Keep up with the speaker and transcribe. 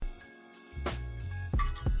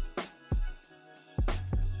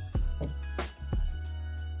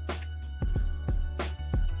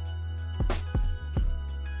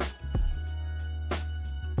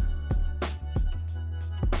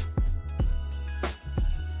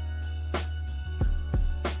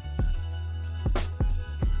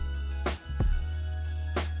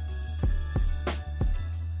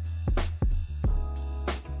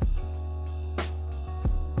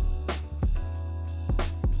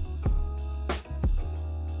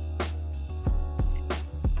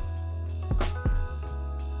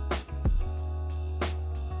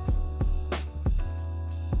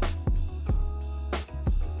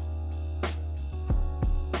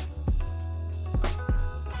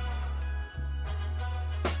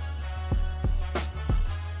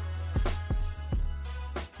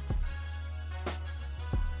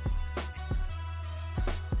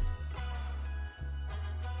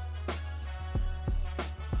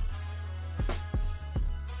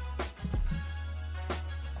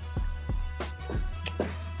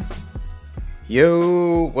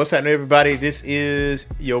Yo, what's happening, everybody? This is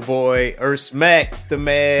your boy Earth Mac, the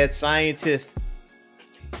mad scientist.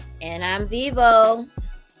 And I'm Vivo.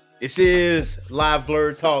 This is live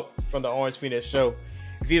BLERD talk from the Orange Phoenix Show.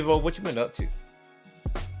 Vivo, what you been up to?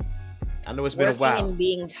 I know it's been a while. And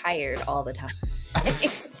being tired all the time.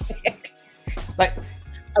 like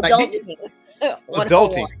adulting.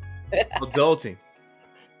 Adulting.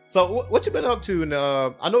 So what you been up to? And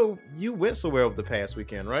I know you went somewhere over the past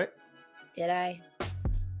weekend, right? Did I?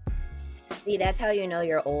 See, that's how you know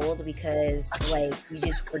you're old, because like you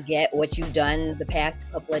just forget what you've done the past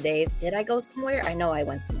couple of days. Did I go somewhere? I know I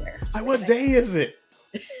went somewhere. What day is it?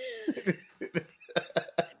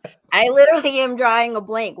 I literally am drawing a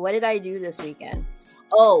blank. What did I do this weekend?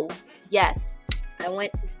 Oh, yes. I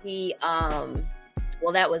went to see,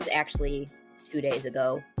 well, that was actually 2 days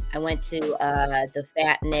ago. I went to the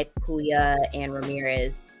Fat Nick, Puya, and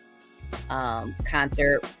Ramirez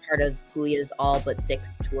concert, part of Puya's All But Six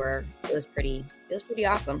tour. It was pretty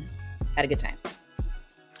awesome. Had a good time.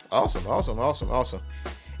 Awesome.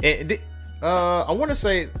 And I want to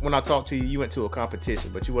say when I talked to you, you went to a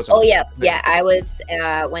competition, but you wasn't. Oh yeah. I was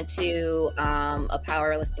went to a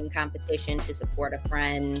powerlifting competition to support a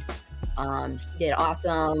friend. She did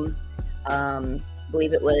awesome.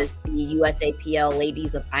 Believe it was the USAPL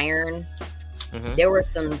Ladies of Iron. Mm-hmm. There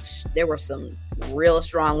were some real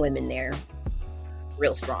strong women there.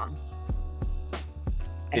 Real strong.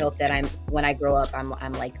 I hope that when I grow up,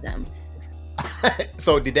 I'm like them.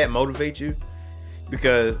 So did that motivate you?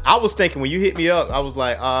 Because I was thinking when you hit me up, I was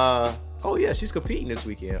like, oh yeah, she's competing this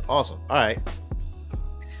weekend. Awesome. All right.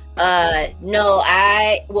 No,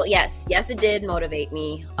 yes, it did motivate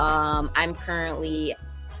me. I'm currently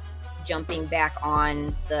jumping back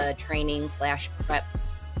on the training / prep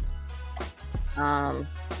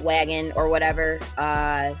wagon or whatever.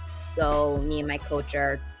 So me and my coach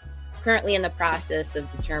are currently in the process of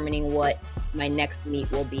determining what my next meet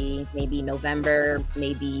will be. Maybe November,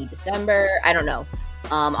 maybe December. I don't know.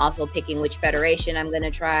 Also picking which federation I'm going to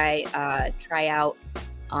try out.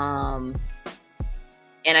 And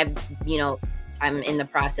I'm in the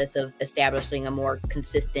process of establishing a more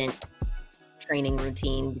consistent training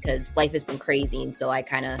routine, because life has been crazy. And so I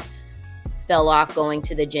kind of fell off going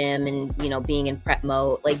to the gym and, being in prep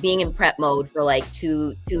mode. Like being in prep mode for like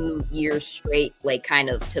two years straight, like kind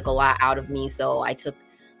of took a lot out of me. So I took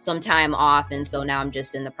some time off. And so now I'm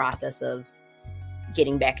just in the process of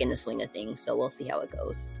getting back in the swing of things. So we'll see how it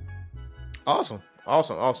goes. Awesome,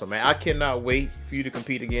 man. I cannot wait for you to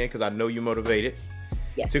compete again, because I know you're motivated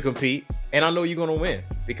to compete. And I know you're going to win,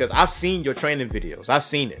 because I've seen your training videos. I've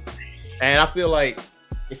seen it. And I feel like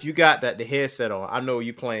if you got the headset on, I know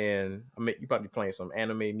you playing. I mean, you probably playing some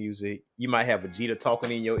anime music. You might have Vegeta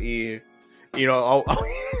talking in your ear.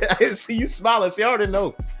 I see you smiling. See, I already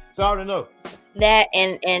know. That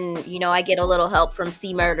and I get a little help from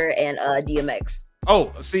C Murder and DMX.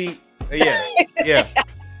 Oh, see, yeah.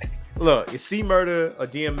 Look, if C Murder or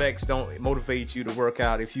DMX don't motivate you to work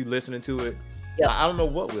out, if you listening to it, I don't know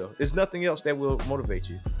what will. There's nothing else that will motivate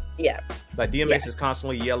you. Yeah. Like DMX is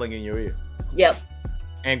constantly yelling in your ear. Yep.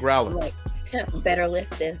 And growling. Like, better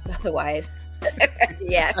lift this, otherwise.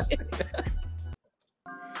 Yeah.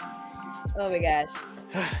 Oh my gosh.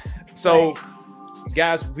 So,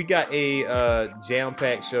 guys, we got a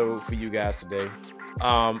jam-packed show for you guys today.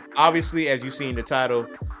 Obviously, as you've seen the title,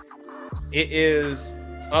 it is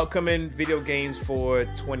upcoming video games for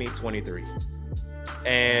 2023.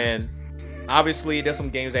 And obviously, there's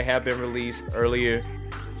some games that have been released earlier.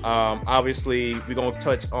 Obviously, we're going to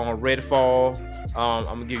touch on Redfall. I'm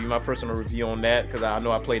going to give you my personal review on that, because I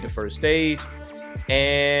know I played the first stage.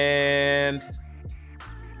 And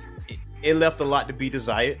it left a lot to be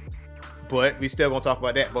desired. But we still going to talk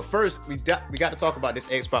about that. But first, we got to talk about this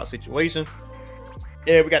Xbox situation.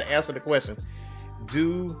 And we got to answer the question.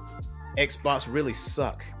 Do Xbox really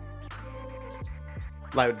suck?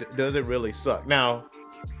 Like, does it really suck? Now,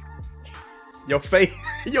 your face.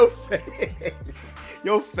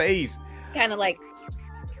 Kind of like,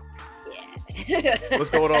 yeah. What's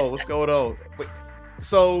going on? Wait,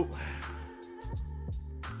 so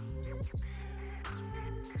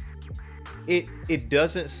it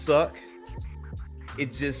doesn't suck. They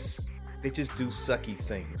just do sucky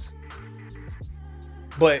things.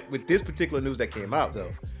 But with this particular news that came out,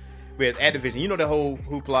 though, with Activision, the whole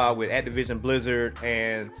hoopla with Activision Blizzard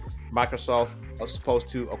and Microsoft are supposed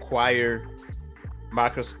to acquire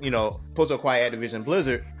Activision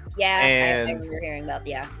Blizzard. Yeah, and I remember hearing about,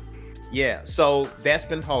 Yeah, so that's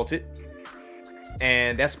been halted.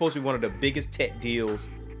 And that's supposed to be one of the biggest tech deals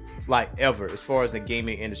like ever as far as the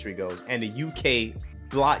gaming industry goes. And the UK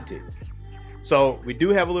blocked it. So we do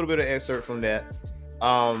have a little bit of excerpt from that.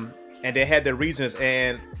 And they had their reasons,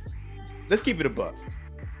 and let's keep it a buck.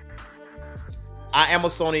 I am a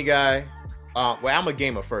Sony guy. Well, I'm a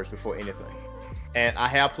gamer first before anything. And I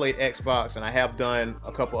have played Xbox, and I have done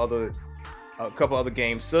a couple other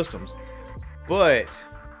game systems. But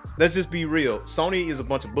let's just be real. Sony is a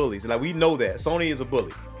bunch of bullies. Like, we know that. Sony is a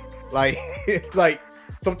bully. Like,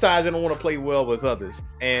 sometimes they don't want to play well with others.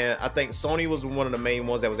 And I think Sony was one of the main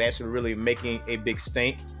ones that was actually really making a big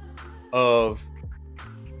stink of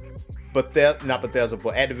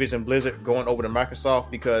Activision Blizzard going over to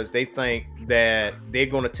Microsoft, because they think that they're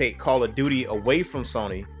going to take Call of Duty away from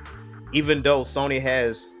Sony, even though Sony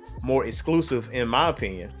has more exclusive, in my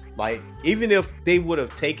opinion. Like, even if they would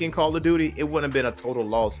have taken Call of Duty, it wouldn't have been a total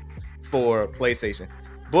loss for PlayStation.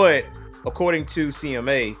 But according to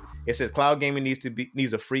CMA, it says cloud gaming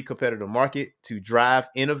needs a free competitive market to drive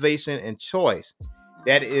innovation and choice.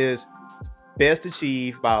 That is best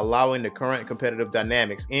achieved by allowing the current competitive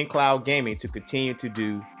dynamics in cloud gaming to continue to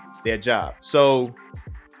do their job. So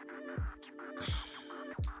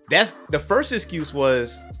that's the first excuse,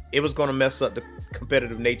 was it was going to mess up the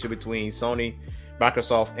competitive nature between Sony,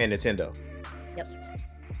 Microsoft, and Nintendo. Yep.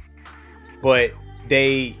 But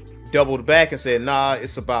they doubled back and said, nah,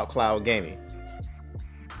 it's about cloud gaming.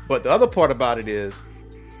 But the other part about it is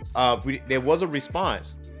there was a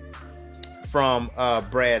response from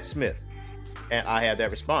Brad Smith. And I had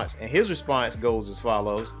that response. And his response goes as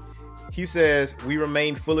follows. He says, we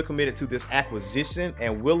remain fully committed to this acquisition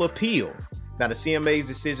and will appeal. Now, the CMA's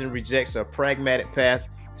decision rejects a pragmatic path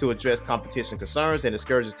to address competition concerns and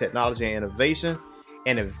discourages technology and innovation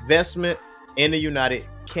and investment in the United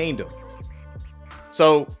Kingdom.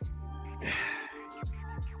 So,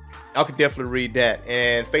 I could definitely read that.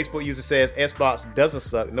 And Facebook user says, Xbox doesn't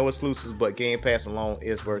suck. No exclusives, but Game Pass alone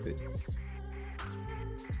is worth it.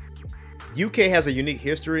 UK has a unique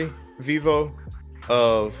history, Vivo,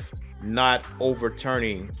 of not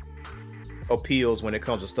overturning appeals when it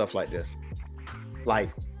comes to stuff like this. Like,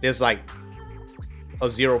 there's like a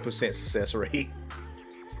 0% success rate.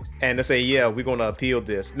 And they say, yeah, we're going to appeal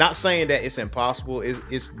this. Not saying that it's impossible.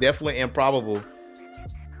 It's definitely improbable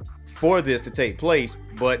for this to take place,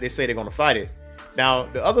 but they say they're going to fight it. Now,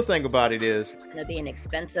 the other thing about it is, it's going to be an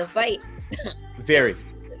expensive fight. Very.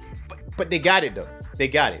 But they got it, though. They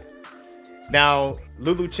got it. Now,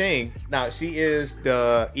 Lulu Cheng, she is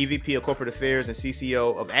the EVP of Corporate Affairs and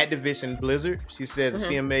CCO of Activision Blizzard. She says the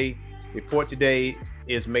CMA report today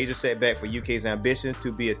is major setback for UK's ambition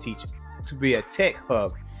to be a tech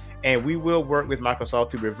hub, and we will work with Microsoft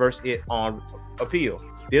to reverse it on appeal.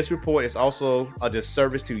 This report is also a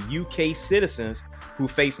disservice to UK citizens who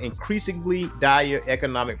face increasingly dire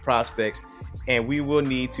economic prospects, and we will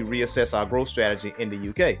need to reassess our growth strategy in the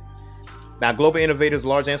UK. Now, global innovators,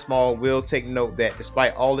 large and small, will take note that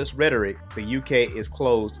despite all this rhetoric, the UK is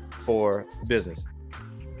closed for business.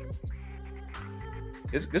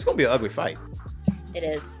 It's going to be an ugly fight. It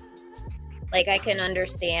is. Like, I can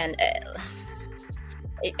understand.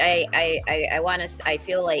 I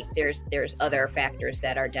feel like there's other factors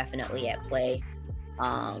that are definitely at play.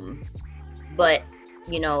 But,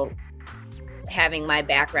 having my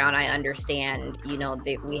background, I understand,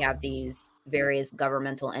 that we have these various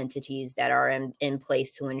governmental entities that are in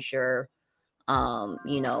place to ensure,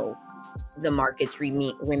 the markets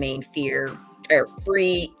remain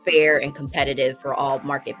free, fair, and competitive for all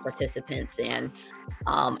market participants. And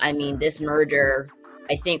this merger,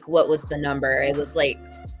 I think, what was the number? It was like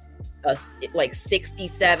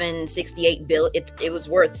 68 billion. It was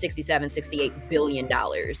worth 68 billion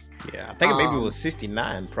dollars. Yeah, I think maybe it was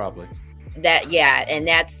 69 probably. And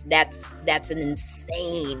that's an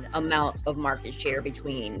insane amount of market share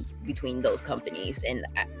between those companies. And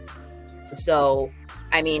so,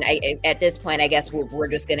 at this point, I guess we're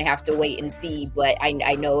just going to have to wait and see. But I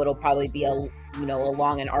know it'll probably be a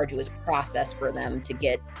long and arduous process for them to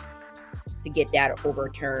get that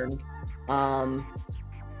overturned.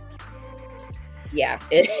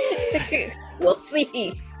 We'll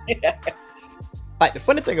see. Like, the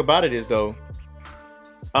funny thing about it is, though,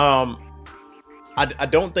 I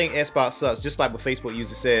don't think Xbox sucks. Just like what Facebook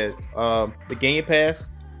user said, the Game Pass,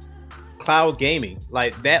 cloud gaming,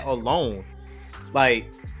 like that alone, like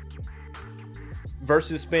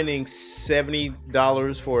versus spending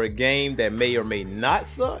 $70 for a game that may or may not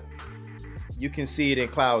suck, you can see it in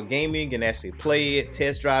cloud gaming and actually play it,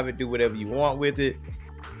 test drive it, do whatever you want with it.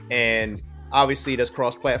 And obviously that's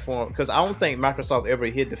cross-platform, because I don't think Microsoft ever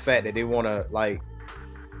hid the fact that they want to like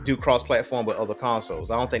do cross-platform with other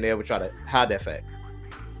consoles. I don't think they ever try to hide that fact.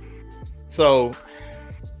 So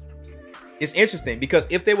it's interesting, because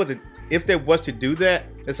if there was to do that,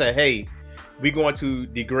 they say, hey, we're going to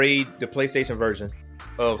degrade the PlayStation version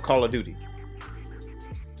of Call of Duty.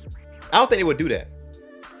 I don't think they would do that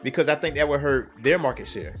because I think that would hurt their market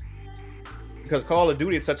share. Because Call of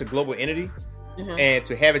Duty is such a global entity, and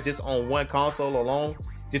to have it just on one console alone,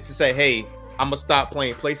 just to say, hey, I'm going to stop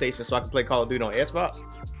playing PlayStation so I can play Call of Duty on Xbox.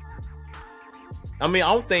 I mean,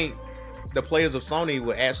 I don't think the players of Sony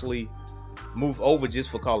would actually move over just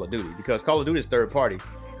for Call of Duty because Call of Duty is third party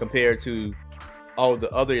compared to all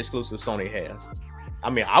the other exclusives Sony has. I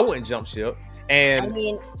mean, I wouldn't jump ship. And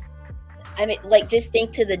I mean, like, just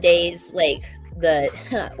think to the days, like, the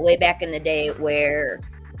way back in the day where,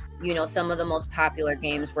 you know, some of the most popular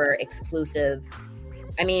games were exclusive.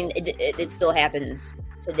 I mean, it still happens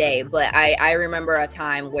today, but I remember a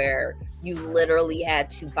time where you literally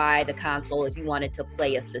had to buy the console if you wanted to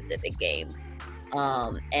play a specific game.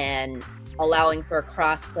 And allowing for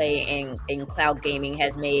cross-play in cloud gaming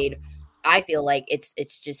has made, I feel like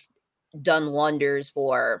it's just done wonders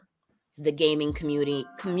for the gaming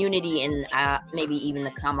community and maybe even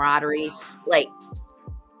the camaraderie. Like,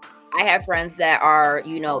 I have friends that are,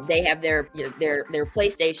 you know, they have their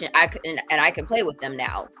PlayStation. I can play with them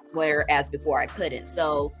now, whereas before I couldn't.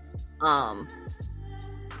 So,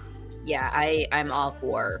 yeah, I'm all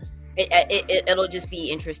for it. It'll just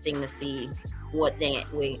be interesting to see what they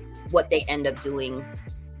end up doing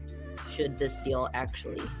should this deal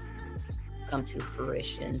actually come to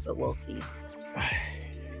fruition. But we'll see.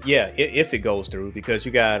 Yeah, if it goes through, because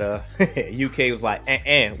you got UK was like,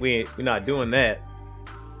 we're not doing that.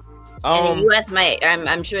 And the US might.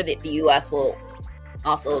 I'm sure that the US will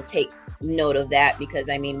also take note of that because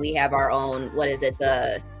I mean we have our own, what is it,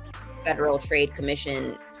 the Federal Trade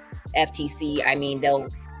Commission, FTC. I mean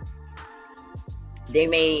they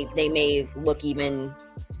may look even,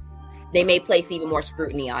 they may place even more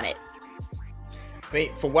scrutiny on it. I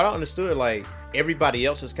mean, from what I understood, like everybody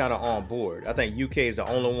else is kind of on board. I think UK is the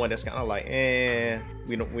only one that's kind of like,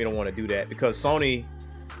 we don't want to do that because Sony,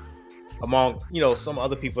 among, you know, some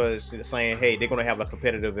other people is saying, hey, they're going to have a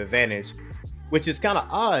competitive advantage, which is kind of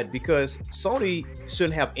odd because Sony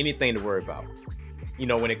shouldn't have anything to worry about, you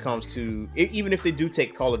know, when it comes to, even if they do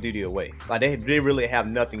take Call of Duty away, like they really have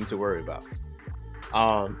nothing to worry about.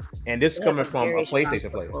 And this is coming from a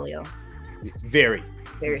PlayStation player. Very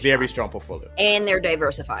strong portfolio. And they're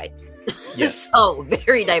diversified. Yes. So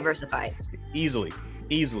very diversified. Easily.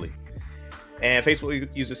 And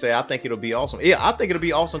Facebook used to say, I think it'll be awesome. Yeah, I think it'll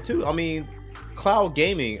be awesome too. I mean, cloud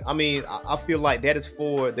gaming, I mean, I feel like that is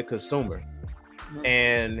for the consumer. Mm-hmm.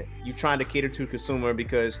 And you're trying to cater to the consumer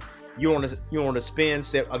because you don't want to spend,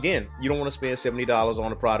 again, you don't want to spend $70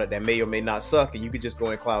 on a product that may or may not suck. And you could just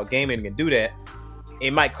go in cloud gaming and do that.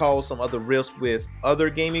 It might cause some other risk with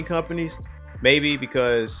other gaming companies, maybe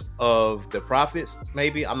because of the profits.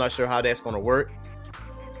 Maybe, I'm not sure how that's going to work.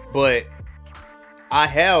 But I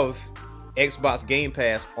have Xbox Game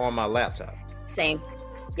Pass on my laptop. Same.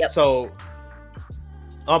 Yep. So,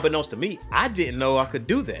 unbeknownst to me, I didn't know I could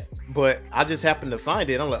do that, but I just happened to find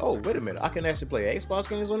it. I'm like, oh, wait a minute, I can actually play Xbox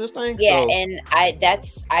games on this thing. Yeah, so, and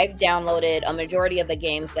I've downloaded a majority of the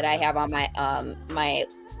games that I have on my my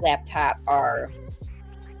laptop are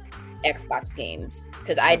Xbox games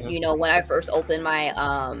because you know, when I first opened my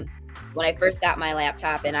when I first got my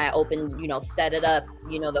laptop and I opened, you know, set it up,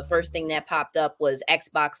 you know, the first thing that popped up was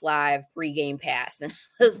Xbox Live free Game Pass. And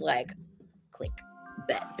I was like, click,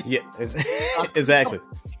 bet. Yeah, exactly.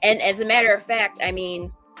 And as a matter of fact, I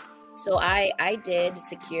mean, so I did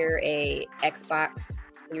secure a Xbox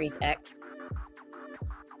Series X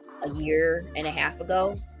a year and a half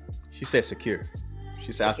ago. She said secure.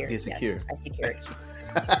 She said I did secure. Yes, I secured it.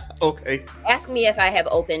 Okay. Ask me if I have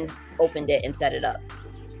opened it and set it up.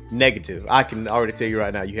 Negative. I can already tell you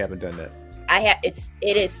right now, you haven't done that.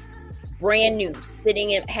 It is brand new,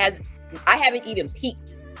 sitting in I haven't even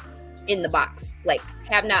peeked in the box. Like,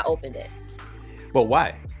 have not opened it. But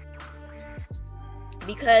why?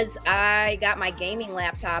 Because I got my gaming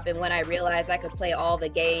laptop, and when I realized I could play all the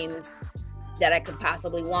games that I could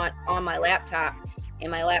possibly want on my laptop,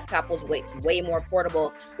 and my laptop was way more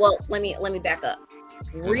portable. Well, let me back up.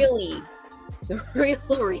 Really, the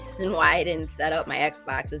real reason why I didn't set up my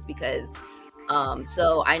Xbox is because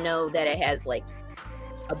so I know that it has, like,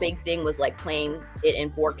 a big thing was like playing it in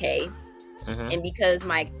 4K. And because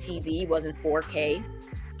my TV wasn't 4K,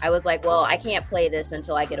 I was like, well, I can't play this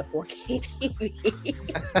until I get a 4K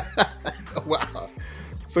TV. Wow.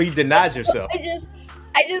 So you denied yourself.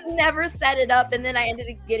 I just never set it up, and then I ended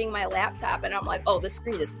up getting my laptop, and I'm like, oh, this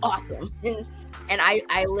screen is awesome. And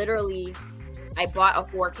I literally bought a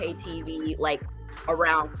 4K TV like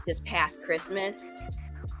around this past Christmas,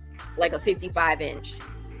 like a 55 inch.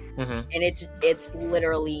 and it's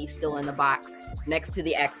literally still in the box next to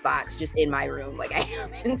the Xbox, just in my room. Like, I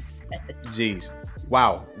haven't set it. Jeez.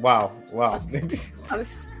 Wow. I'm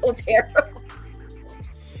so terrible.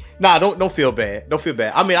 Nah, don't feel bad. Don't feel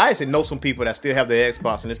bad. I mean, I actually know some people that still have their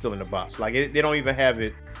Xbox and it's still in the box. Like, they don't even have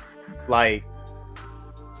it like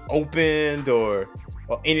opened or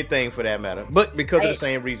anything for that matter. But because of the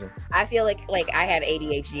same reason. I feel like I have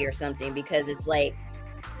ADHD or something, because it's like,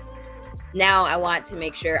 now I want to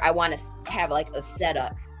make sure, I want to have like a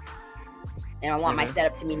setup, and I want my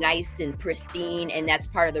setup to be nice and pristine, and that's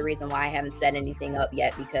part of the reason why I haven't set anything up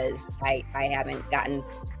yet, because I haven't gotten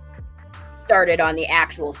started on the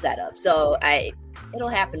actual setup. So it'll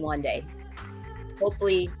happen one day,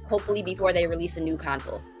 hopefully before they release a new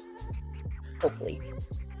console, hopefully.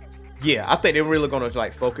 Yeah, I think they're really going to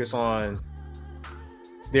like focus on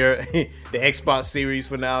the Xbox series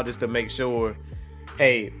for now, just to make sure,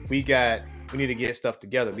 hey, we need to get stuff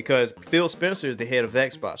together, because Phil Spencer is the head of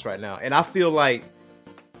Xbox right now. And I feel like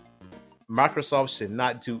Microsoft should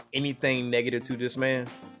not do anything negative to this man,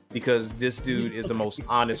 because this dude is the most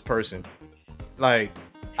honest person. Like,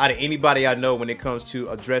 out of anybody I know when it comes to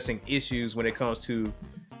addressing issues, when it comes to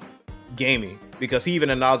gaming, because he even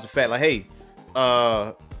acknowledged the fact, like, hey,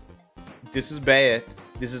 this is bad.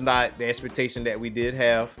 This is not the expectation that we did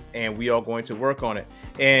have, and we are going to work on it.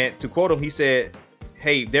 And to quote him, he said,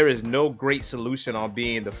 hey, there is no great solution on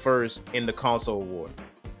being the first in the console war.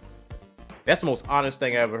 That's the most honest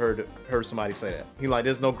thing I ever heard somebody say that. He like,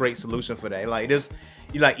 there's no great solution for that. Like, this,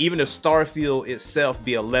 like, even if Starfield itself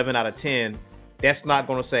be 11 out of 10, that's not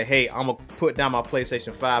going to say, hey, I'm going to put down my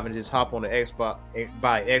PlayStation 5 and just hop on the Xbox,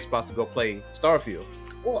 buy Xbox to go play Starfield.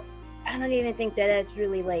 Well, I don't even think that that's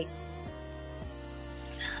really like,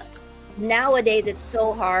 nowadays it's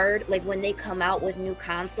so hard. Like, when they come out with new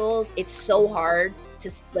consoles, it's so hard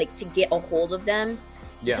to get a hold of them.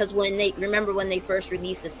 Yeah. Because when they first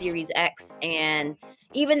released the Series X and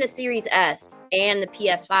even the Series S and the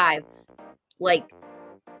PS5, like,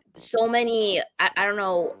 so many, I don't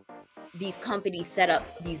know, these companies set up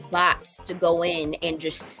these bots to go in and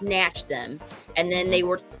just snatch them, and then they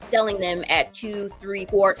were selling them at 2, 3,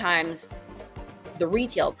 4 times the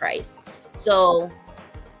retail price. So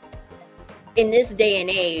in this day and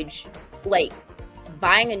age, like,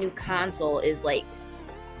 buying a new console is like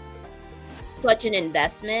such an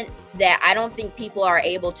investment that I don't think people are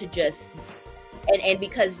able to just, and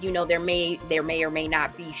because, you know, there may or may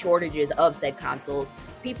not be shortages of said consoles,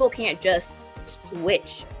 people can't just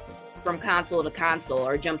switch from console to console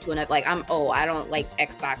or jump to another. Like, I don't like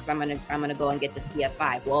Xbox, I'm gonna go and get this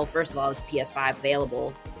PS5. Well, first of all, is PS5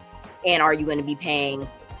 available, and are you going to be paying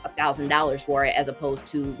 $1,000 for it, as opposed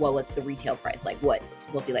to what was the retail price? Like, what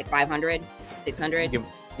will be like 500, 600? Give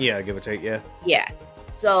or take. Yeah.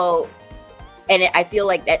 So, and I feel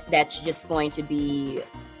like that's just going to be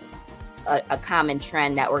a common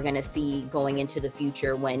trend that we're going to see going into the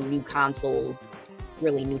future, when new consoles,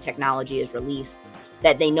 really new technology is released,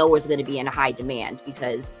 that they know is going to be in a high demand,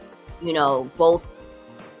 because, you know, both,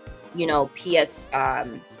 you know,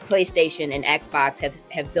 PlayStation and Xbox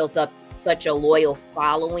have built up such a loyal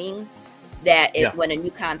following that when a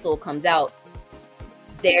new console comes out,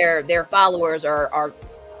 their followers are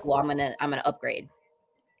well, I'm gonna upgrade.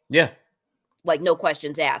 Yeah. Like, no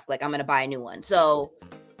questions asked. Like, I'm gonna buy a new one. So,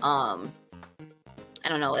 I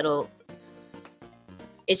don't know.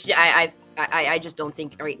 I just don't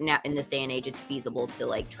think right now in this day and age it's feasible to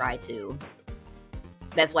like try to.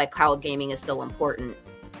 That's why cloud gaming is so important,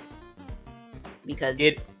 because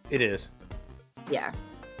it is. Yeah.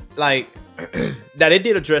 Like, now they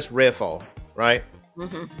did address Redfall, right?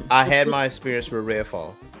 I had my experience with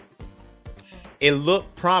Redfall. It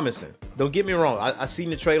looked promising. Don't get me wrong. I seen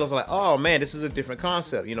the trailers, like, oh man, this is a different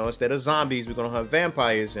concept. You know, instead of zombies, we're gonna have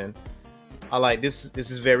vampires, and I like this.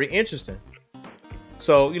 This is very interesting.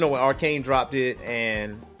 So, you know, when Arcane dropped it,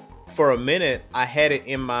 and for a minute, I had it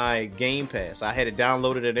in my Game Pass. I had it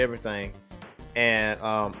downloaded and everything, and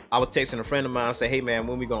I was texting a friend of mine. I said, hey man,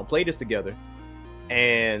 when we gonna play this together?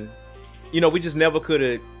 And, you know, we just never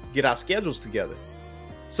could get our schedules together.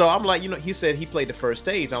 So I'm like, you know, he said he played the first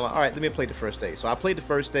stage. I'm like, all right, let me play the first stage. So I played the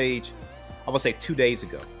first stage, I would say 2 days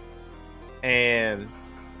ago. And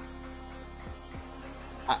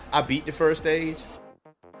I beat the first stage.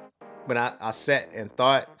 But I sat and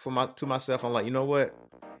thought to myself, I'm like, you know what?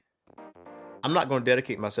 I'm not going to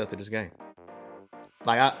dedicate myself to this game.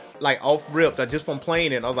 Like off rip, just from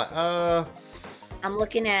playing it, I was like, I'm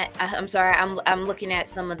looking at. I'm sorry. I'm looking at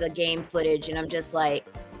some of the game footage, and I'm just like,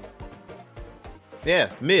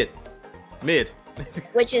 yeah, mid,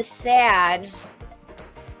 which is sad.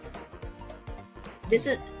 This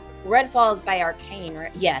is Redfall is by Arcane,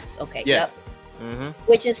 right? Yes. Okay. Yes. Yep. Mm-hmm.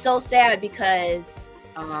 Which is so sad because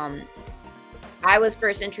I was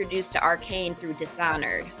first introduced to Arcane through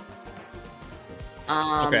Dishonored.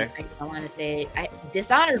 Okay. I want to say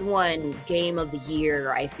Dishonored won Game of the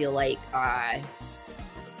Year. I feel like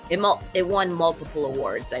it won multiple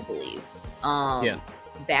awards, I believe.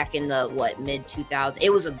 Back in the mid 2000s.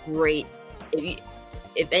 It was a great.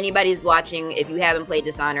 If anybody's watching, if you haven't played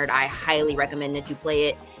Dishonored, I highly recommend that you play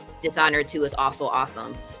it. Dishonored 2 is also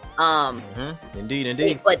awesome.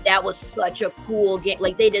 Indeed. But that was such a cool game.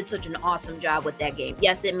 Like, they did such an awesome job with that game.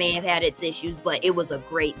 Yes, it may have had its issues, but it was a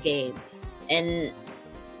great game. And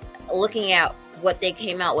looking at what they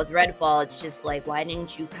came out with Redfall, it's just like, why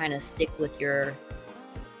didn't you kind of stick with your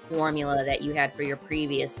formula that you had for your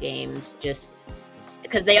previous games? Just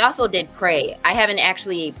because they also did Prey. I haven't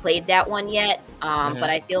actually played that one yet, but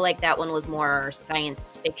I feel like that one was more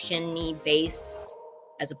science fiction-y based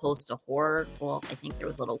as opposed to horror. Well, I think there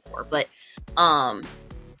was a little horror, but I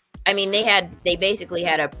mean, they basically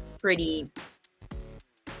had a pretty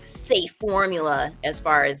safe formula as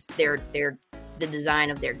far as the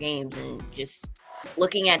design of their games. And just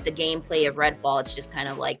looking at the gameplay of Redfall, it's just kind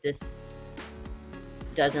of like, this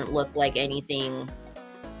doesn't look like anything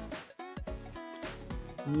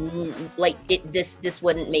like it. This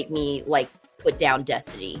wouldn't make me like put down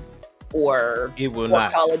Destiny or it will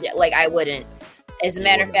not. Call it, like, I wouldn't. As a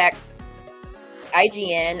matter of fact,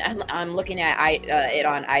 IGN, I'm looking at it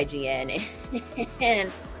on IGN,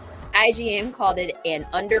 and IGN called it an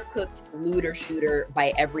undercooked looter shooter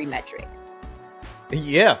by every metric.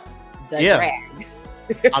 Yeah. Drag.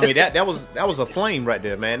 I mean, that was a flame right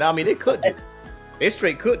there, man. I mean, they cooked it. They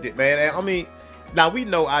straight cooked it, man. I mean, now we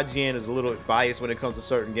know IGN is a little biased when it comes to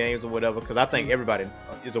certain games or whatever, because I think everybody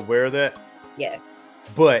is aware of that. Yeah.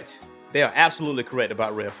 But they are absolutely correct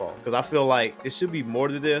about Redfall, because I feel like there should be more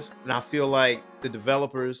to this, and I feel like the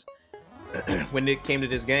developers, when it came to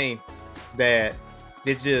this game, that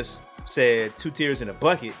they just said 2 tiers in a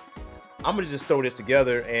bucket. I'm gonna just throw this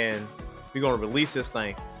together and we're gonna release this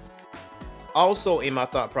thing. Also, in my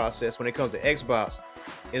thought process when it comes to Xbox,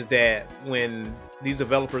 is that when these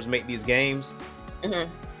developers make these games,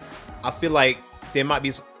 I feel like there might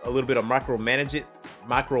be a little bit of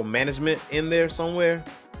micromanagement in there somewhere,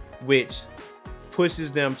 which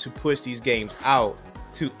pushes them to push these games out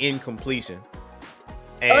to incompletion.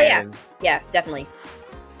 And yeah, definitely.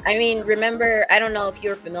 I mean, remember, I don't know if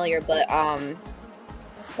you're familiar, but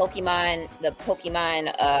Pokemon,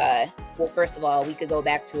 well, first of all, we could go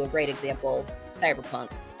back to a great example,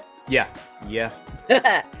 Cyberpunk. Yeah.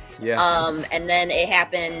 And then it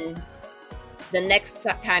happened the next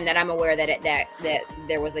time that I'm aware that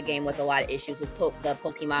there was a game with a lot of issues with the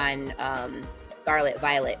Pokemon Scarlet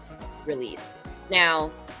Violet release.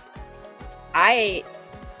 Now, I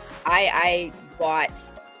bought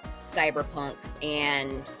Cyberpunk,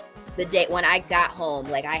 and the day when I got home,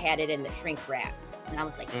 like, I had it in the shrink wrap, and I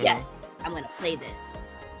was like, yes, I'm gonna play this.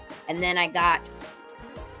 And then I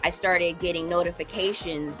started getting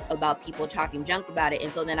notifications about people talking junk about it,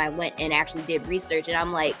 and so then I went and actually did research, and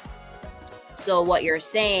I'm like, so what you're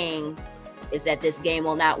saying is that this game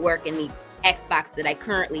will not work in the Xbox that I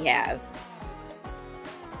currently have?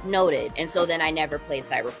 Noted. And so then I never played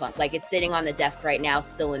Cyberpunk. Like, it's sitting on the desk right now,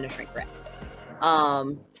 still in the shrink wrap.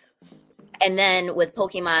 And then with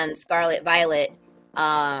Pokemon Scarlet Violet,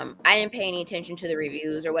 I didn't pay any attention to the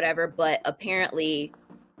reviews or whatever, but apparently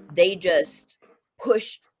they just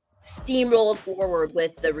steamrolled forward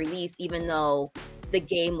with the release, even though the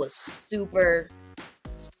game was super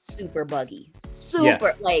buggy.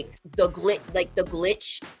 Like the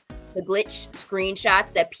glitch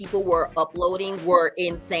screenshots that people were uploading were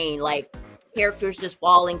insane. Like, characters just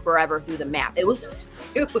falling forever through the map. It was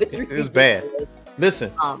bad.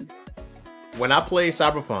 Listen, when I played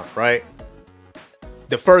Cyberpunk, right,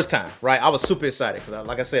 the first time, right, I was super excited because,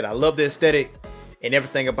 like I said, I love the aesthetic and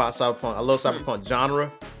everything about Cyberpunk. I love Cyberpunk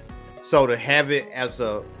genre. So to have it as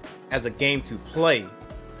a game to play,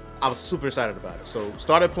 I was super excited about it. So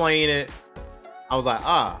started playing it. I was like,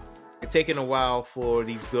 it's taking a while for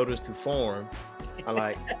these builders to form. I'm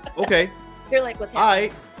like, okay. You're like, what's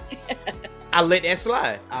happening? All right. I let it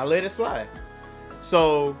slide.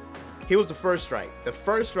 So here was the first strike. The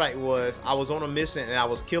first strike was I was on a mission and I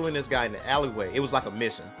was killing this guy in the alleyway. It was like a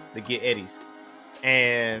mission to get Eddies.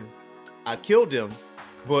 And I killed him,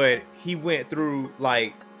 but he went through,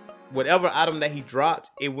 like, whatever item that he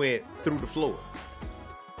dropped, it went through the floor.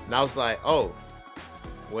 And I was like, oh,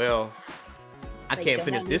 well, I can't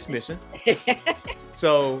finish this mission.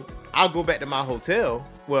 So I'll go back to my hotel.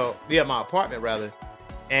 Well, yeah, my apartment rather.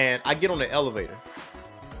 And I get on the elevator.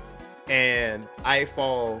 and I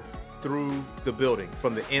fall through the building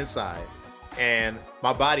from the inside, and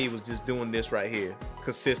my body was just doing this right here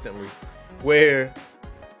consistently, where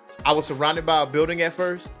I was surrounded by a building at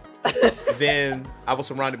first, then I was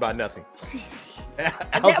surrounded by nothing.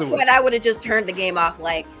 At that point, I would have just turned the game off.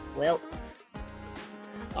 Like, well,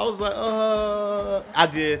 I was like, I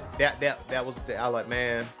did that was I was like,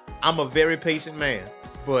 man, I'm a very patient man,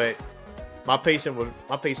 but my patience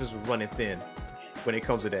was running thin when it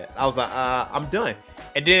comes to that. I was like, I'm done.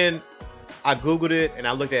 And then I Googled it and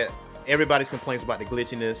I looked at everybody's complaints about the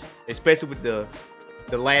glitchiness, especially with the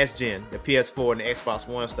last gen, the PS4 and the Xbox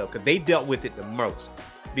One stuff, because they dealt with it the most.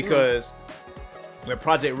 Because when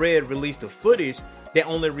Project Red released the footage, they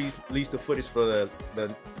only released the footage for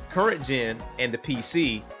the current gen and the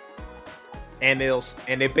PC, and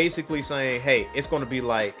they're basically saying, hey, it's going to be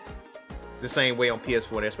like the same way on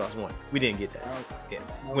PS4 and Xbox One. We didn't get that. Yeah.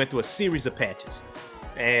 We went through a series of patches,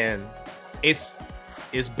 and it's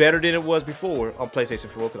better than it was before on PlayStation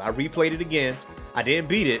 4, because I replayed it again. I didn't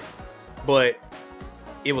beat it, but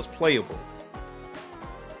it was playable.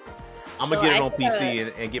 I'm gonna get it on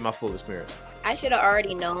PC and get my full experience. I should have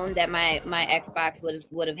already known that my Xbox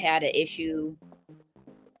would have had an issue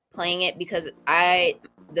playing it, because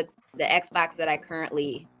the Xbox that I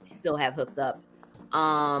currently still have hooked up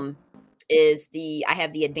I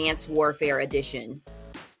have the Advanced Warfare Edition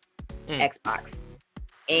Xbox.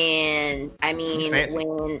 And I mean,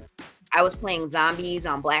 when I was playing zombies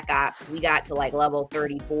on Black Ops, we got to like level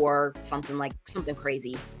 34, something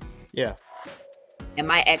crazy. Yeah. And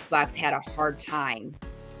my Xbox had a hard time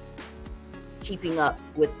keeping up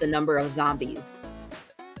with the number of zombies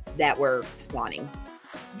that were spawning.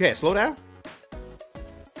 Yeah, slow down.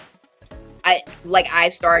 I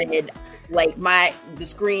started like the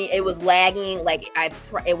screen, it was lagging. Like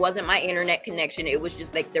it wasn't my internet connection. It was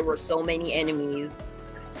just like there were so many enemies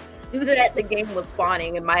that the game was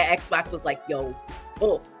spawning, and my Xbox was like, "Yo,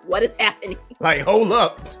 what is happening?" Like, hold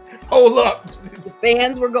up. The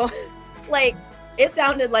fans were going like, it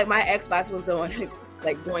sounded like my Xbox was going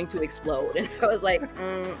to explode, and I was like,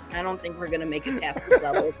 I don't think we're gonna make it past this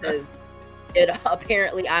level, because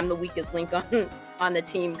apparently I'm the weakest link on the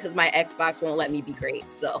team, because my Xbox won't let me be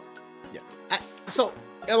great. So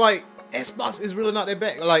yeah, like Xbox is really not that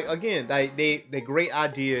bad. Like, again, the great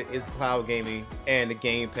idea is cloud gaming and the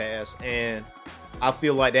Game Pass, and I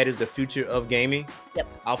feel like that is the future of gaming. Yep.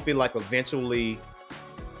 I feel like eventually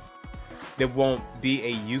there won't be a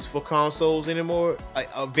use for consoles anymore.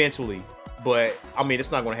 Eventually, but I mean,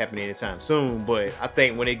 it's not going to happen anytime soon. But I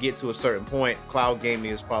think when it get to a certain point, cloud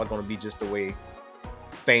gaming is probably going to be just the way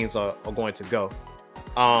things are going to go.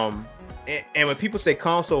 And when people say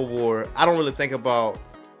console war, I don't really think about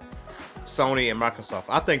Sony and Microsoft.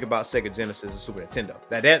 I think about Sega Genesis and Super Nintendo.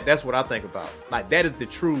 That's what I think about. Like, that is the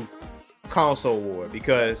true console war,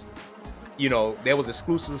 because there was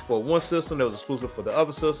exclusives for one system, there was exclusive for the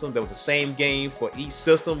other system, there was the same game for each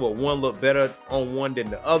system, but one looked better on one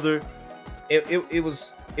than the other. It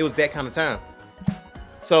was that kind of time.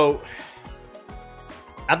 So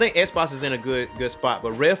I think Xbox is in a good spot,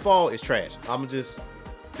 but Redfall is trash.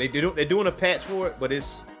 They're doing a patch for it, but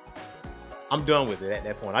I'm done with it at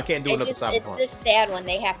that point. I can't do another Cyberpunk. It's just sad when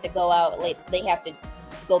they have to go out, like they have to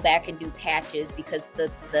go back and do patches because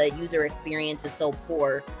the user experience is so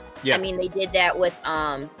poor. Yeah. I mean, they did that with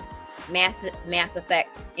Mass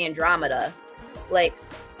Effect Andromeda. Like,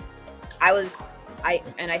 I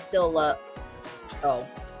still love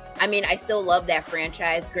that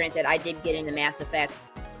franchise. Granted, I did get into Mass Effect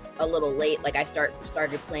a little late. Like, I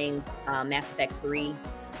started playing Mass Effect 3.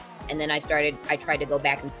 And then I tried to go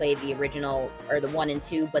back and play the original, or the 1 and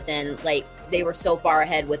 2, but then like they were so far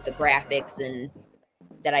ahead with the graphics and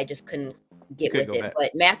that I just couldn't get with it. Back.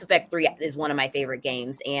 But Mass Effect 3 is one of my favorite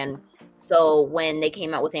games. And so when they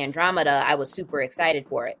came out with Andromeda, I was super excited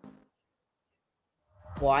for it.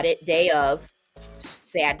 Bought it day of,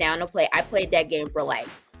 sat down to play. I played that game for like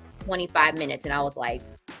 25 minutes and I was like,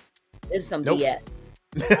 this is some BS.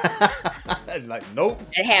 Like, nope.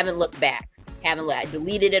 And haven't looked back. I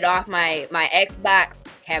deleted it off my Xbox.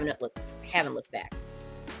 Haven't looked back.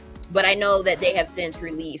 But I know that they have since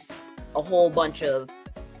released a whole bunch of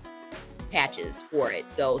patches for it.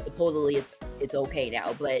 So supposedly it's okay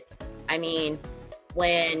now. But I mean,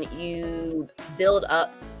 when you build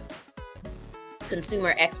up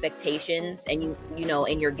consumer expectations and you know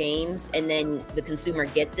in your games, and then the consumer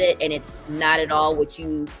gets it and it's not at all what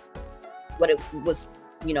it was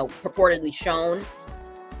purportedly shown.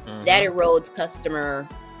 Mm-hmm. That erodes customer,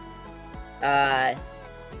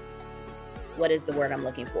 what is the word I'm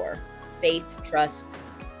looking for? Faith, trust.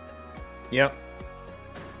 Yep.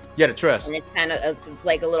 Yeah, the trust. And it's kind of it's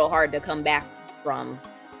like a little hard to come back from.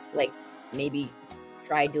 Like maybe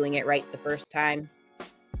try doing it right the first time,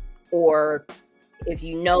 or if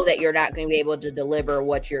you know that you're not going to be able to deliver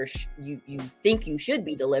what you think you should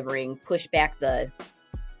be delivering, push back the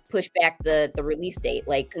release date.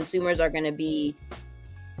 Like consumers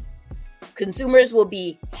will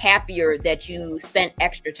be happier that you spent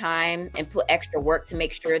extra time and put extra work to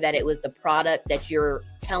make sure that it was the product that you're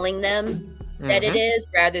telling them that it is,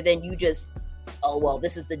 rather than you just, oh, well,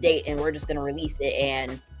 this is the date and we're just going to release it.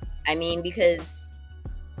 And I mean, because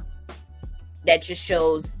that just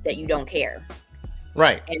shows that you don't care.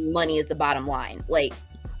 Right. And money is the bottom line. Like,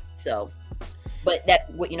 so, but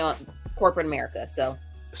that, you know, corporate America. So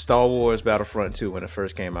Star Wars Battlefront 2 when it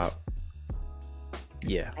first came out.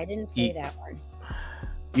 Yeah. I didn't play that one.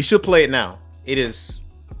 You should play it now. It is,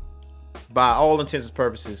 by all intents and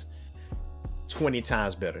purposes, 20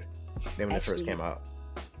 times better than when it first came out.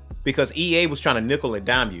 Because EA was trying to nickel and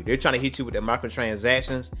dime you. They're trying to hit you with the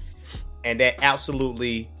microtransactions. And that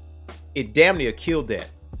absolutely, it damn near killed that.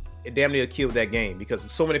 It damn near killed that game because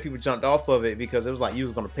so many people jumped off of it because it was like you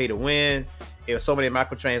was going to pay to win. There was so many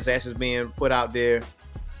microtransactions being put out there.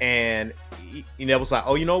 And you know, it was like,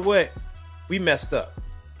 oh, you know what? We messed up.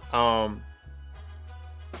 How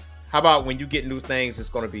about when you get new things, it's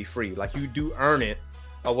going to be free? Like you do earn it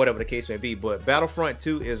or whatever the case may be. But Battlefront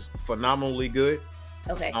 2 is phenomenally good.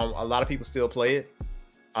 Okay. A lot of people still play it.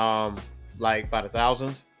 Like by the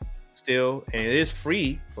thousands still. And it is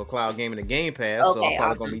free for cloud gaming and Game Pass. Okay, so I'm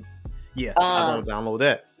probably awesome. going to be, I'm going to download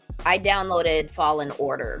that. I downloaded Fallen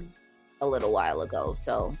Order a little while ago.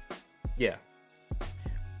 So yeah.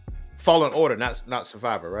 Fallen Order, not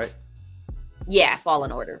Survivor, right? Yeah,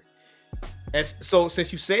 Fallen Order. And so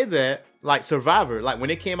since you say that, like Survivor, like when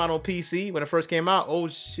it came out on PC, when it first came out, oh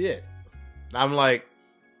shit. I'm like,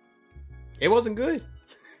 it wasn't good.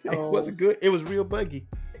 It wasn't good. It was real buggy.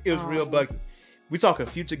 It was real buggy. We talking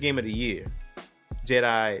future game of the year,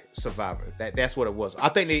 Jedi Survivor. That's what it was. I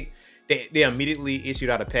think they immediately issued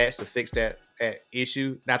out a patch to fix that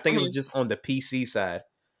issue. And I think it was just on the PC side.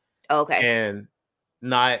 Okay. And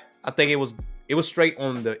I think it was straight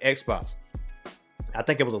on the Xbox. I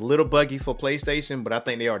think it was a little buggy for PlayStation, but I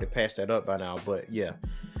think they already patched that up by now. But yeah,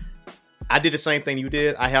 I did the same thing you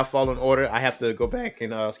did. I have Fallen Order. I have to go back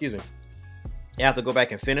and I have to go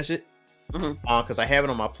back and finish it because I have it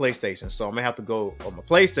on my PlayStation. So I'm gonna have to go on my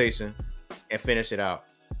PlayStation and finish it out.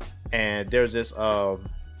 And there's this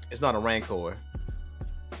it's not a Rancor,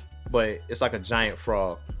 but it's like a giant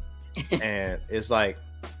frog, and it's like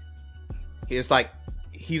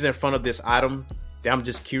he's in front of this item that I'm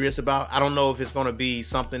just curious about. I don't know if it's going to be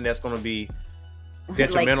something that's going to be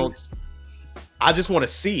detrimental. I just want to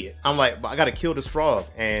see it. I'm like, I got to kill this frog,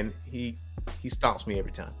 and he stomps me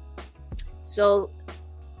every time. So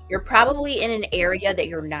you're probably in an area that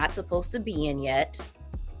you're not supposed to be in yet.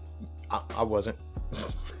 I wasn't.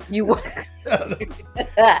 You were.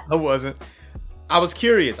 I wasn't. I was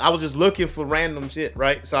curious. I was just looking for random shit,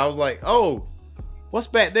 right? So I was like, oh, what's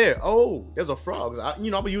back there? Oh, there's a frog. I've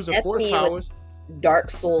been using That's force powers.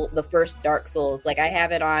 Dark Soul, the first Dark Souls. Like I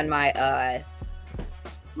have it on my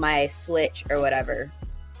my Switch or whatever.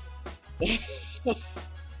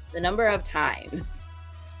 The number of times.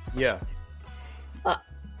 Yeah.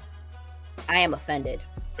 I am offended.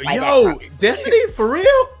 Yo, Destiny for real?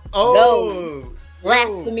 Oh, no.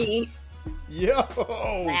 Blasphemy. Yo.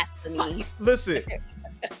 Blasphemy. Listen.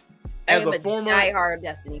 As a former diehard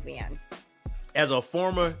Destiny fan. As a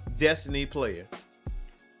former Destiny player,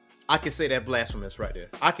 I can say that blasphemous right there.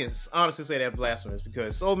 I can honestly say that blasphemous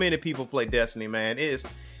because so many people play Destiny, man.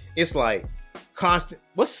 It's like constant.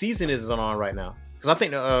 What season is it on right now? Because I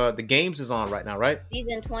think the games is on right now, right?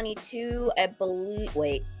 Season 22, I believe.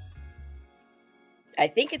 Wait. I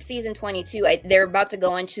think it's season 22. They're about to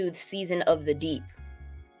go into the Season of the Deep.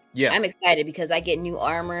 Yeah. I'm excited because I get new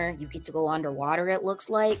armor. You get to go underwater, it looks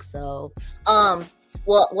like. So,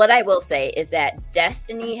 well, what I will say is that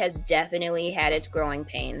Destiny has definitely had its growing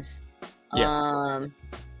pains. Yeah.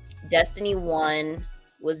 Destiny 1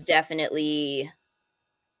 was definitely,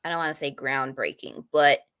 I don't want to say groundbreaking,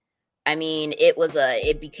 but I mean,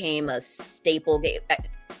 it became a staple game.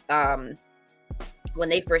 When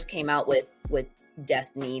they first came out with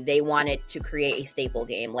Destiny, they wanted to create a staple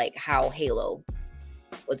game like how Halo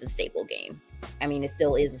was a staple game. I mean, it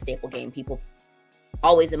still is a staple game. People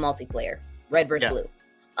always in multiplayer, red versus blue.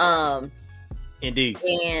 Indeed.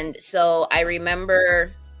 And so I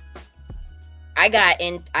remember I got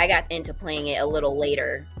into playing it a little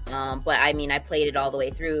later. But I mean, I played it all the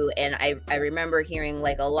way through, and I remember hearing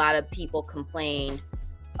like a lot of people complained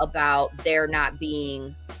about there not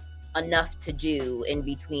being enough to do in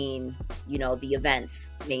between, you know, the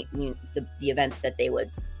events, the events that they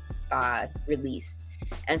would release.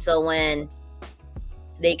 And so when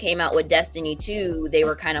they came out with Destiny 2, they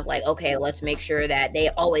were kind of like, okay, let's make sure that they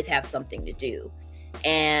always have something to do.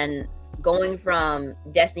 And going from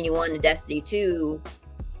Destiny 1 to Destiny 2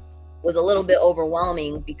 was a little bit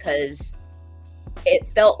overwhelming because it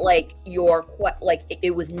felt like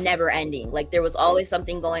it was never ending. Like there was always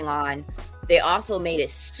something going on. They also made it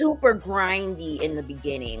super grindy in the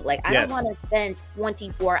beginning. Like I don't want to spend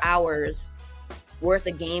 24 hours worth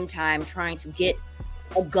of game time trying to get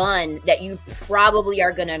a gun that you probably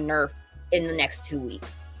are going to nerf in the next 2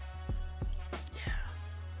 weeks.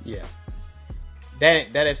 Yeah.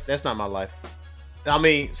 That's not my life. I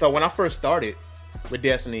mean, so when I first started with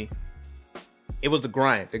Destiny, it was the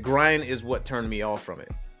grind. The grind is what turned me off from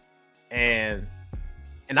it. And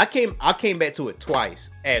I came back to it twice,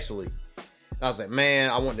 actually. I was like,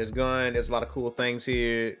 man, I want this gun. There's a lot of cool things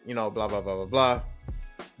here, you know, blah, blah, blah, blah, blah.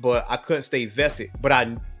 But I couldn't stay vested. But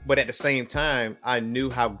at the same time, I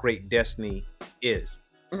knew how great Destiny is.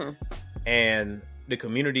 Mm-hmm. And the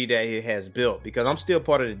community that it has built, because I'm still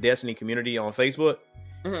part of the Destiny community on Facebook.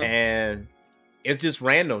 Mm-hmm. And it's just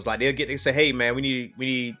randoms. Like they say, hey man, we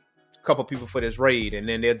need a couple people for this raid. And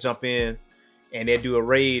then they'll jump in and they'll do a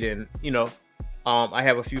raid. And, you know, I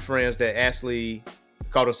have a few friends that actually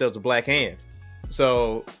call themselves the Black Hand.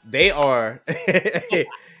 So they are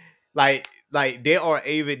like they are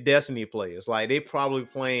avid Destiny players. Like they probably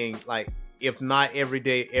playing, like, if not every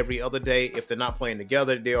day, every other day. If they're not playing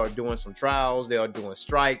together, they are doing some trials. They are doing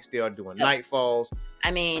strikes. They are doing nightfalls.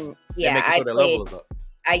 I mean, yeah,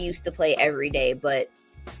 I used to play every day, but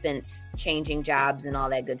since changing jobs and all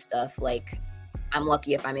that good stuff, like I'm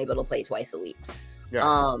lucky if I'm able to play twice a week.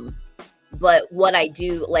 Yeah. But what I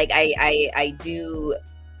do, like I do,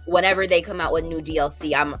 whenever they come out with new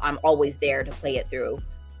DLC, I'm always there to play it through.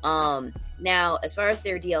 Now, as far as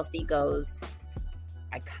their DLC goes,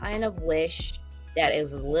 I kind of wish that it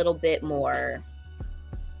was a little bit more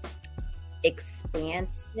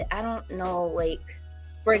expansive. I don't know, like,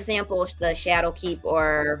 for example, the Shadowkeep,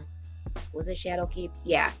 or was it Shadowkeep?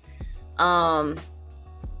 Yeah. I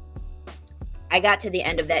got to the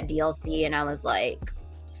end of that DLC and I was like,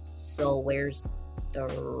 so where's the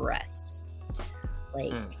rest?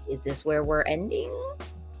 Like, is this where we're ending?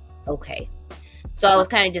 Okay. So I was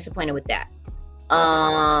kind of disappointed with that.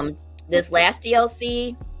 This last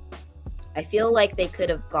DLC, I feel like they could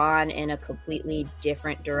have gone in a completely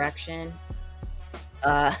different direction.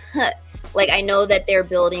 Like, I know that they're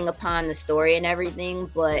building upon the story and everything,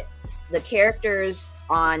 but the characters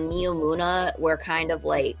on Neomuna were kind of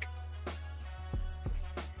like,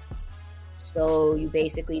 so you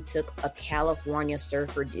basically took a California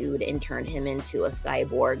surfer dude and turned him into a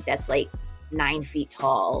cyborg that's like 9 feet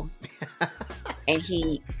tall. And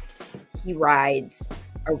he rides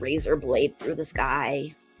a razor blade through the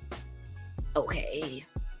sky. Okay.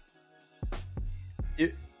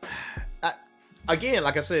 Again,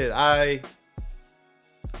 like I said, I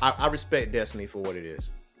respect Destiny for what it is.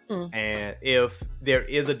 And if there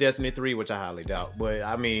is a Destiny 3, which I highly doubt, but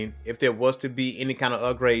I mean, if there was to be any kind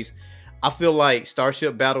of upgrades, I feel like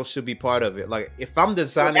Starship Battle should be part of it. Like, if I'm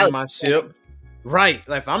designing my ship, right,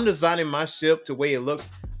 like if I'm designing my ship to the way it looks,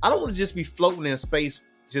 I don't want to just be floating in space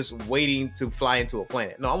just waiting to fly into a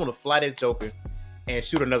planet. No, I want to fly this Joker and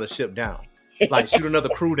shoot another ship down. Like, shoot another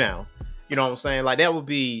crew down. You know what I'm saying? Like, that would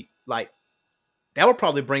be, like, that would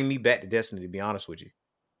probably bring me back to Destiny, to be honest with you.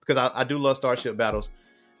 Because I do love Starship Battles.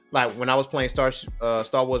 Like, when I was playing Star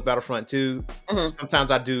Wars Battlefront 2,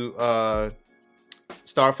 sometimes I do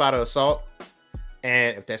Starfighter Assault,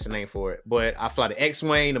 and if that's the name for it. But I fly the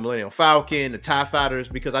X-Wing, the Millennium Falcon, the TIE Fighters,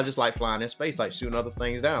 because I just like flying in space, like shooting other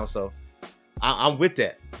things down. So I'm with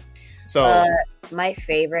that. So my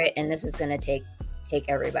favorite, and this is going to take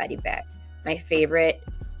everybody back, my favorite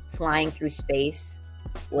flying through space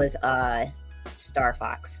was Star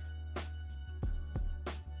Fox.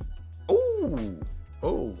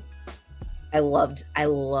 Oh. I loved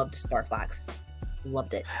Star Fox.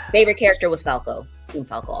 Loved it. Favorite character was Falco. Team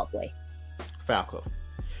Falco all the way. Falco.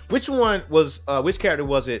 Which one was which character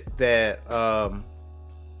was it that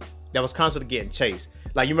was constantly getting chased?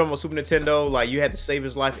 Like, you remember on Super Nintendo, like you had to save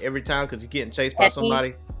his life every time because he's getting chased by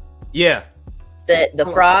somebody? Yeah. The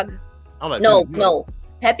frog? No.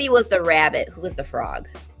 Peppy was the rabbit. Who was the frog?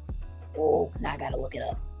 Oh, now I gotta look it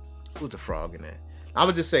up. Who's the frog in that? I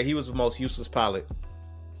would just say he was the most useless pilot.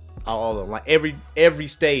 All of them. Like every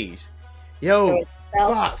stage. Yo,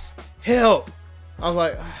 Fox, help! I was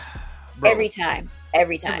like, bro. Every time.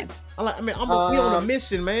 I'm like, we on a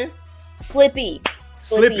mission, man. Slippy.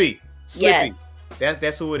 Yes.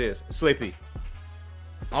 That's who it is. Slippy.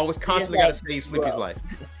 Always constantly got to save Slippy's life.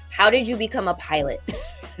 How did you become a pilot?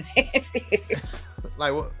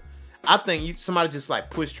 Like, what? I think somebody just like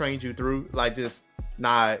push trained you through. Like, just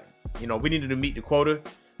we needed to meet the quota,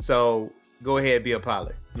 so go ahead and be a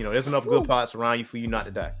pilot. There's enough good pilots around you for you not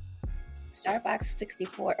to die. Star Fox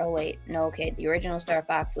 64. Oh wait, no. Okay, the original Star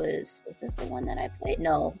Fox was this the one that I played?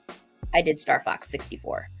 No, I did Star Fox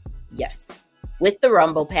 64. Yes, with the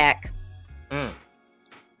Rumble Pack.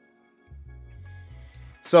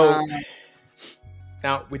 So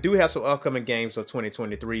now we do have some upcoming games of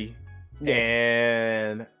 2023. Yes.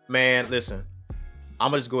 And man, listen,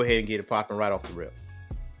 I'm gonna just go ahead and get it popping right off the rip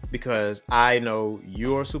because I know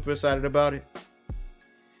you're super excited about it,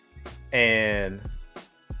 and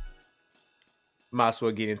might as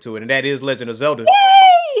well get into it. And that is Legend of Zelda.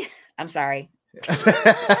 Yay! I'm sorry.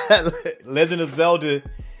 Legend of Zelda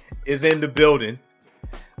is in the building.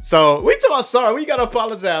 So we talk about sorry. We gotta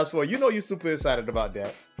apologize for. You're super excited about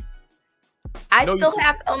that. I still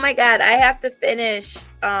have. Oh my god, I have to finish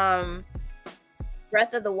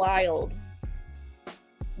Breath of the Wild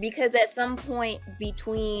because at some point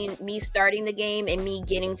between me starting the game and me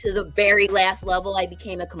getting to the very last level, I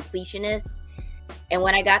became a completionist. And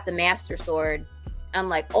when I got the Master Sword, I'm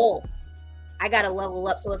like, oh, I gotta level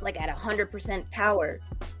up, so it's like at 100% power.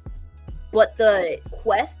 But the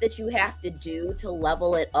quest that you have to do to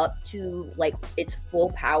level it up to like its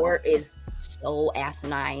full power is so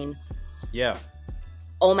asinine. Yeah.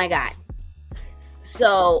 Oh my god.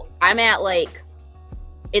 So I'm at like,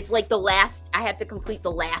 it's like I have to complete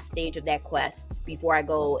the last stage of that quest before I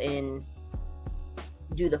go and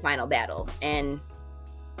do the final battle. And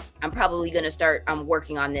I'm probably going to start, I'm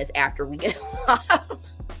working on this after we get off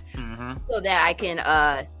so that I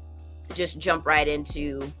can just jump right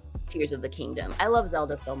into Tears of the Kingdom. I love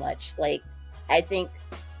Zelda so much. Like, I think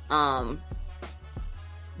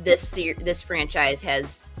this franchise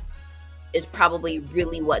is probably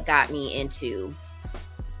really what got me into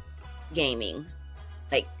gaming.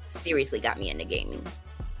 Like, seriously got me into gaming.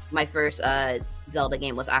 My first Zelda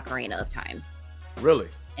game was Ocarina of Time. Really?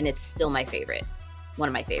 And it's still my favorite. One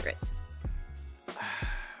of my favorites.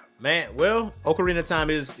 Man, well, Ocarina of Time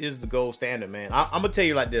is the gold standard, man. I'm going to tell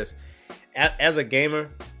you like this. As a gamer,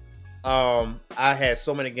 I had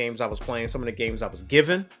so many games I was playing, so many games I was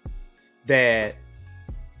given, that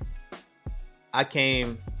I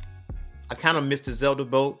kind of missed the Zelda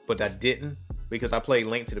boat, but I didn't because I played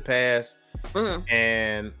Link to the Past.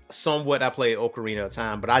 And somewhat I played Ocarina of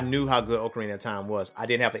Time, but I knew how good Ocarina of Time was. I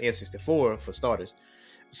didn't have an N64 for starters.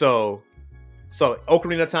 So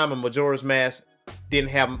Ocarina of Time and Majora's Mask didn't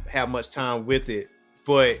have much time with it.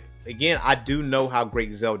 But again, I do know how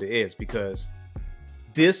great Zelda is because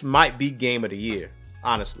this might be game of the year,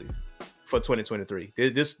 honestly, for 2023.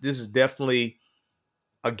 This is definitely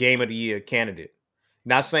a game of the year candidate.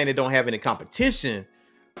 Not saying they don't have any competition,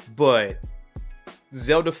 but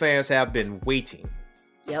Zelda fans have been waiting.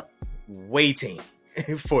 Yep. Waiting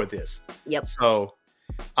for this. Yep. So,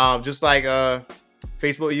 just like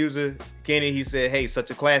Facebook user Kenny, he said, "Hey, such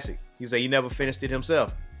a classic." He said he never finished it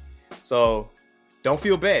himself. So, don't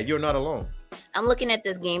feel bad. You're not alone. I'm looking at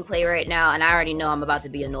this gameplay right now, and I already know I'm about to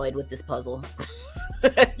be annoyed with this puzzle.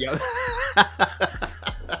 Yeah.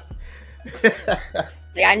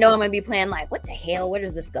 Like, I know I'm gonna be playing like, what the hell? Where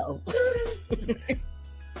does this go?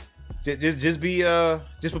 just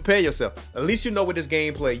prepare yourself. At least you know with this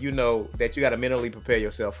gameplay, you know that you got to mentally prepare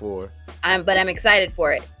yourself for. But I'm excited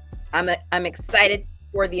for it. I'm excited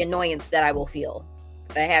for the annoyance that I will feel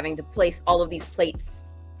by having to place all of these plates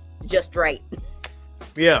just right.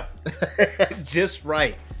 Yeah, just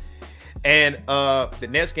right. And the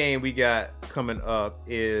next game we got coming up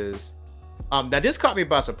is now this caught me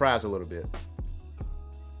by surprise a little bit.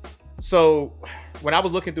 So when I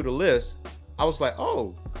was looking through the list, I was like,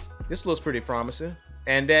 oh, this looks pretty promising.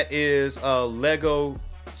 And that is Lego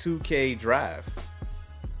 2K Drive.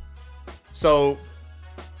 So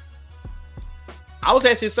I was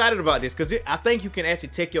actually excited about this because I think you can actually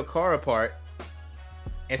take your car apart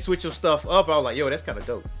and switch your stuff up. I was like, yo, that's kind of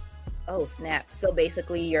dope. Oh, snap. So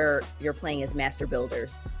basically you're playing as master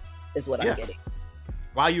builders is what I'm getting.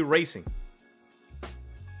 While you're racing.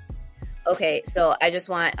 Okay, so I just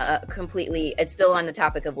want completely, it's still on the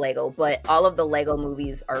topic of Lego, but all of the Lego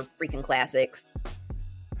movies are freaking classics.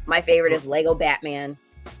 My favorite is Lego Batman.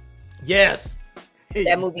 Yes.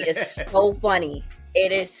 That movie is so funny.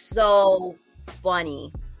 It is so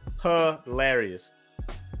funny. Hilarious.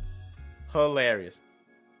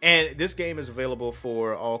 And this game is available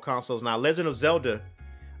for all consoles. Now, Legend of Zelda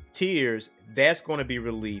Tears, that's going to be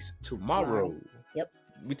released tomorrow. Yep.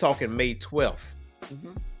 We're talking May 12th.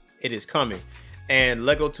 Mm-hmm. It is coming. And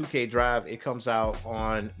Lego 2K Drive, it comes out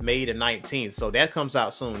on May the 19th. So that comes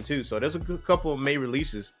out soon too. So there's a good couple of May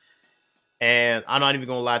releases. And I'm not even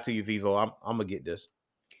gonna lie to you, Vivo. I'm gonna get this.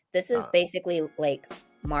 This is basically like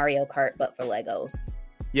Mario Kart, but for Legos.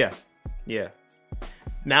 Yeah. Yeah.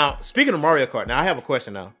 Now, speaking of Mario Kart, now I have a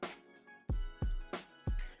question now.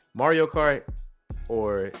 Mario Kart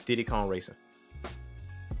or Diddy Kong Racing?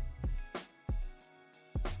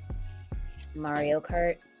 Mario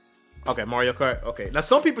Kart. Okay, Mario Kart. Okay. Now,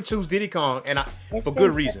 some people choose Diddy Kong, and for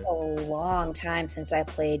good reason. It's been a long time since I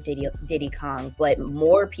played Diddy Kong, but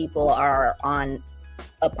more people are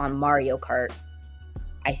up on Mario Kart.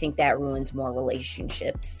 I think that ruins more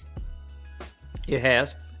relationships. It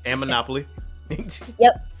has. And Monopoly.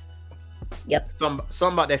 Yep.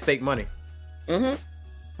 Something about that fake money. Mm-hmm.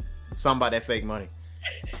 Something about that fake money.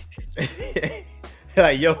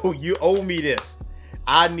 Like, yo, you owe me this.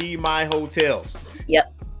 I need my hotels.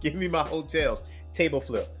 Yep. Give me my hotels. Table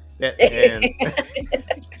flip.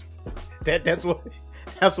 That's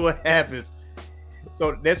what happens.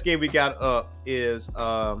 So next game we got up is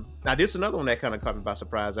now this is another one that kind of caught me by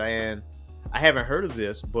surprise. And I haven't heard of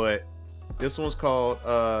this, but this one's called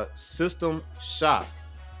System Shock.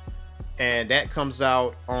 And that comes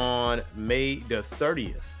out on May the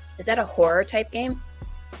 30th. Is that a horror type game?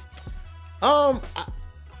 I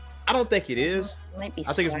don't think it is. It might be.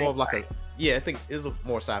 I think it's more of like a I think it's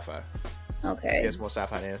more sci-fi. Okay. Yeah, it's more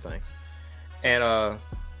sci-fi than anything. And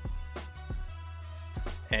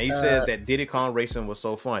he says that Diddy Kong Racing was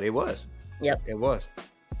so fun. It was. Yep. It was.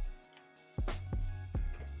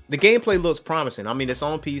 The gameplay looks promising. I mean, it's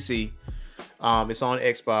on PC. It's on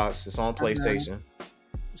Xbox. It's on PlayStation.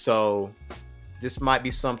 So this might be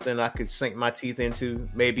something I could sink my teeth into.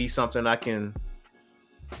 Maybe something I can,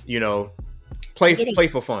 play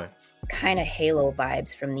for fun. Kind of Halo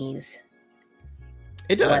vibes from these.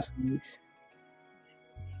 It does. Weapons.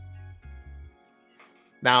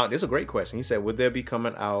 Now, this is a great question. He said, would they be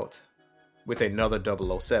coming out with another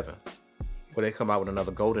 007? Would they come out with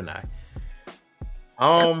another GoldenEye?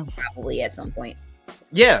 Probably at some point.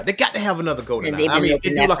 Yeah, they got to have another GoldenEye. I mean, if they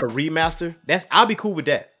do like a remaster, I'll be cool with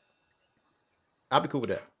that.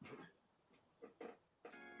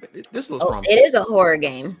 This looks promising. It is a horror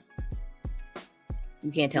game.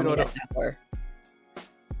 You can't tell me that's not horror.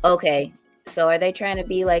 Okay, so are they trying to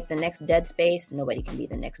be like the next Dead Space? Nobody can be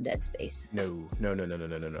the next Dead Space. No.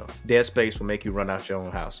 Dead Space will make you run out your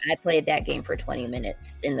own house. I played that game for 20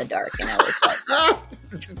 minutes in the dark, and I was like,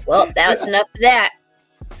 well, that's enough of that.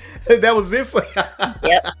 That was it for you.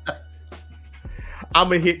 Yep. I'm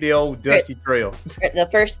going to hit the old dusty trail. The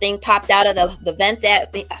first thing popped out of the vent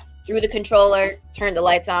that threw the controller, turned the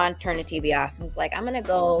lights on, turned the TV off. I was like, I'm going to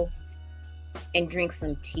go and drink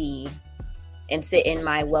some tea and sit in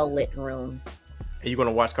my well-lit room. Are you going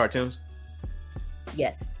to watch cartoons?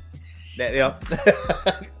 Yes.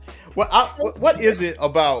 What is it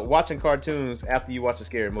about watching cartoons after you watch a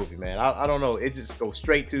scary movie, man? I don't know. It just goes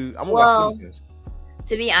straight to, I'm going to watch cartoons.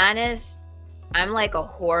 To be honest, I'm like a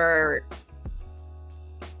horror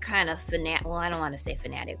kind of fanatic. Well, I don't want to say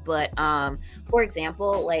fanatic, but for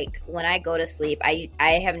example, like when I go to sleep, I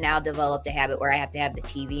have now developed a habit where I have to have the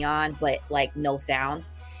TV on, but like no sound.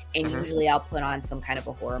 And usually I'll put on some kind of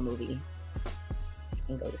a horror movie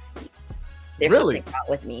and go to sleep. There's something wrong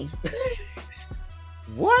with me.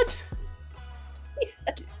 What?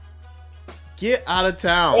 Yes. Get out of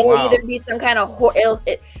town. It'll either be some kind of horror.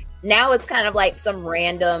 Now it's kind of like some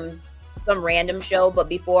random show, but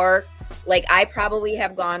before, like, I probably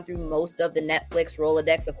have gone through most of the Netflix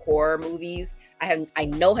Rolodex of horror movies. I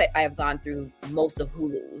know I have gone through most of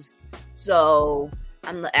Hulu's. So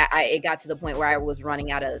it got to the point where I was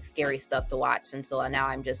running out of scary stuff to watch, and so now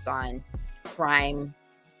I'm just on crime,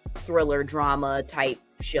 thriller, drama type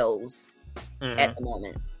shows at the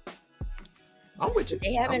moment. I'm with you.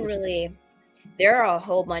 They haven't really. There are a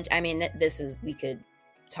whole bunch. I mean, we could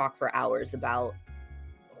talk for hours about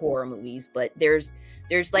horror movies, but there's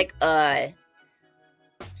like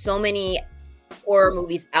so many horror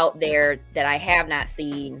movies out there that I have not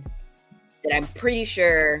seen that I'm pretty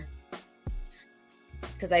sure,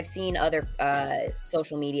 because I've seen other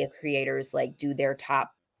social media creators like do their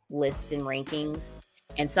top lists and rankings,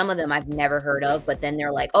 and some of them I've never heard of, but then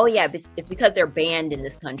they're like, oh yeah, it's because they're banned in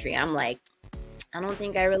this country. I'm like, I don't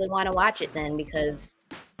think I really want to watch it then, because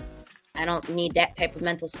I don't need that type of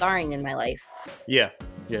mental scarring in my life. Yeah.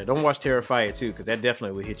 Don't watch Terrifier 2, because that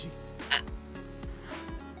definitely will hit you.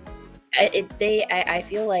 I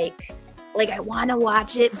feel like I want to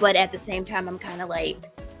watch it, but at the same time, I'm kind of like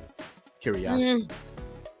curiosity.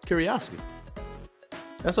 Curiosity.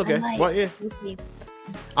 That's okay. Like, well, yeah. we'll see.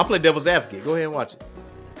 I'll play devil's advocate. Go ahead and watch it.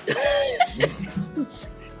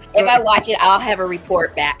 If I watch it, I'll have a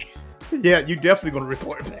report back. Yeah, you definitely gonna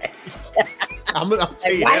report back. I'm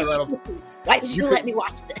tell you that. Why did you let me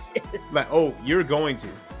watch this? Like, oh, you're going to.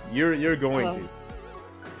 You're going to.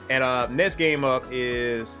 And next game up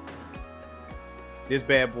is this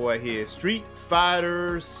bad boy here. Street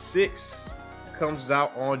Fighter 6 comes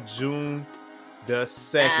out on June the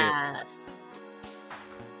 2nd. Yes.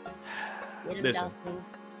 Listen,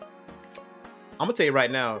 I'm gonna tell you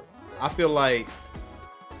right now, I feel like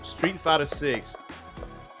Street Fighter 6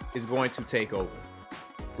 is going to take over.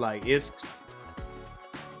 Like,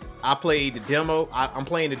 I played the demo. I'm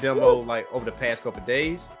playing the demo like over the past couple of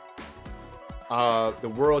days. The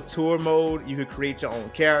World Tour mode, you can create your own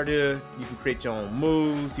character, you can create your own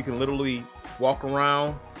moves, you can literally walk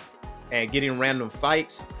around and get in random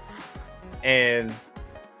fights. And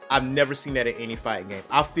I've never seen that in any fighting game.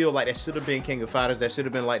 I feel like that should have been King of Fighters. That should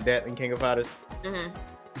have been like that in King of Fighters. Mm-hmm.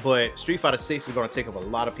 But Street Fighter 6 is going to take up a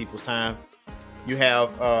lot of people's time. You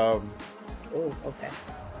have the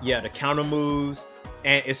counter moves,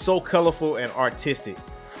 and it's so colorful and artistic.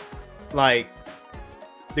 Like,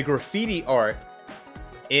 the graffiti art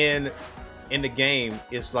in the game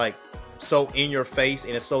is like so in your face,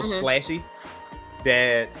 and it's so splashy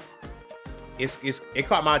that it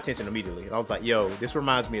caught my attention immediately. And I was like, yo, this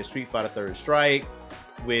reminds me of Street Fighter 3rd Strike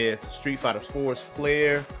with Street Fighter 4's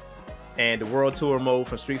Flare and the World Tour mode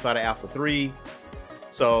from Street Fighter Alpha 3.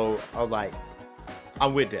 So I was like,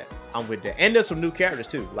 I'm with that. And there's some new characters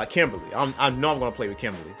too, like Kimberly. I know I'm gonna play with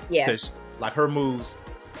Kimberly. Yeah. Because like her moves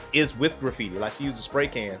is with graffiti. Like, she uses spray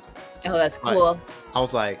cans. Oh, that's cool. I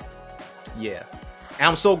was like, yeah. And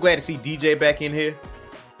I'm so glad to see DJ back in here,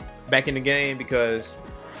 back in the game, because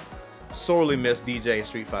sorely missed DJ in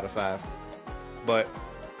Street Fighter 5. But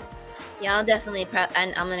yeah, I'll definitely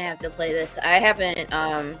I'm gonna have to play this. I haven't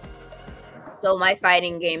so my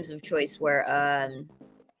fighting games of choice were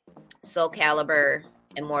Soul Calibur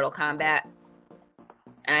and Mortal Kombat.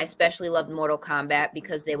 And I especially loved Mortal Kombat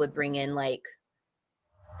because they would bring in like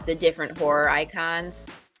the different horror icons.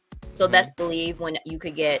 So best believe when you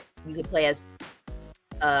could play as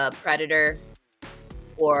a Predator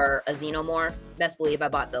or a Xenomorph. Best believe I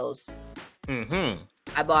bought those. I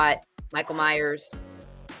bought Michael Myers,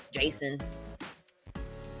 Jason,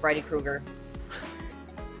 Freddy Krueger.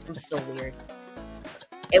 I'm so weird.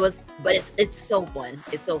 But it's so fun.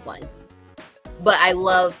 It's so fun. But I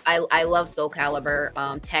love Soul Calibur,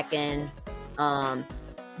 Tekken.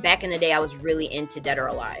 Back in the day, I was really into Dead or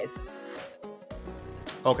Alive.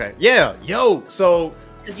 Okay. Yeah. Yo. So.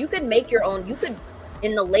 Because you could make your own.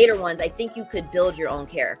 In the later ones, I think you could build your own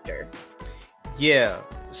character. Yeah.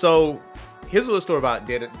 So here's a little story about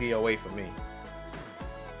DOA for me.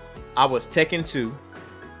 I was Tekken 2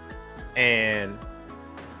 and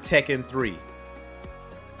Tekken 3.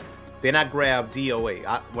 Then I grabbed DOA.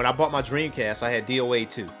 When I bought my Dreamcast, I had DOA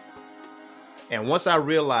 2. And once I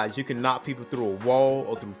realized you can knock people through a wall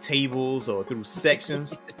or through tables or through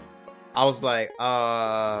sections, I was like,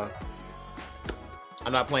 I'm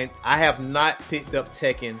not playing. I have not picked up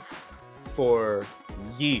Tekken for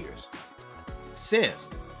years. Since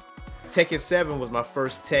Tekken 7 was my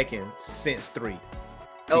first Tekken since 3.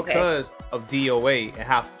 Okay. Because of DOA and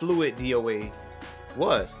how fluid DOA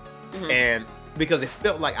was. And because it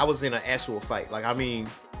felt like I was in an actual fight. Like, I mean,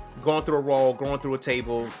 going through a wall, going through a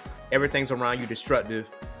table, everything's around you destructive.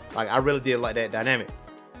 Like, I really did like that dynamic.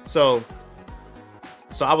 So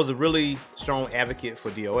I was a really strong advocate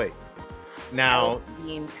for DOA. Now,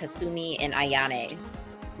 Kasumi and Ayane,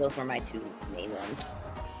 those were my two main ones.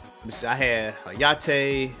 I had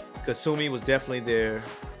Hayate. Kasumi was definitely there.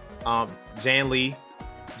 Jan Lee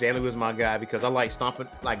was my guy because I like stomping,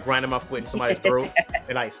 like grinding my foot in somebody's throat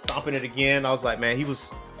and like stomping it again. I was like, man, he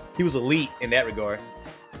was elite in that regard.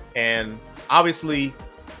 And obviously,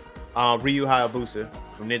 Ryu Hayabusa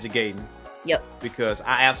from Ninja Gaiden. Yep. Because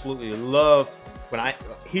I absolutely loved when I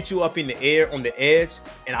hit you up in the air on the edge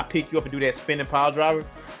and I pick you up and do that spinning pile driver.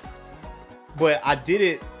 But I did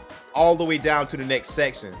it all the way down to the next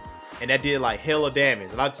section, and that did like hella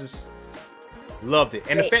damage, and I just loved it.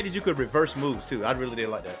 And the fact that you could reverse moves too, I really did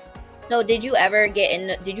like that. So did you ever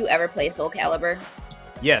play Soul Calibur?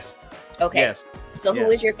 Yes. Okay. Yes. So who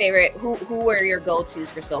was your favorite? Who were your go-tos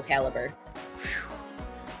for Soul Calibur?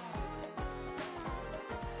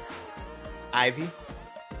 Ivy.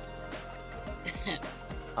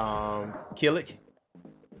 Killick.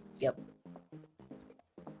 Yep.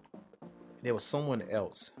 There was someone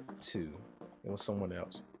else too. It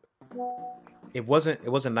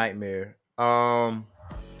wasn't Nightmare.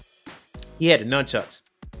 He had the nunchucks.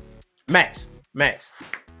 Max.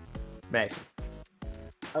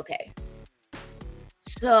 Okay.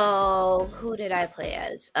 So who did I play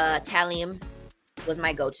as? Talim was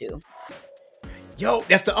my go-to. Yo,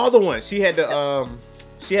 that's the other one. She had the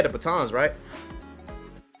batons, right?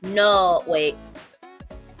 No, wait.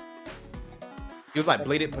 It was like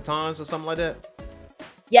bladed batons or something like that.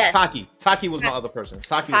 Yes. Taki was my other person.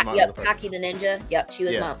 Taki was my other person. Taki the ninja. Yep, she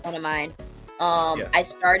was one of mine. Yeah. I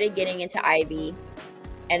started getting into Ivy,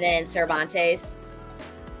 and then Cervantes.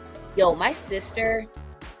 Yo, my sister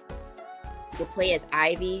will play as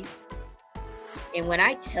Ivy, and when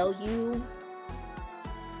I tell you,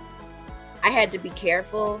 I had to be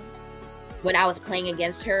careful when I was playing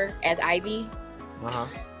against her as Ivy.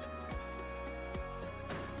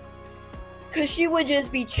 Because she would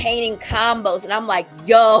just be chaining combos, and I'm like,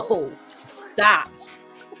 yo, stop.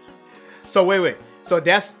 So wait. So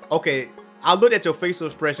that's okay. I looked at your facial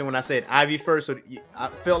expression when I said Ivy first, so I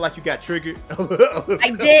felt like you got triggered.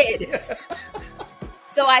 I did.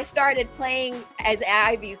 So I started playing as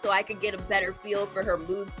Ivy so I could get a better feel for her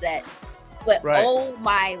moveset. But oh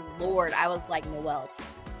my lord, I was like, Noelle,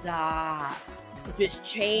 stop. Just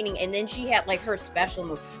chaining. And then she had like her special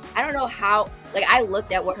move. I don't know how, like I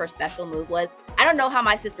looked at what her special move was. I don't know how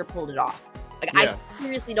my sister pulled it off. Like I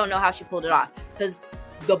seriously don't know how she pulled it off. Because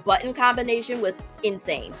the button combination was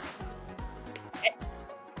insane.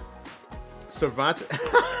 Cervantes.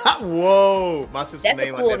 Whoa. My sister's That's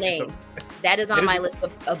name a cool like that. name. That is on my list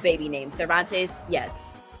of baby names. Cervantes, yes.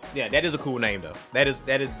 Yeah, that is a cool name though. That is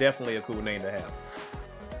definitely a cool name to have.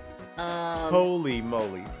 Holy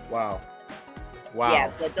moly. Wow.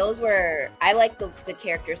 Yeah, but those were, I like the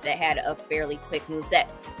characters that had a fairly quick moveset.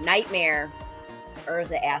 Nightmare, or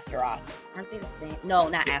is it Astaroth? Aren't they the same? No,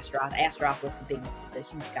 not Astaroth. Astaroth was the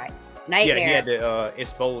huge guy. Nightmare. Yeah, he had the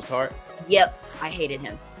exposed heart. Yep, I hated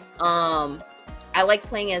him. I like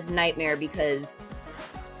playing as Nightmare because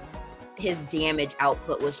his damage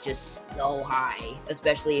output was just so high,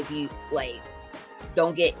 especially if you like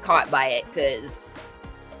don't get caught by it. Because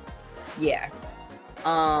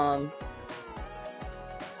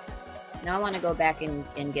now I want to go back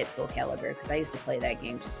and get Soul Calibur because I used to play that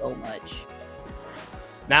game so much.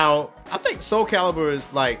 Now I think Soul Calibur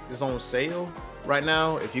is on sale right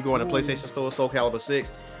now. If you go in the PlayStation Store, Soul Calibur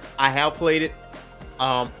 6, I have played it.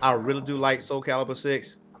 I really do like Soul Calibur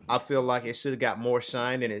 6. I feel like it should have got more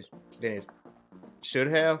shine than it should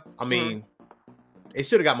have. I mean, it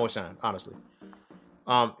should have got more shine, honestly.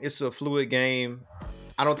 It's a fluid game.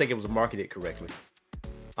 I don't think it was marketed correctly.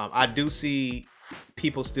 I do see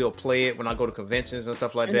people still play it when I go to conventions and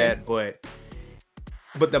stuff like that, but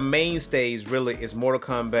the mainstays really is Mortal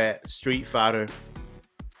Kombat, Street Fighter.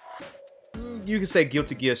 You can say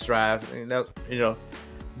Guilty Gear Strive, and that,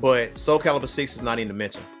 but Soul Calibur 6 is not even to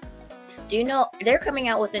mention. Do you know they're coming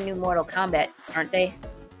out with a new Mortal Kombat, aren't they?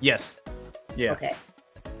 Yes. Yeah. Okay.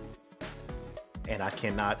 And I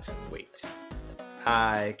cannot wait.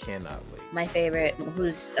 My favorite,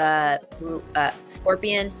 who's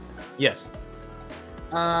Scorpion? Yes.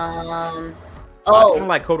 I kind of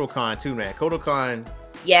like Kotal Kahn too, man. Kotal Kahn.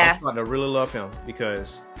 Yeah. I'm starting to really love him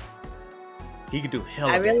because he could do hell.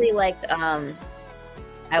 I really liked. I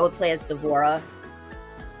would play as Devora,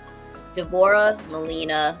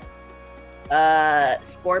 Melina,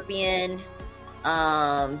 Scorpion.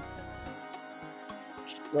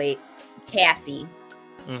 Cassie.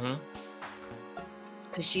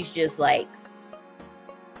 Because she's just like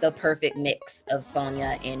the perfect mix of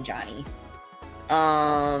Sonya and Johnny.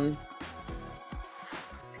 I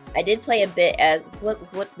did play a bit as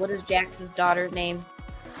what is Jax's daughter's name?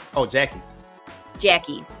 Oh, Jackie.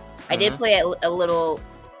 I did play a little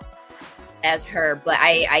as her, but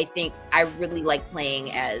I think I really like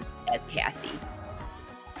playing as Cassie.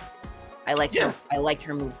 I liked her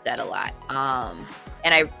moveset a lot.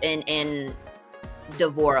 And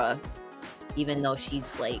Devora, even though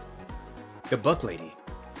she's like the bug lady.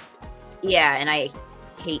 Yeah, and I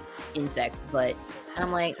hate insects, but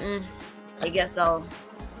I'm like, I guess I'll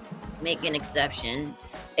make an exception.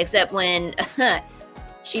 Except when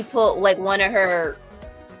she pulled, like, one of her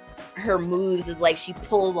moves is like she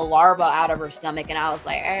pulls a larva out of her stomach, and I was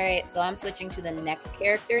like, all right, so I'm switching to the next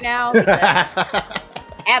character now.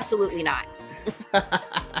 Absolutely not.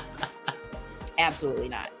 Absolutely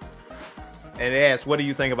not. And they asked, what do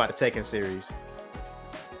you think about the Tekken series?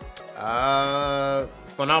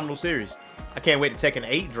 Phenomenal series. I can't wait till Tekken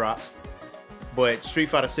 8 drops. But Street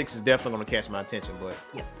Fighter 6 is definitely going to catch my attention. But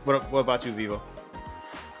what about you, Vivo?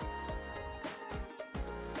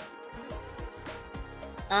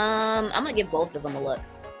 I'm gonna give both of them a look.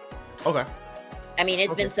 Okay. I mean,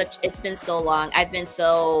 it's been so long. I've been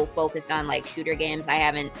so focused on like shooter games.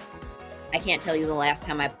 I can't tell you the last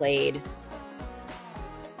time I played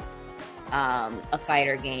a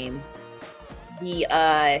fighter game.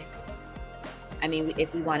 I mean,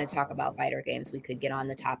 if we want to talk about fighter games, we could get on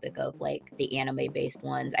the topic of like the anime-based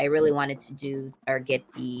ones. I really wanted to do or get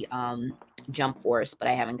the Jump Force, but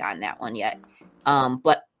I haven't gotten that one yet.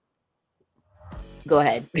 But go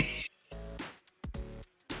ahead.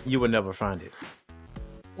 You would never find it.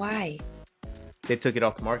 Why? They took it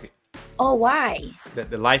off the market. Oh, why?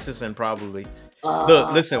 The licensing probably.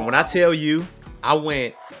 Look, listen, when I tell you, I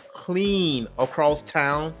went clean across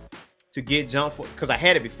town to get Jump Force because I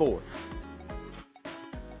had it before.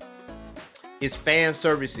 It's fan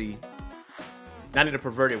servicey, not in a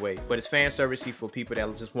perverted way, but it's fan servicey for people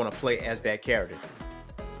that just want to play as that character.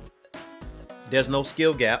 There's no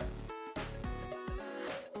skill gap,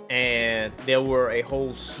 and there were a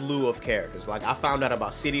whole slew of characters. Like I found out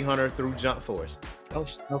about City Hunter through Jump Force. Oh,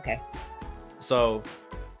 okay. So,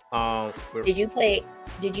 did you play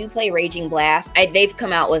Raging Blast? They've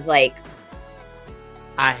come out with like.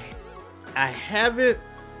 I haven't,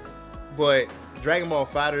 but Dragon Ball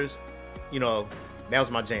Fighters. You know, that was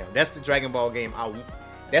my jam. That's the Dragon Ball game I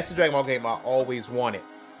always wanted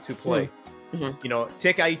to play. Mm-hmm. You know,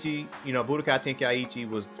 Tenkaichi, Budokai Tenkaichi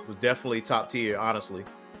was definitely top tier, honestly.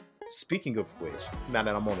 Speaking of which, now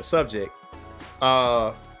that I'm on the subject,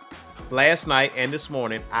 last night and this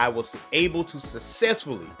morning, I was able to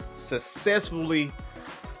successfully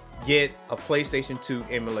get a PlayStation 2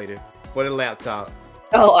 emulator for the laptop.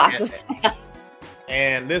 Oh, awesome.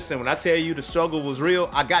 And listen, when I tell you the struggle was real,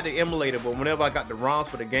 I got the emulator, but whenever I got the ROMs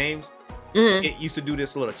for the games, it used to do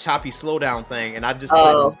this little choppy slowdown thing, and I just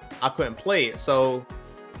couldn't play it. So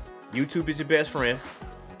YouTube is your best friend.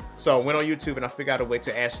 So I went on YouTube and I figured out a way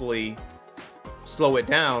to actually slow it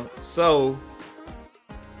down. So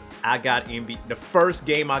I got the first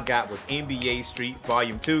game I got was NBA Street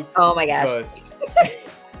Volume 2. Oh my gosh.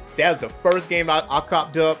 That was the first game I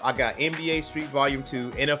copped up. I got NBA Street Volume 2,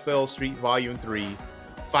 NFL Street Volume 3,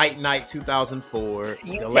 Fight Night 2004.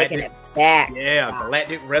 You taking it back. Yeah, wow.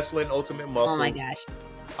 Galactic Wrestling Ultimate Muscle. Oh my gosh.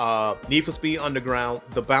 Need for Speed Underground,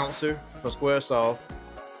 The Bouncer from Squaresoft.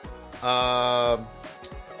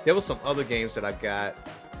 There was some other games that I got.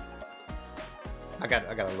 I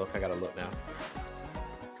gotta look now.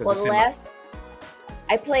 Well,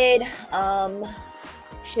 I played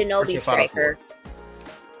Shinobi Striker.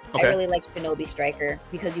 Okay. I really like Shinobi Striker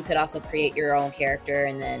because you could also create your own character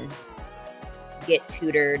and then get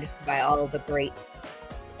tutored by all of the greats.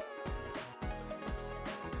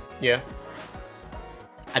 Yeah.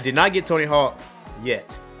 I did not get Tony Hawk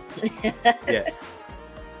yet. Yet.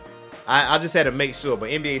 I just had to make sure, but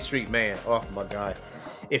NBA Street, man, oh my God.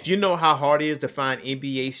 If you know how hard it is to find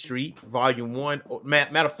NBA Street Volume 1,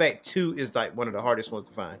 matter of fact, 2 is like one of the hardest ones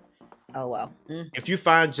to find. Oh, wow. If you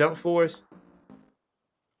find Jump Force,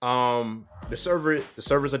 the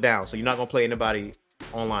servers are down, so you're not gonna play anybody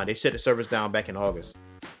online. They shut the servers down back in August.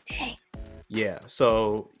 Dang. Yeah.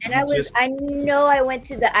 So. And I was at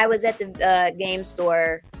the game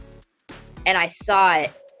store, and I saw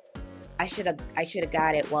it. I should have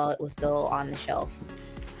got it while it was still on the shelf.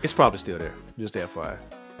 It's probably still there. Just FYI.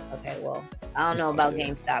 Okay. Well, I don't know about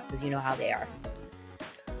GameStop because you know how they are.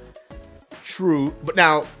 True, but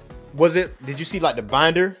now. Did you see like the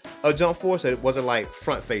binder of Jump Force, or was it like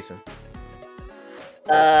front facing?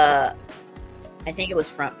 I think it was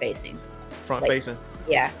front facing. Front facing?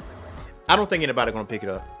 Yeah. I don't think anybody gonna pick it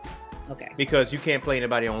up. Okay. Because you can't play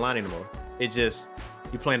anybody online anymore. It just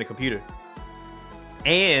you're playing the computer.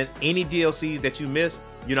 And any DLCs that you miss,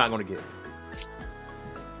 you're not gonna get.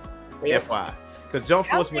 Weird. FYI. Because Jump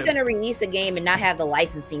Force. How are you gonna release a game and not have the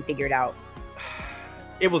licensing figured out?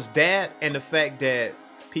 It was that and the fact that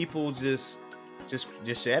people just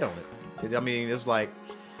shat on it. I mean, it was like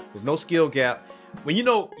there's no skill gap. When you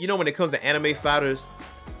know when it comes to anime fighters,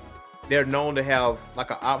 they're known to have like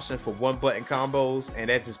an option for one button combos, and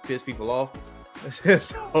that just pisses people off.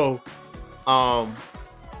 So,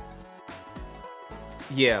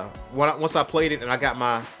 yeah. Once I played it and I got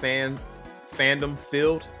my fandom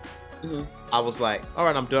filled, I was like, all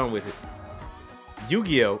right, I'm done with it.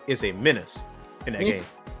 Yu-Gi-Oh is a menace in that game.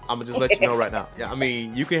 I'm gonna just let you know right now. Yeah, I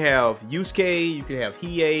mean, you can have Yusuke, you can have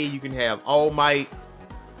Hiei, you can have All Might,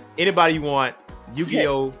 anybody you want.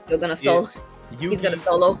 Yu-Gi-Oh! You're gonna solo. He's gonna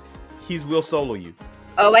solo. He will solo you.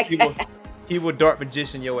 Oh my God. He will dark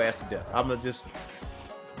magician your ass to death. I'm gonna just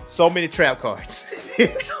so many trap cards.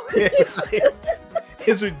 It's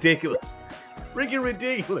ridiculous. Freaking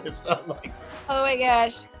ridiculous. I'm like, oh my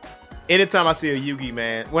gosh. Anytime I see a Yugi,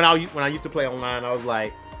 man, when I used to play online, I was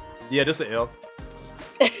like, yeah, this is an L.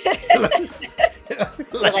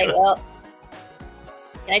 like, well,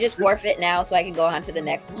 can I just forfeit now so I can go on to the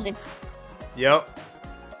next one? Yep.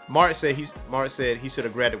 Mark said he should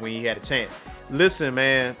have grabbed it when he had a chance. Listen,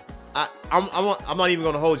 man, I'm not even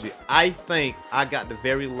gonna hold you. I think I got the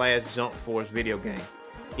very last Jump Force video game.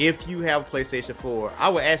 If you have a PlayStation 4, I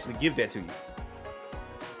would actually give that to you.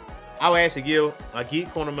 I would actually give a Geek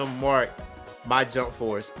Corner member Mark my Jump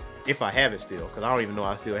Force if I have it still, because I don't even know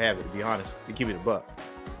I still have it, to be honest, to keep it a buck.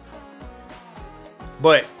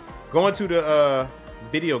 But going to the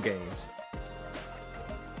video games,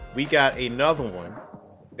 we got another one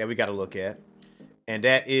that we got to look at, and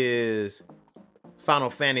that is Final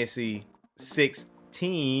Fantasy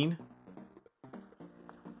 16.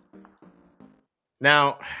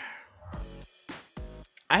 Now,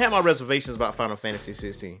 I have my reservations about Final Fantasy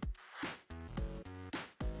 16.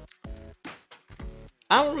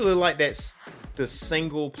 I don't really like the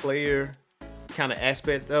single player kind of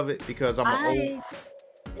aspect of it, because I'm an old.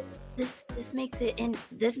 This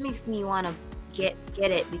makes me want to get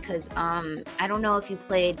it, because I don't know if you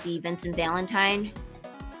played the Vincent Valentine.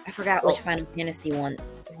 I forgot which Final Fantasy one.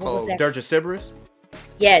 What was that? Dirge of Cerberus?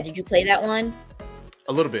 Yeah, did you play that one?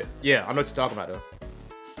 A little bit. Yeah, I know what you're talking about though.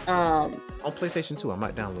 On PlayStation 2, I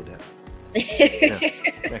might download that.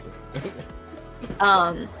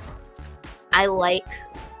 I like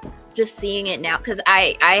just seeing it now, because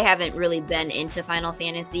I haven't really been into Final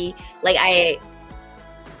Fantasy.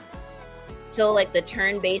 So the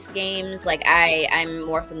turn-based games, I'm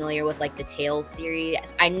more familiar with the Tales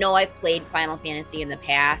series. I know I've played Final Fantasy in the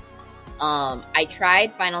past. I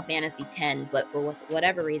tried Final Fantasy X, but for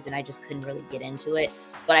whatever reason, I just couldn't really get into it.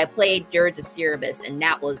 But I played Dirge of Cerberus, and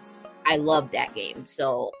I loved that game.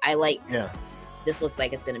 So this looks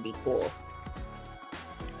like it's going to be cool.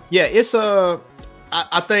 Yeah, it's I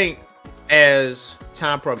think as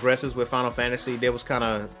time progresses with Final Fantasy, there was kind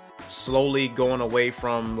of slowly going away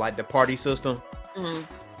from the party system. Mm-hmm.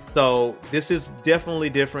 So this is definitely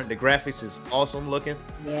different. The graphics is awesome looking.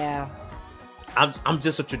 Yeah. I'm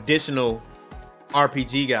just a traditional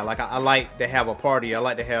RPG guy. I like to have a party. I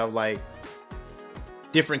like to have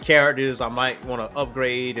different characters I might want to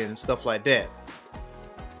upgrade and stuff like that.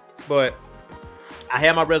 But I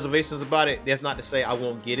have my reservations about it. That's not to say I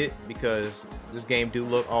won't get it, because this game do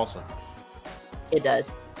look awesome. It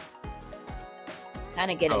does.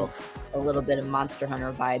 Kind of getting a little bit of Monster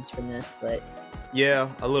Hunter vibes from this, but yeah,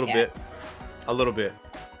 a little bit.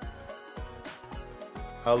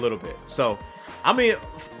 So, I mean,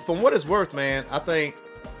 from what it's worth, man, I think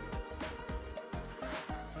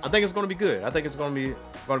it's going to be good. I think it's going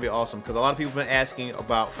to be awesome, because a lot of people have been asking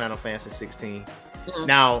about Final Fantasy 16. Mm-hmm.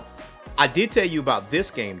 Now, I did tell you about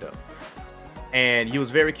this game though, and you was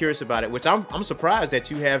very curious about it, which I'm surprised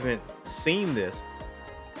that you haven't seen this.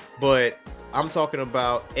 But I'm talking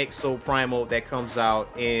about Exo Primal that comes out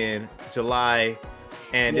in July,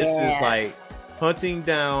 and this is hunting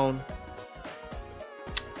down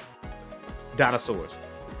dinosaurs.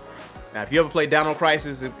 Now, if you ever played Dino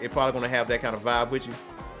Crisis, it's probably going to have that kind of vibe with you.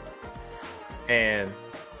 And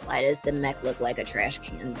why does the mech look like a trash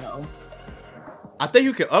can though? I think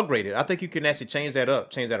you can upgrade it. I think you can actually change that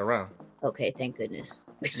around. Okay, thank goodness.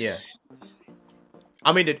 Yeah.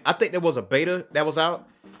 I mean, I think there was a beta that was out,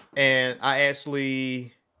 and I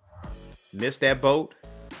actually missed that boat,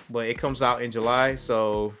 but it comes out in July,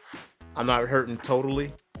 so I'm not hurting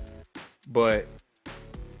totally, but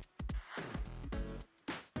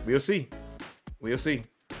we'll see.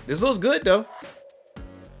 This looks good though.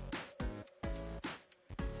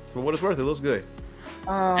 For what it's worth, it looks good.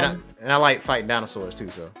 And I like fighting dinosaurs too,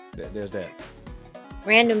 so there's that.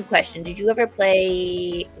 Random question: did you ever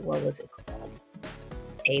play? What was it called?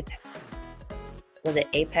 Apex? Was it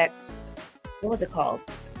Apex? What was it called?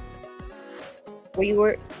 Where you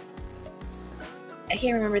were? I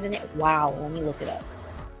can't remember the name. Wow, let me look it up.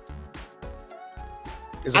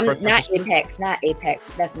 Not Apex.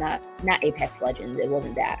 That's not Apex Legends. It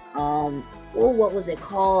wasn't that. What was it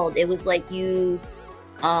called? It was you.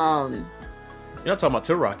 You're not talking about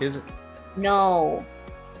Turok, is it? No.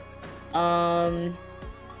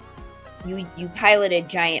 You piloted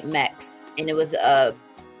giant mechs, and it was a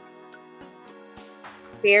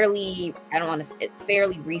fairly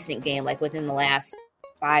recent game, within the last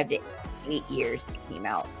 5 to 8 years it came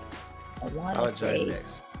out. I want to say. Giant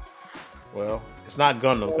mechs. Well, it's not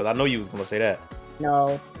Gundam, because I know you was going to say that.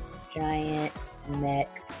 No, giant mech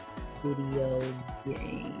video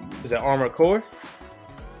game. Is that Armored Core?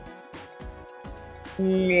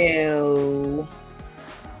 No.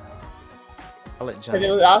 Because it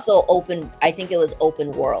was also open. I think it was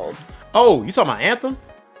open world. Oh, you talking about Anthem?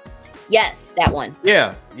 Yes, that one.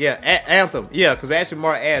 Yeah. Anthem. Yeah, because actually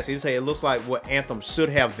Mark asked, he said it looks like what Anthem should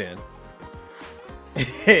have been.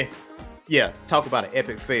 Yeah, talk about an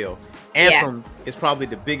epic fail. Anthem is probably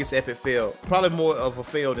the biggest epic fail, probably more of a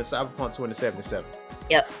fail than Cyberpunk 2077.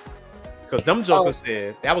 Yep. Because them jokers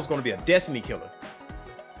said that was going to be a Destiny killer.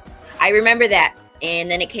 I remember that, and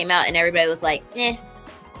then it came out, and everybody was like, "Eh."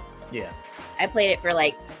 Yeah. I played it for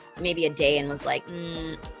like maybe a day and was like,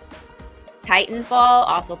 Titanfall.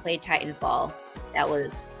 Also played Titanfall.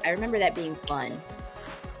 I remember that being fun.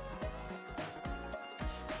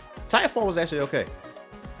 Titanfall was actually okay.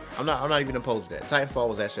 I'm not even opposed to that. Titanfall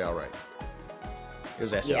was actually all right. It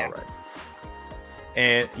was actually all right.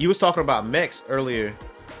 And you was talking about mechs earlier,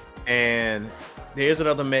 and there's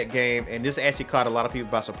another mech game, and this actually caught a lot of people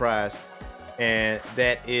by surprise, and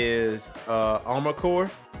that is Armored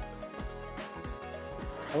Core.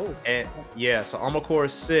 Oh. And yeah, so Armored Core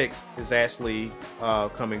 6 is actually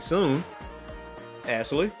coming soon.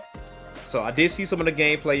 Actually. So I did see some of the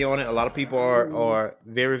gameplay on it. A lot of people are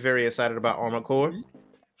very, very excited about Armored Core.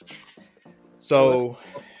 So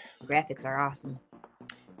graphics are awesome.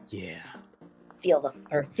 Yeah.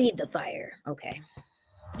 Feed the fire. Okay.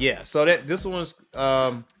 Yeah, so this one's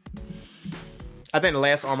I think the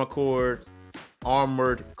last Armored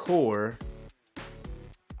Core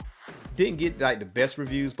didn't get like the best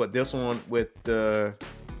reviews, but this one with the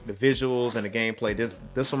visuals and the gameplay,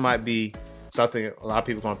 this one might be something a lot of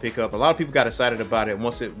people are gonna pick up. A lot of people got excited about it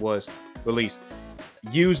once it was released.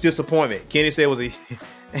 Huge disappointment. Kenny said it was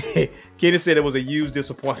a huge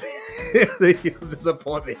disappointment. A huge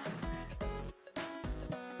disappointment.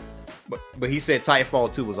 But he said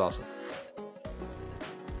Titanfall 2 was awesome.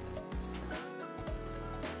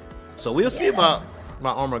 So we'll see about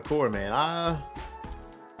Armored Core, man.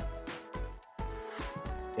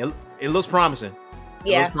 It looks promising.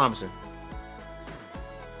 It looks promising.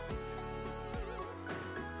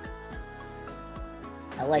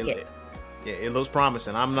 I like it. Yeah, it looks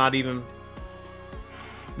promising. I'm not even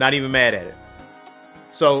mad at it.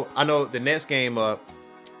 So I know the next game up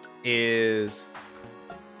is.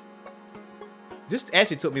 This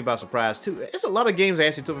actually took me by surprise too. It's a lot of games that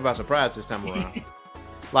actually took me by surprise this time around.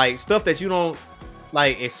 Like stuff that you don't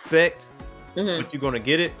like expect, but you're gonna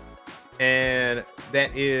get it. And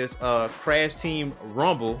that is Crash Team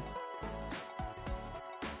Rumble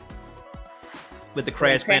with the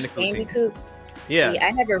Crash Bandicoot team. Yeah. See,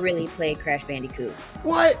 I never really played Crash Bandicoot.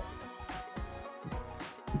 What?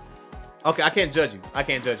 Okay, I can't judge you.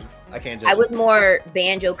 I was more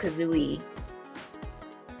Banjo-Kazooie,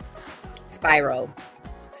 Spyro,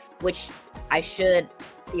 which I should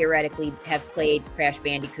theoretically have played Crash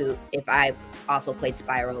Bandicoot if I also played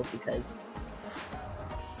Spyro, because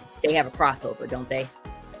they have a crossover, don't they?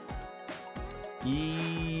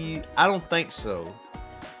 I don't think so.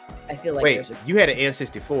 I feel like wait, you had an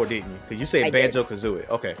N64, didn't you? Because you said Banjo-Kazooie.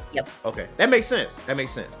 Okay. Yep. Okay, that makes sense.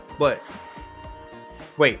 But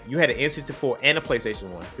wait, you had an N64 and a PlayStation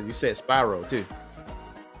 1 because you said Spyro too.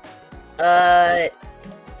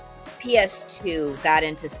 PS2 got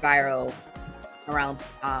into Spyro around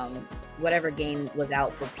whatever game was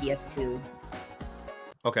out for PS2.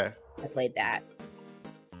 Okay. I played that.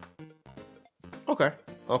 Okay.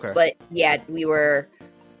 But yeah, we were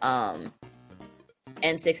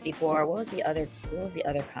N64. What was the other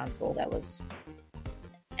console that was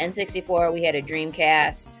N64? We had a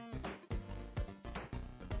Dreamcast.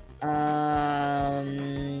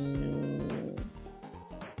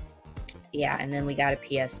 Yeah, and then we got a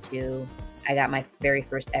PS2. I got my very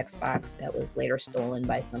first Xbox that was later stolen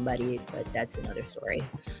by somebody, but that's another story.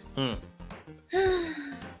 I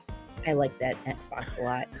like that Xbox a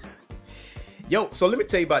lot. Yo, so let me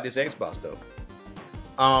tell you about this Xbox though.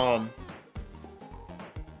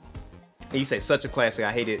 You say such a classic.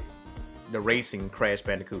 I hated the racing Crash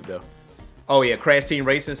Bandicoot though. Oh yeah, Crash Team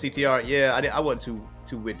Racing CTR. Yeah, I wasn't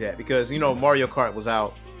too with that because Mario Kart was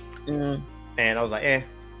out, and I was like,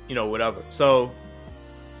 whatever. So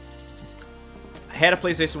I had a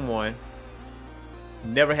PlayStation 1.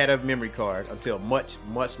 Never had a memory card until much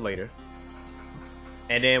later.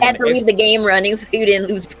 And then had to leave the game running so you didn't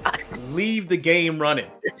lose progress. Leave the game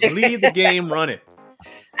running. Leave the game running.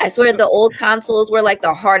 I swear the old consoles were like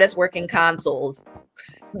the hardest working consoles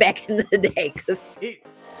back in the day.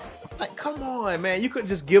 Like, come on, man. You couldn't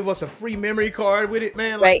just give us a free memory card with it,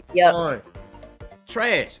 man. Right, yep. Come on.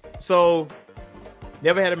 Trash. So,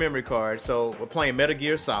 never had a memory card. So, we're playing Metal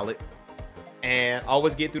Gear Solid. And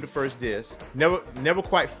always get through the first disc. Never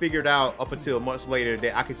quite figured out up until much later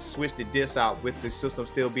that I could switch the disc out with the system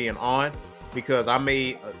still being on, because I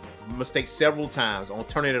made a mistake several times on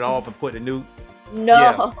turning it off and putting a new.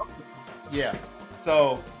 No. Yeah.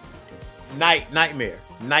 So nightmare.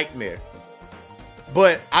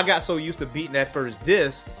 But I got so used to beating that first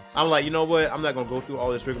disc I'm like, you know what? I'm not gonna go through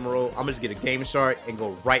all this rigmarole. I'm gonna just get a Game Shark and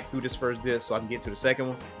go right through this first disc so I can get to the second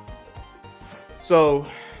one. So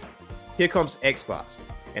here comes Xbox,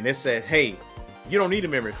 and it says, hey, you don't need a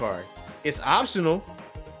memory card. It's optional,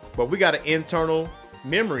 but we got an internal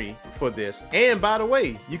memory for this. And by the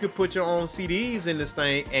way, you could put your own CDs in this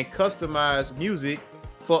thing and customize music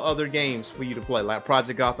for other games for you to play, like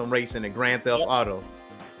Project Gotham Racing and Grand Theft Auto.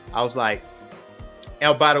 I was like,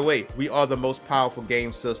 oh, by the way, we are the most powerful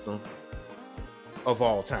game system of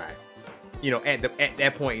all time. You know, at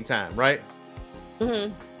that point in time, right?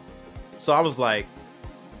 Mm-hmm. So I was like,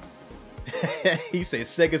 he said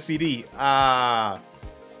Sega CD.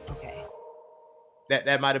 Okay.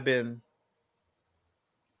 That might have been.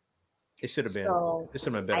 It should have been. So it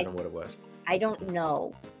should have been better than what it was. I don't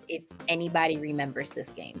know if anybody remembers this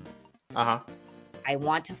game. I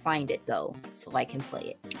want to find it though, so I can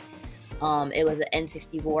play it. It was an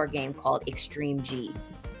N64 game called Extreme G.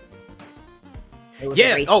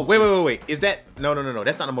 Yeah. Oh, wait. Is that no?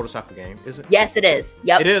 That's not a motorcycle game, is it? Yes, it is.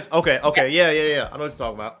 Yep. It is. Okay. Yep. Yeah. I know what you're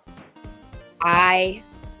talking about. I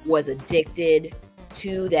was addicted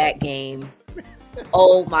to that game.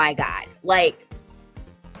 Oh my god! Like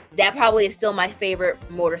that probably is still my favorite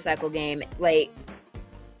motorcycle game. Like,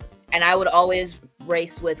 and I would always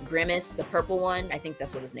race with Grimace, the purple one. I think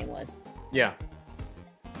that's what his name was. Yeah.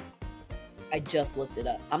 I just looked it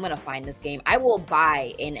up. I'm gonna find this game. I will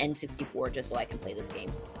buy an N64 just so I can play this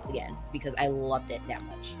game again because I loved it that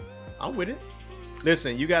much. I'm with it.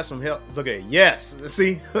 Listen, you got some help. Look at it. Yes.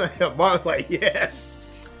 See, Mark's like, yes.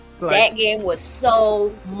 Like, that game was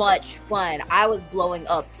so much fun. I was blowing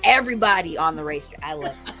up everybody on the racetrack. I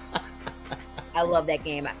loved it. I love that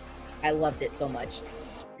game. I loved it so much.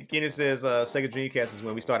 Keenan says Sega Dreamcast is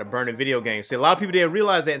when we started burning video games. See, a lot of people didn't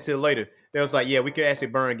realize that until later. They was like, yeah, we could actually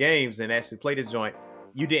burn games and actually play this joint.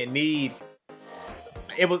 You didn't need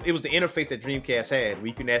it was the interface that Dreamcast had where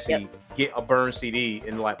you can actually get a burn CD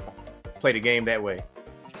and like play the game that way.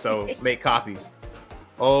 So make copies.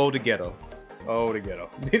 Oh, the ghetto.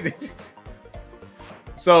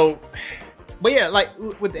 So, but yeah, like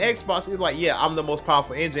with the Xbox, it's like, yeah, I'm the most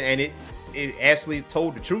powerful engine, and it actually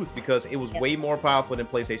told the truth because it was way more powerful than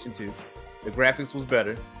PlayStation 2. The graphics was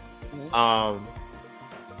better. Mm-hmm.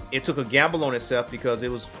 It took a gamble on itself because it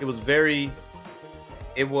was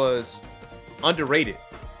underrated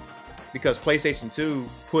because PlayStation 2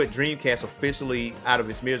 put Dreamcast officially out of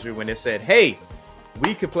its misery when it said, hey,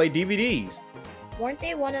 we could play DVDs. Weren't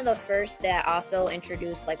they one of the first that also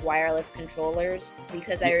introduced like wireless controllers?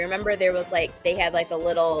 Because I remember there was like, they had like a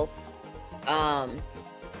little,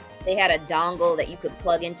 they had a dongle that you could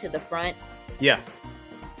plug into the front. Yeah.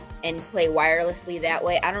 And play wirelessly that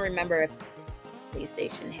way. I don't remember if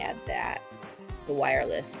PlayStation had that, the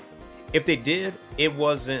wireless. If they did, it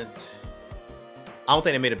wasn't. I don't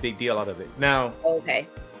think they made a big deal out of it. Now, okay.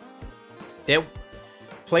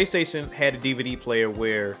 PlayStation had a DVD player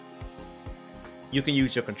where you can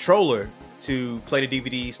use your controller to play the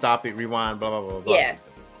DVD, stop it, rewind, blah blah blah blah. Yeah.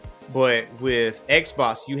 But with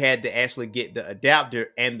Xbox, you had to actually get the adapter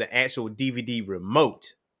and the actual DVD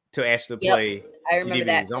remote to actually play. I remember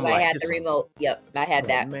that because I had the remote. Yep, I had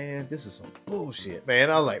that. Man, this is some bullshit, man.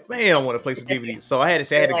 I was like, man, I want to play some DVDs. So I had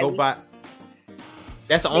to go buy.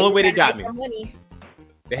 That's the only way they got me. Money.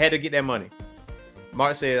 They had to get that money.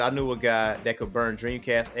 Mark said, I knew a guy that could burn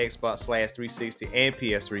Dreamcast, Xbox / 360, and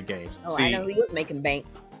PS3 games. Oh, I know he was making bank.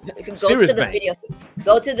 Go serious to the bank.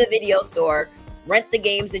 Go to the video store, rent the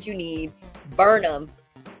games that you need, burn them.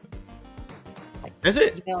 That's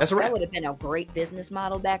it. You know, that's right. That would have been a great business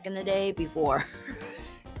model back in the day before.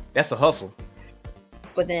 That's a hustle.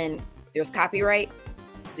 But then there's copyright,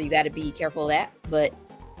 so you got to be careful of that. But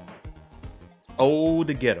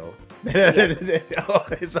the ghetto.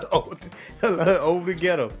 It's the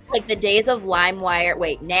ghetto. Like the days of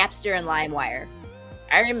Napster and LimeWire.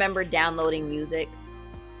 I remember downloading music.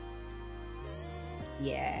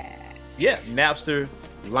 Yeah, Napster,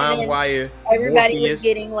 LimeWire. Everybody Morpheus. was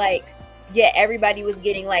getting like. Yeah, everybody was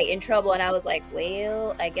getting like in trouble, and I was like,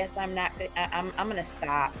 "Well, I guess I'm not. I'm gonna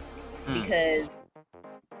stop because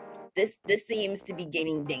this seems to be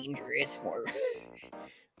getting dangerous for."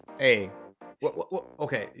 Hey, what?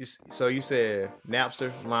 Okay, so you said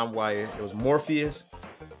Napster, LimeWire. There was Morpheus.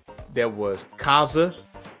 There was Kazaa.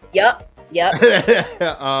 Yep. Yep.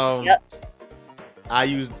 I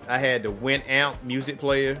had the Winamp music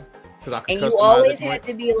player. And you always had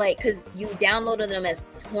to be like, because you downloaded them as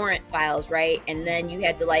torrent files, right? And then you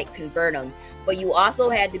had to like convert them. But you also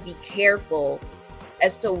had to be careful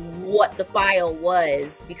as to what the file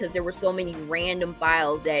was because there were so many random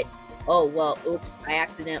files that, oops, I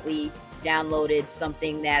accidentally downloaded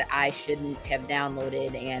something that I shouldn't have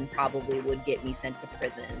downloaded and probably would get me sent to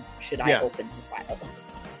prison should I open the file.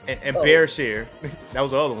 And Bear Share, that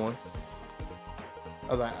was the other one.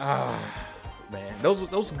 I was like, man,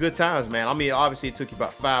 those are good times, man. I mean, obviously it took you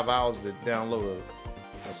about 5 hours to download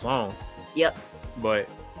a song. Yep. But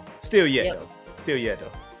still yet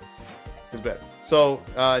though. It's better. So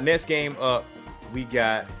next game up, we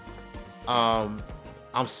got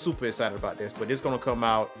I'm super excited about this, but it's gonna come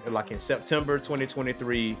out like in September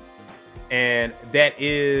 2023, and that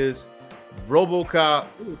is RoboCop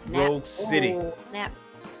Rogue City. Snap.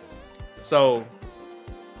 So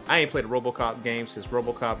I ain't played a RoboCop game since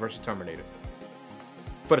RoboCop versus Terminator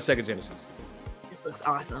for the Sega Genesis. This looks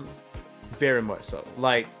awesome. Very much so.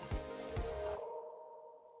 Like,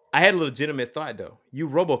 I had a legitimate thought though. You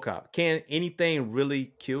RoboCop, can anything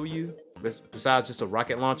really kill you besides just a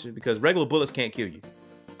rocket launcher? Because regular bullets can't kill you.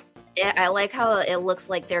 Yeah, I like how it looks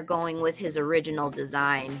like they're going with his original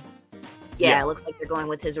design. Yeah, it looks like they're going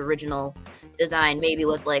with his original design, maybe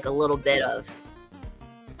with like a little bit of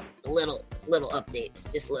little updates,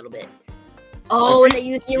 just a little bit. Oh, and they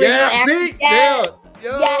used the original actor. Yes.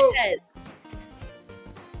 Yes.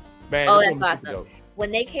 Man, oh, that's awesome. When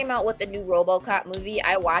they came out with the new RoboCop movie,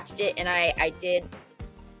 I watched it and I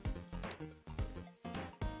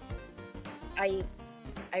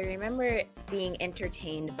remember being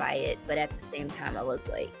entertained by it, but at the same time I was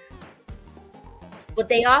like, but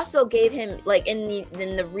they also gave him, like, in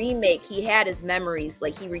the remake, he had his memories,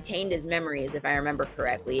 like he retained his memories, if I remember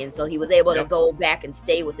correctly, and so he was able to go back and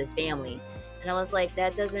stay with his family. And I was like,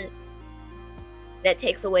 that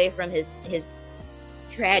takes away from his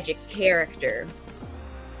tragic character.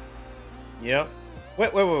 Yep.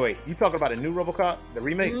 Wait. You talking about a new RoboCop, the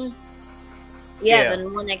remake? Mm-hmm. Yeah, the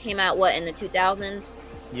one that came out in the 2000s.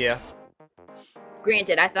 Yeah.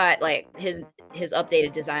 Granted, I thought like his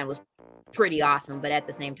updated design was pretty awesome, but at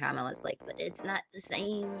the same time, I was like, but it's not the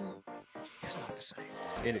same. It's not the same.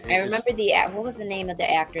 I remember what was the name of the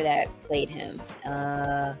actor that played him?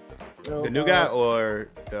 The new guy or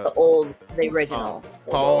the original?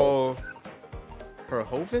 Paul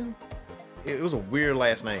Verhoeven? It was a weird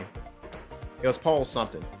last name. It was Paul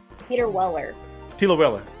something. Peter Weller,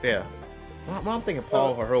 yeah. Well, I'm thinking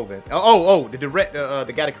Paul Verhoeven. Oh, the director,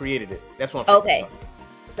 the guy that created it. That's what I'm thinking about.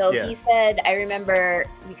 So he said, I remember,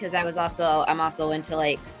 because I'm also into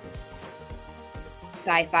like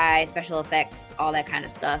sci-fi, special effects, all that kind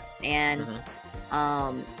of stuff. And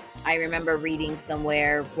I remember reading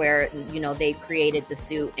somewhere where, they created the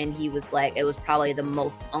suit and he was like, it was probably the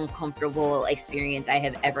most uncomfortable experience I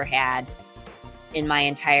have ever had in my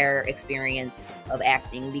entire experience of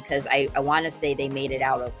acting, because I want to say they made it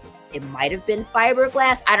out of, it might have been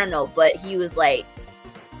fiberglass, I don't know, but he was like,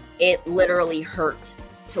 it literally hurt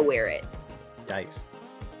to wear it. Yikes.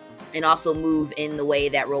 And also move in the way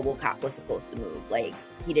that RoboCop was supposed to move. Like,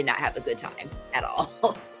 he did not have a good time at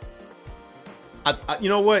all. You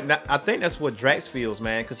know what? I think that's what Drax feels,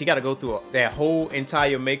 man, because he got to go through that whole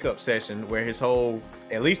entire makeup session where his whole,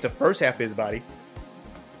 at least the first half of his body,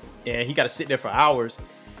 and he got to sit there for hours,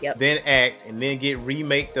 then act, and then get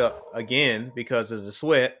remaked up again because of the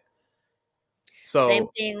sweat. So same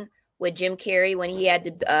thing with Jim Carrey when he had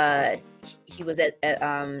to. He was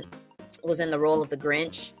was in the role of the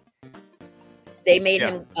Grinch. They made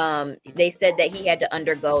him. They said that he had to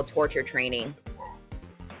undergo torture training,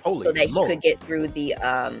 so that he could get through the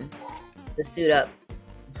suit up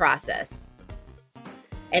process.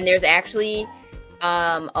 And there's actually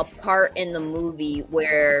a part in the movie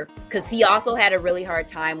where, because he also had a really hard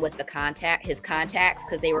time with his contacts,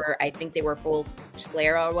 because I think they were full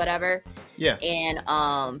sclera or whatever. Yeah.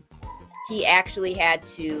 And he actually had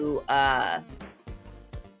to, I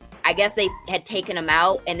guess they had taken him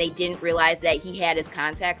out and they didn't realize that he had his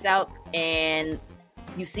contacts out, and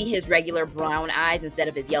you see his regular brown eyes instead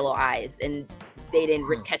of his yellow eyes, and they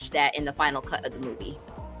didn't catch that in the final cut of the movie.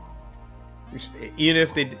 Even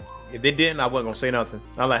if they didn't, I wasn't gonna say nothing.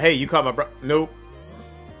 I'm like, hey, you caught my Nope.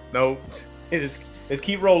 Let's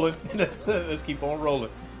keep rolling. Let's keep on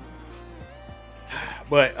rolling.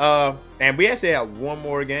 But and we actually have one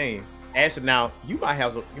more game. Actually, now you might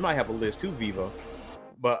have a list too, Vivo.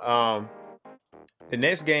 But the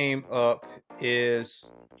next game up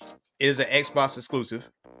is an Xbox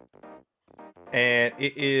exclusive, and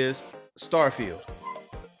it is Starfield.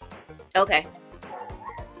 Okay.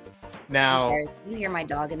 Now, I'm sorry. You hear my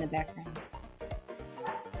dog in the background?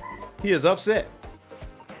 He is upset.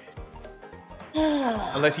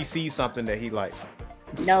 Unless he sees something that he likes.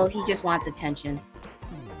 No, he just wants attention.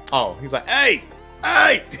 Oh, he's like, hey,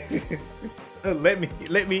 let me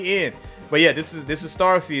in. But yeah, this is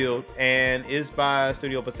Starfield, and it's by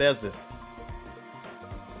Studio Bethesda.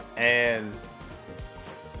 And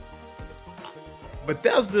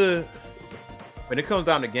Bethesda, when it comes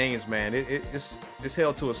down to games, man, it's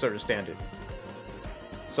held to a certain standard.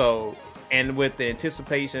 So, and with the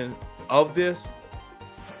anticipation of this,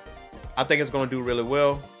 I think it's going to do really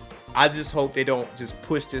well. I just hope they don't just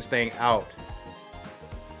push this thing out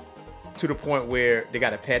to the point where they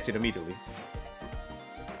got to patch it immediately.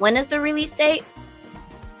 When is the release date?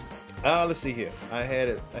 Let's see here. I had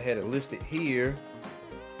it listed here.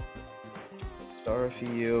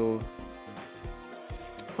 Starfield.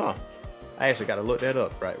 Huh. I actually got to look that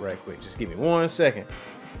up right quick. Just give me 1 second.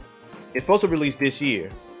 It's supposed to release this year.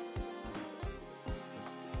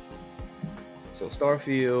 So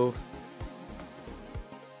Starfield,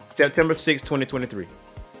 September 6th, 2023.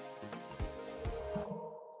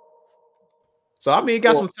 So I mean, it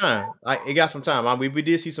got some time. It got some time. I mean, we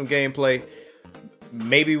did see some gameplay.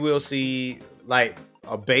 Maybe we'll see like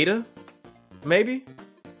a beta, maybe,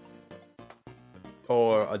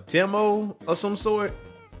 or a demo of some sort.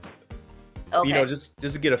 Okay. You know, just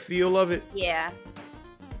to get a feel of it. Yeah.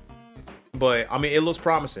 But I mean, it looks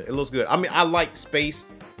promising. It looks good. I mean, I like Space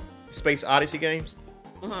Odyssey games.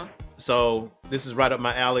 Mm-hmm. So this is right up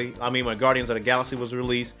my alley. I mean, when Guardians of the Galaxy was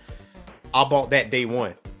released, I bought that day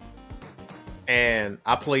one, and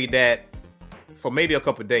I played that for maybe a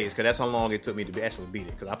couple of days because that's how long it took me to actually beat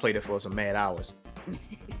it. Because I played it for some mad hours.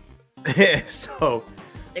 So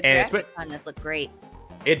the graphics on this look great.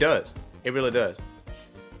 It does. It really does.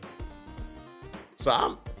 So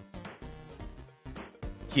I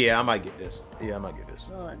might get this. Yeah, I might get this.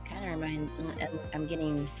 Well, it kind of reminds. I'm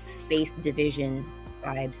getting Space Division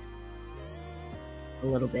vibes a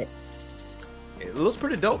little bit. It looks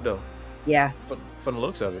pretty dope though. Yeah. From the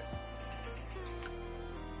looks of it.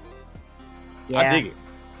 Yeah. I dig it.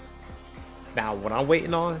 Now, what I'm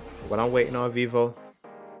waiting on Vivo,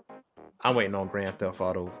 I'm waiting on Grand Theft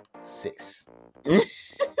Auto 6.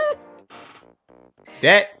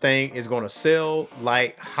 That thing is going to sell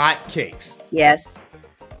like hotcakes. Yes.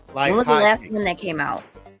 Like when was the last one that came out?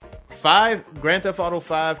 Grand Theft Auto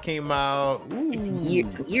 5 came out. Ooh. It's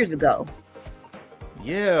years ago.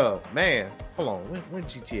 Yeah, man. Hold on. When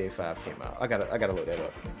GTA 5 came out? I gotta look that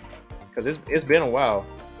up. Because it's been a while.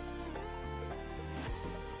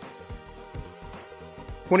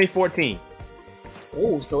 2014.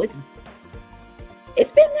 Oh, so it's been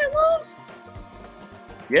that long?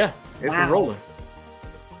 Yeah, it's been rolling.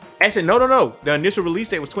 Actually, no. The initial release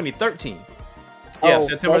date was 2013. Yeah,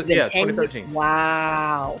 September. Yeah, 2013.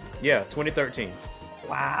 Wow. Yeah, 2013.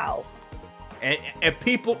 Wow. And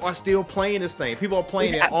people are still playing this thing. People are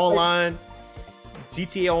playing it online.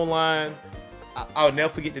 GTA Online. I'll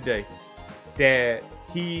never forget the day that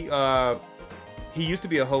he used to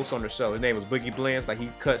be a host on the show. His name was Boogie Blends. Like, he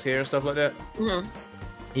cuts hair and stuff like that. Mm-hmm.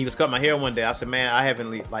 He was cutting my hair one day. I said, man, I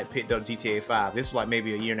haven't like picked up GTA 5. This was like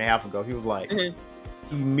maybe a year and a half ago. He was like, he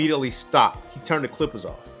immediately stopped. He turned the clippers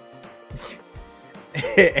off.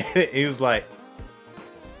 He was like,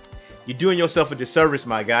 you're doing yourself a disservice,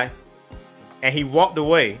 my guy. And he walked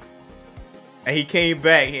away. And he came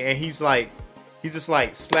back and he just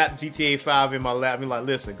like slapped GTA 5 in my lap. And like,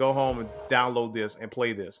 listen, go home and download this and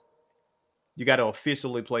play this. You got to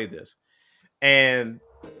officially play this. And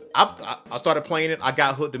I started playing it. I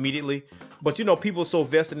got hooked immediately. But you know, people are so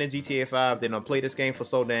vested in GTA 5, they don't play this game for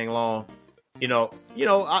so dang long. You know,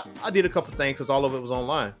 I did a couple things because all of it was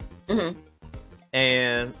online. Mm-hmm.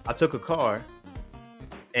 And I took a car,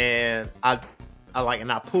 and I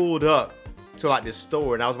pulled up to like this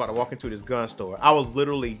store, and I was about to walk into this gun store. I was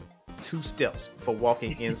literally 2 steps for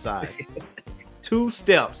walking inside. 2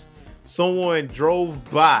 steps. Someone drove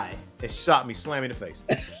by and shot me, slammed me in the face.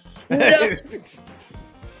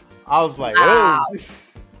 I was like, wow. Oh.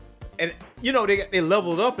 And you know, they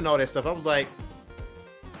leveled up and all that stuff. I was like,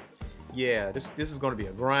 yeah, this is going to be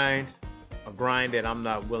a grind that I'm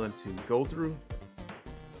not willing to go through.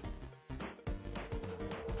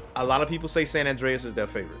 A lot of people say San Andreas is their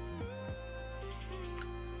favorite.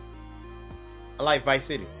 I like Vice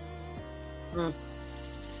City.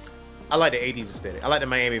 I like the 80s aesthetic. I like the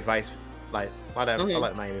Miami Vice, I like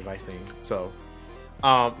the Miami Vice thing. So,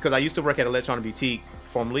 because I used to work at Electronic Boutique,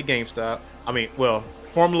 formerly GameStop.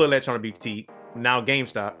 Formerly Electronic Boutique, now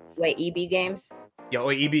GameStop. Wait, EB Games? Yeah,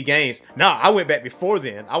 EB Games. No, I went back before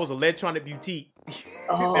then. I was Electronic Boutique.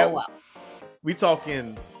 Oh, wow. We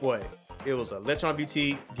talking what? It was Electronic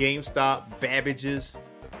Boutique, GameStop, Babbage's.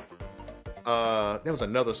 There was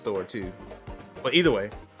another store too. But either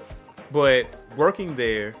way, working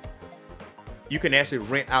there, you can actually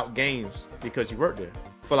rent out games because you work there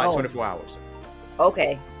for like 24 hours.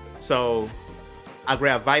 Okay. So I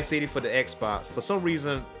grabbed Vice City for the Xbox. For some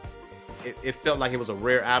reason, it felt like it was a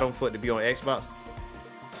rare item for it to be on Xbox.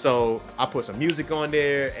 So I put some music on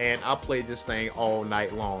there and I played this thing all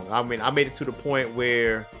night long. I mean, I made it to the point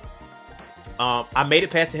where I made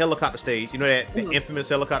it past the helicopter stage. You know that the infamous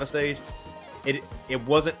helicopter stage? It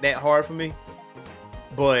wasn't that hard for me.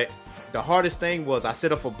 But the hardest thing was I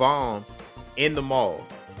set up a bomb in the mall.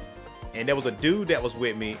 And there was a dude that was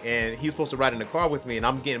with me, and he was supposed to ride in the car with me, and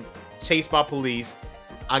I'm getting chased by police.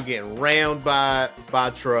 I'm getting rammed by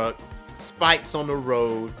a truck, spikes on the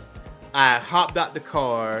road. I hopped out the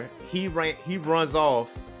car. He runs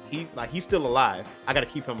off. He's still alive. I gotta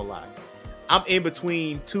keep him alive. I'm in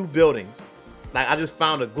between two buildings. Like, I just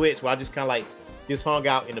found a glitch where I just kind of like just hung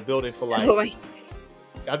out in the building for like.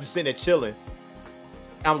 I'm just sitting there chilling.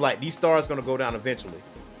 I was like, these stars gonna go down eventually.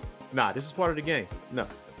 Nah, this is part of the game. No.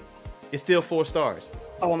 It's still 4 stars.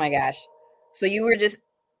 Oh my gosh. So you were just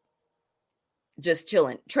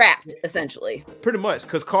chilling, trapped, essentially. Pretty much,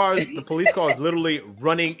 because the police car is literally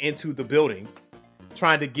running into the building,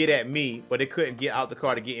 trying to get at me, but they couldn't get out the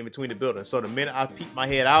car to get in between the buildings. So the minute I peeked my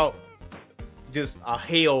head out, just a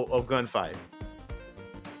hail of gunfire.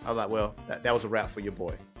 I was like, well, that was a wrap for your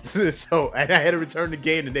boy. So and I had to return the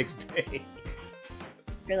game the next day.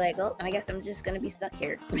 You're like, oh, I guess I'm just going to be stuck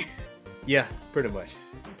here. Yeah, pretty much.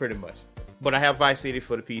 But I have Vice City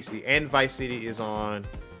for the PC, and Vice City is on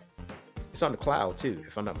the cloud too,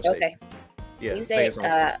 if I'm not mistaken. Okay. Yeah. You say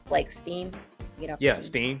like Steam?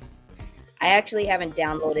 Steam. I actually haven't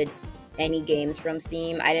downloaded any games from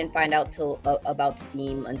Steam. I didn't find out about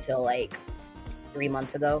Steam until like 3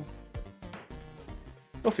 months ago.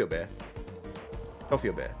 Don't feel bad.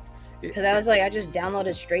 Because I was like, I just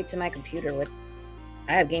downloaded straight to my computer.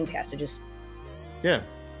 I have Game Pass, so just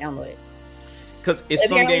download it. Because it's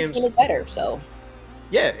some games is better, so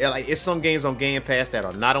yeah, like it's some games on Game Pass that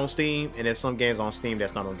are not on Steam, and there's some games on Steam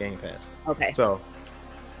that's not on Game Pass. Okay. So,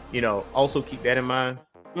 also keep that in mind.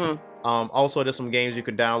 Also, there's some games you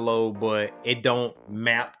can download, but it don't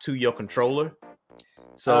map to your controller.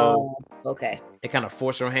 So, okay. It kind of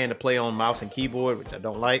forces your hand to play on mouse and keyboard, which I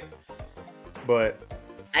don't like. But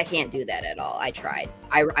I can't do that at all. I tried.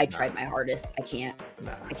 I tried my hardest. I can't.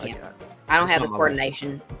 I can't. I don't have the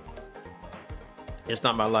coordination. It's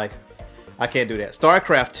not my life. I can't do that.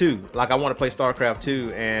 StarCraft 2, like I want to play StarCraft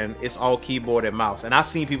 2, and it's all keyboard and mouse. And I've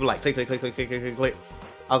seen people like click, click, click, click, click, click, click.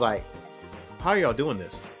 I was like, how are y'all doing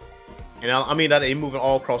this? And I mean, they're moving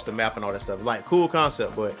all across the map and all that stuff. Like, cool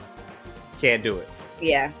concept, but can't do it.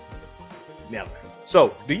 Yeah. Never.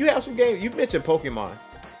 So, do you have some games? You mentioned Pokemon.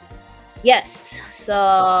 Yes.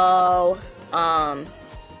 So,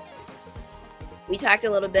 we talked a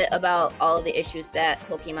little bit about all of the issues that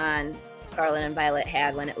Pokemon Scarlet and Violet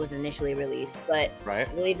had when it was initially released, but I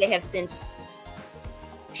believe they have since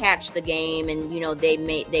patched the game, and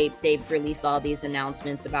they've released all these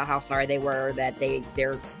announcements about how sorry they were that the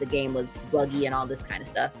game was buggy and all this kind of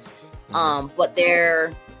stuff. But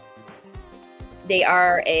they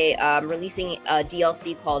are releasing a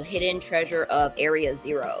DLC called Hidden Treasure of Area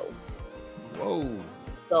Zero. Whoa.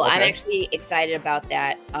 So I'm actually excited about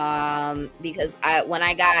that because I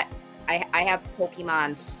have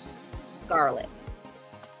Pokemon Scarlet.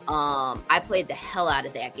 I played the hell out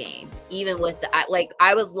of that game. Even with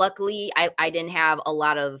I was luckily I didn't have a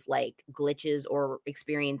lot of like glitches or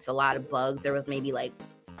experience a lot of bugs. There was maybe like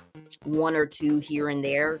 1 or 2 here and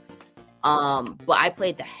there. But I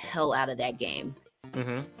played the hell out of that game.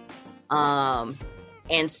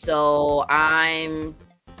 And so I'm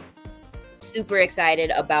super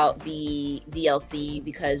excited about the DLC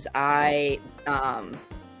because I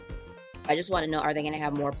just want to know, are they going to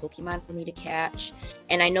have more Pokemon for me to catch?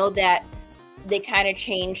 And I know that they kind of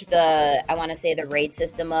changed the raid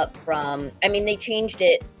system up from, they changed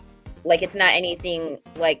it, like it's not anything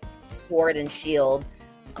like Sword and Shield.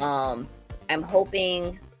 I'm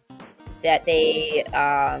hoping that they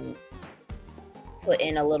put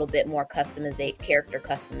in a little bit more character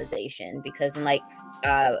customization, because in like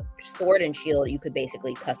Sword and Shield, you could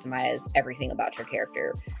basically customize everything about your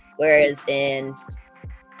character. Whereas in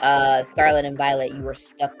Scarlet and Violet, you were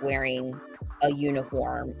stuck wearing a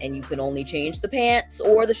uniform and you could only change the pants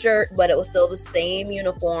or the shirt, but it was still the same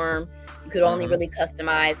uniform. You could only really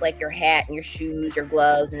customize like your hat and your shoes, your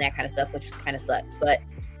gloves, and that kind of stuff, which kind of sucked.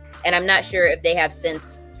 And I'm not sure if they have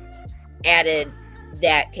since added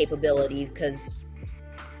that capability, because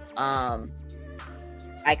I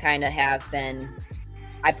kind of have been,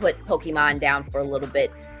 I put Pokemon down for a little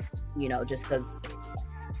bit, just because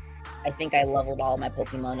I think I leveled all my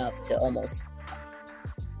Pokemon up to almost,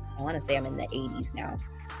 I want to say I'm in the 80s now.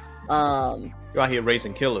 You're out here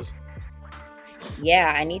raising killers.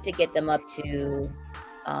 Yeah, I need to get them up to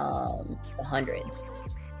the hundreds.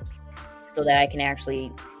 so that I can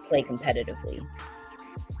actually play competitively.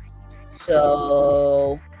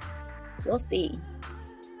 So we'll see.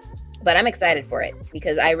 But I'm excited for it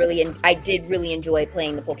because I did really enjoy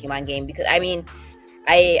playing the Pokemon game, because I mean,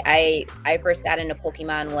 I first got into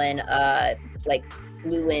Pokemon when like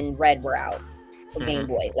Blue and Red were out for Game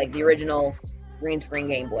Boy, like the original green screen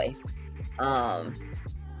Game Boy.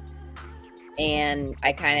 And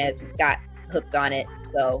I kind of got hooked on it,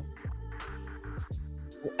 so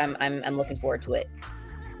I'm looking forward to it.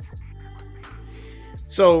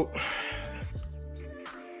 So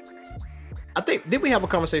I think, did we have a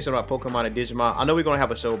conversation about Pokemon and Digimon? I know we're going to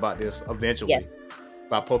have a show about this eventually. Yes.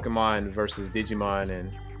 About Pokemon versus Digimon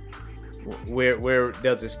and where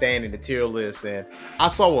does it stand in the tier list. And I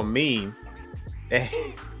saw a meme.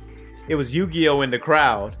 It was Yu-Gi-Oh! In the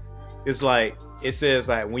crowd. It's like, it says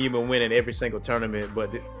like, when you've been winning every single tournament,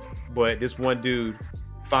 but this one dude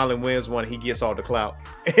finally wins one, he gets all the clout.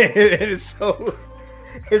 And so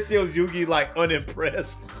it shows Yugi like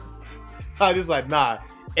unimpressed. I just like, nah,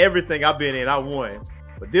 everything I've been in, I won.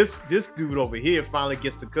 But this dude over here finally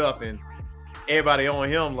gets the cup, and everybody on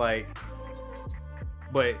him like.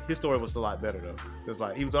 But his story was a lot better though. It's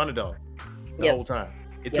like he was the underdog the whole time.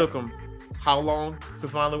 It took him how long to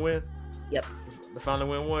finally win? Yep. To finally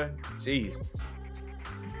win one? Jeez.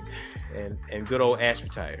 And good old Ash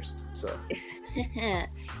retires. So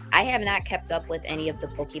I have not kept up with any of the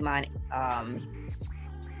Pokemon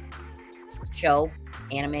show,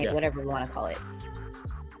 anime, whatever you want to call it.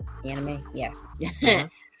 Anime, yeah.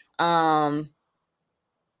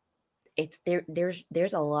 It's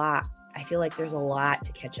there's a lot. I feel like there's a lot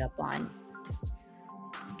to catch up on.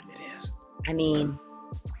 It is. I mean,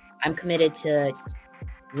 I'm committed to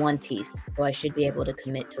One Piece, so I should be able to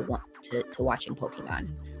commit to watching Pokemon.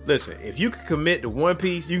 Listen, if you can commit to One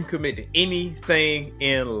Piece, you can commit to anything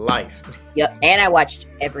in life. Yep, and I watched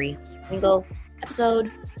every single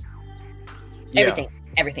episode.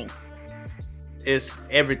 Everything. It's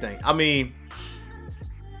everything. I mean,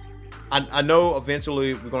 I know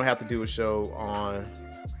eventually we're gonna have to do a show on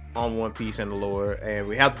One Piece and the lore, and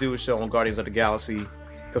we have to do a show on Guardians of the Galaxy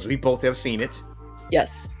because we both have seen it.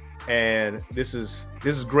 Yes. And this is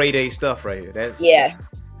grade A stuff right here.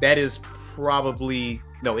 That is probably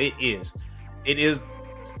it is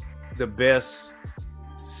the best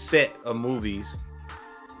set of movies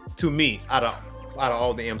to me out of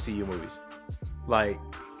all the MCU movies. Like,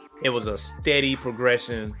 it was a steady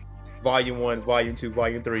progression, volume 1, volume 2,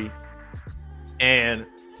 volume 3. And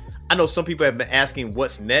I know some people have been asking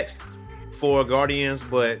what's next for Guardians,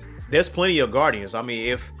 but there's plenty of Guardians. I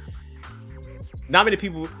mean, if not many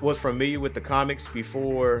people was familiar with the comics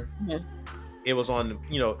before it was on,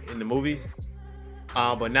 in the movies.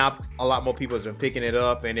 But now a lot more people have been picking it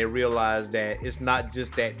up, and they realize that it's not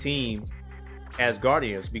just that team as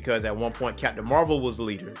Guardians, because at one point Captain Marvel was the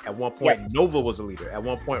leader. At one point Nova was the leader. At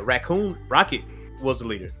one point Rocket was the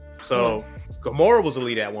leader. So Gamora was the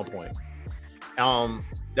leader at one point.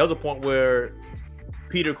 There was a point where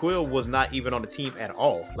Peter Quill was not even on the team at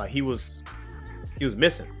all. Like, he was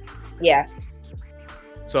missing. Yeah.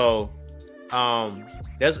 So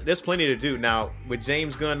there's plenty to do. Now, with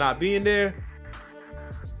James Gunn not being there,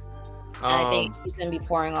 I think he's going to be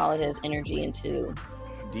pouring all of his energy into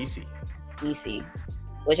DC,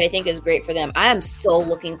 which I think is great for them. I am so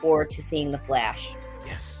looking forward to seeing The Flash.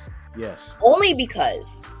 Yes. Only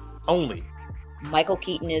because Michael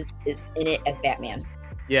Keaton is in it as Batman.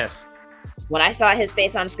 Yes. When I saw his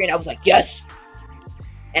face on screen, I was like, yes.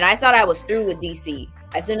 And I thought I was through with DC.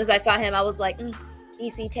 As soon as I saw him, I was like,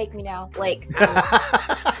 DC, take me now. Like,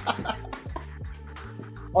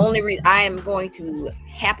 only reason I am going to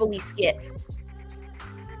happily skip.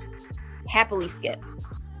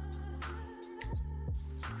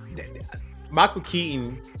 Michael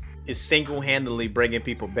Keaton is single-handedly bringing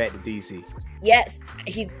people back to DC. Yes,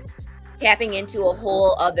 he's tapping into a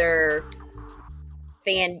whole other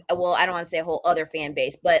fan. Well, I don't want to say a whole other fan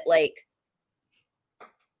base, but like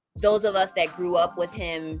those of us that grew up with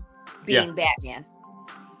him being Batman.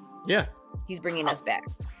 Yeah, he's bringing us back.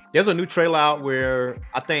 There's a new trailer out where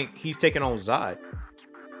I think he's taking on Zod.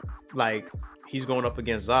 Like, he's going up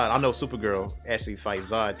against Zod. I know Supergirl actually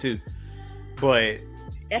fights Zod too, but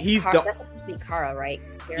that's supposed to be Kara, right?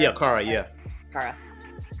 Kara. Kara.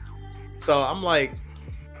 So I'm like,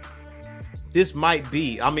 this might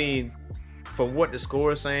be. I mean, from what the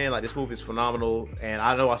score is saying, like, this movie is phenomenal, and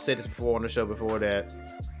I know I said this before on the show before that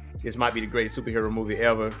this might be the greatest superhero movie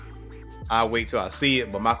ever. I'll wait till I see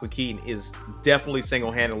it, but Michael Keaton is definitely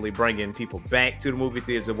single-handedly bringing people back to the movie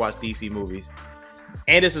theaters to watch DC movies.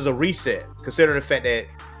 And this is a reset, considering the fact that,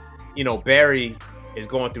 Barry is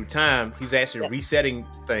going through time. He's actually resetting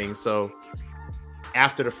things. So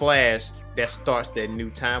after the Flash, that starts that new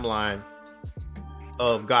timeline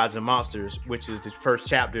of Gods and Monsters, which is the first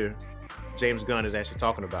chapter James Gunn is actually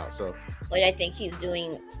talking about. So what I think he's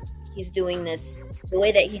doing this, the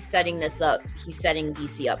way that he's setting this up, he's setting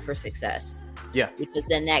DC up for success. Yeah. Because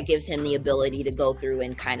then that gives him the ability to go through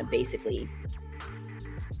and kind of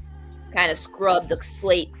scrub the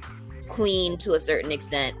slate clean to a certain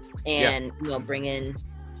extent and bring in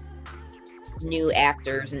new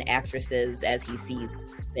actors and actresses as he sees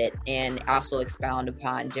fit, and also expound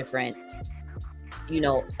upon different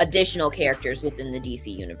additional characters within the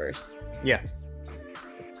DC universe. Yeah,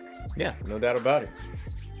 no doubt about it.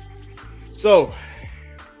 So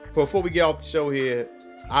before we get off the show here,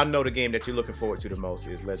 I know the game that you're looking forward to the most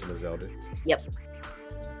is Legend of Zelda. Yep.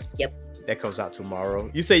 That comes out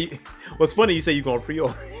tomorrow. You say, what's funny, you say you're gonna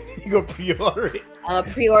pre-order it. I'll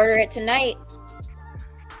pre-order it tonight.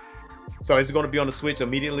 So is it going to be on the Switch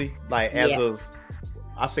immediately? Like as of,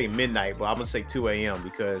 I say midnight, but I'm going to say 2 a.m.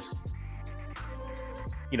 because,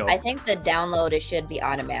 I think the download, it should be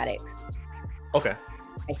automatic. Okay.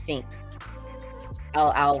 I think.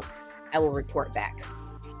 I will report back.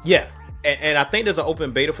 Yeah. And I think there's an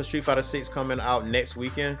open beta for Street Fighter 6 coming out next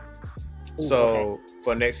weekend. So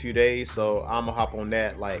for the next few days. So I'm going to hop on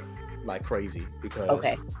that like crazy because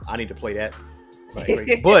I need to play that like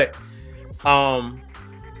crazy. But,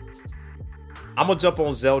 I'm gonna jump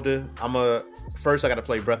on Zelda. First I gotta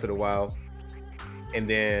play Breath of the Wild, and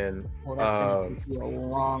then that's gonna take you a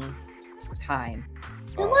long time.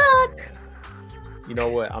 Good luck. You know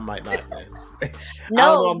what? I might not.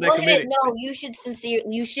 No, go ahead. No, you should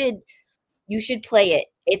You should play it.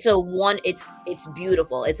 It's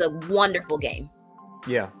beautiful. It's a wonderful game.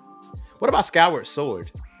 Yeah. What about Skyward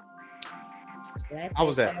Sword? How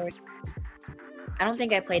was that? I don't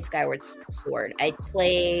think I played Skyward Sword. I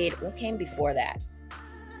played... What came before that?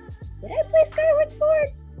 Did I play Skyward Sword?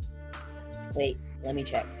 Wait, let me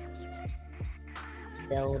check.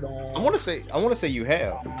 Zelda... I want to say you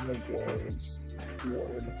have.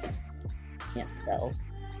 Sword. Can't spell.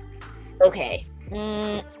 Okay.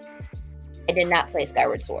 I did not play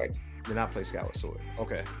Skyward Sword. Did not play Skyward Sword.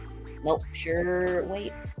 Okay. Nope. Sure.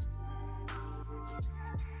 Wait.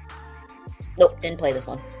 Nope. Didn't play this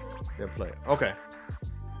one. Didn't play it. Okay.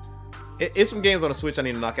 It's some games on the Switch I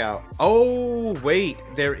need to knock out. Oh, wait.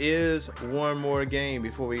 There is one more game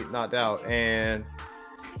before we knocked out. And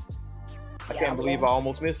I can't believe I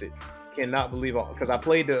almost missed it. Cannot believe it. Because I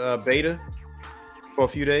played the beta for a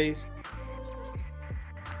few days.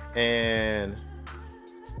 And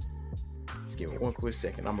let's give it one quick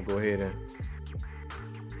second. I'm going to go ahead and...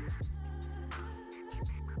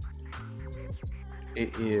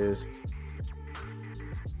 It is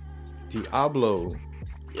Diablo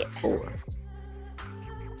 4.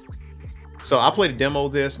 So I played a demo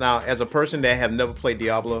of this. Now, as a person that have never played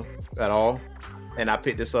Diablo at all, and I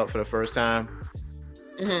picked this up for the first time,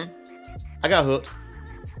 I got hooked.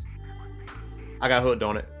 I got hooked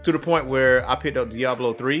on it to the point where I picked up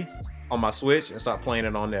Diablo 3 on my Switch and started playing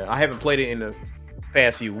it on there. I haven't played it in the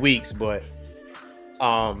past few weeks, but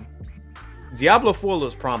Diablo 4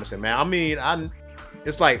 looks promising, man. I mean,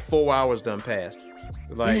 it's like 4 hours done passed.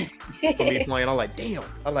 Like for me playing, I'm like, damn.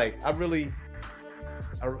 I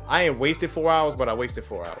ain't wasted 4 hours, but I wasted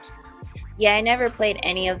 4 hours. Yeah, I never played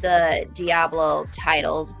any of the Diablo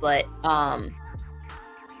titles, but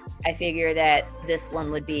I figure that this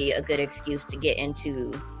one would be a good excuse to get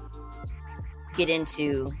into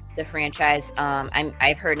the franchise.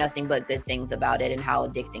 I've heard nothing but good things about it and how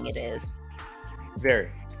addicting it is. Very,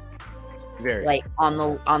 very. Like on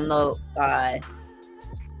the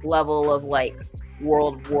level of like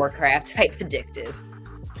World of Warcraft type addictive.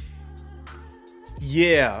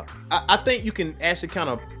 Yeah, I think you can actually kind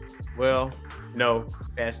of. Well, no,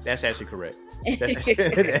 that's actually correct.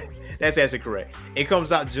 That's actually correct. It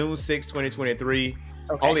comes out June 6, 2023.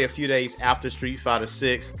 Okay. Only a few days after Street Fighter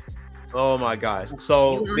 6. Oh my gosh!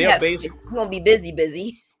 So they're basically you're gonna be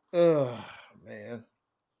busy. Oh man.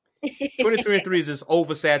 2023 is just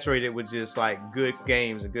oversaturated with just like good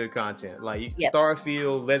games and good content. Like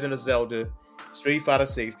Starfield, Legend of Zelda, Street Fighter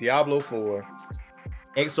 6, Diablo 4,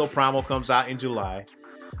 Exo Primal comes out in July.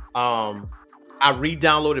 I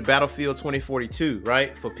re-downloaded Battlefield 2042,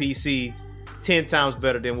 right, for PC, 10 times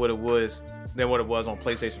better than what it was on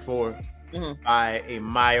PlayStation 4 by a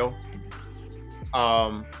mile.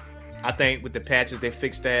 I think with the patches they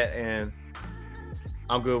fixed that, and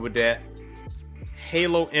I'm good with that.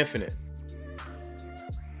 Halo Infinite.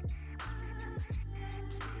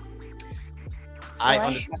 So I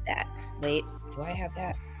have that. Wait, do I have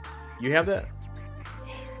that? You have that?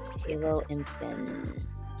 Halo Infinite.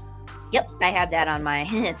 Yep, I have that on my.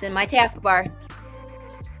 It's in my taskbar.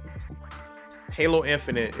 Halo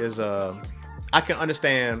Infinite is I can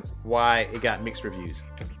understand why it got mixed reviews.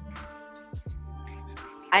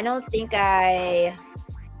 I don't think I.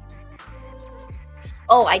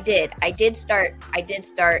 Oh, I did. I did start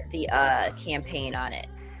the campaign on it.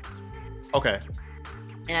 Okay.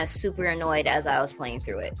 And I was super annoyed as I was playing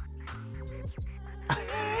through it.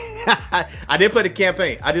 I didn't play the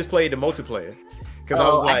campaign. I just played the multiplayer.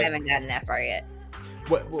 I haven't gotten that far yet.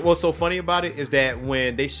 What's so funny about it is that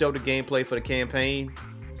when they showed the gameplay for the campaign,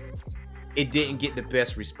 it didn't get the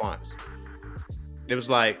best response. It was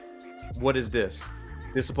like, what is this?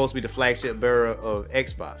 This is supposed to be the flagship bearer of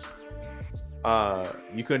Xbox.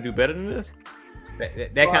 You couldn't do better than this?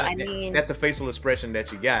 That's a facial expression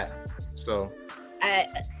that you got. So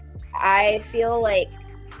I feel like,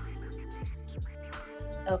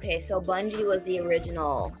 okay, so Bungie was the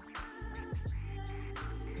original.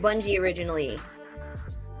 Bungie originally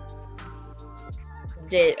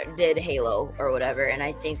did Halo or whatever, and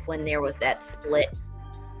I think when there was that split,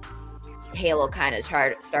 Halo kind of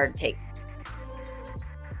started to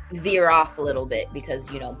veer off a little bit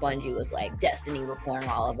because, you know, Bungie was like, Destiny, we're pouring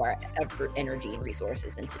all of our effort, energy, and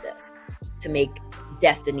resources into this to make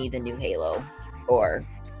Destiny the new Halo or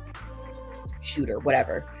shooter,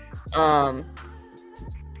 whatever.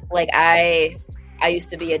 Like I used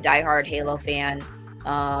to be a diehard Halo fan.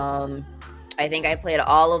 I think I played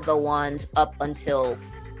all of the ones up until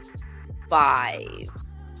 5.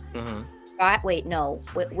 Mm-hmm. Wait, no.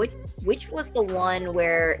 Which was the one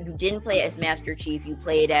where you didn't play as Master Chief? You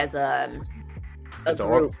played as a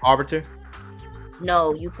group. Arbiter?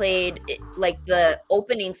 No, you played like the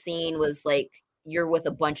opening scene was like you're with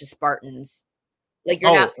a bunch of Spartans. Like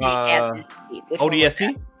you're not playing as Master Chief.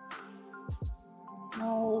 ODST?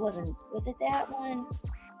 No, it wasn't. Was it that one?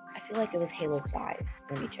 I feel like it was Halo 5.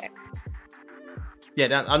 Let me check.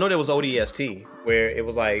 Yeah, I know there was ODST where it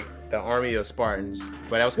was like the army of Spartans,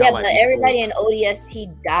 but that was kind of like but everybody in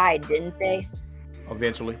ODST died, didn't they?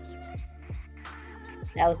 Eventually.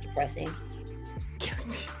 That was depressing.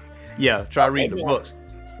 Yeah, try reading the books.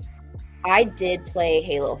 I did play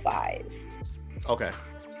Halo 5. Okay.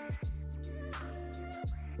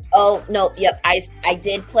 Oh no, yep. I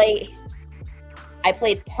did play. I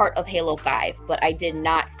played part of Halo 5, but I did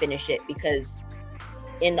not finish it because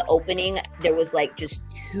in the opening there was like just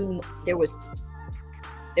there was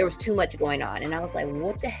too much going on, and I was like,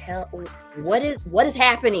 what the hell? What is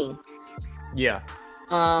happening? Yeah.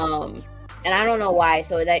 And I don't know why,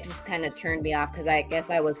 so that just kind of turned me off because I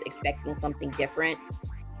guess I was expecting something different.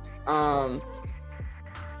 I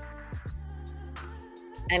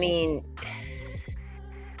mean,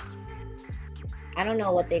 I don't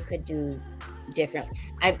know what they could do different.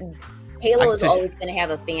 Halo is always going to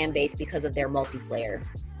have a fan base because of their multiplayer.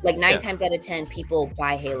 Like 9 times out of 10, people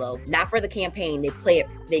buy Halo not for the campaign. They play it.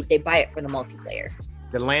 They buy it for the multiplayer.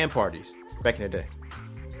 The LAN parties back in the day,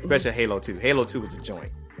 especially Halo 2. Halo 2 was a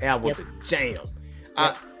joint. And was a jam.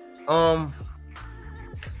 Yep. I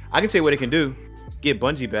can tell you what it can do. Get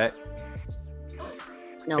Bungie back.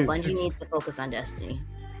 No, Bungie needs to focus on Destiny.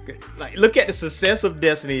 Like, look at the success of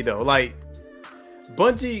Destiny, though. Like,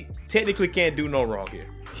 Bungie technically can't do no wrong here.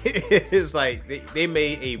 It's like they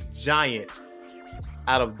made a giant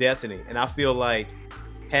out of Destiny, and I feel like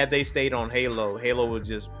had they stayed on Halo, Halo would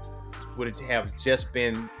have just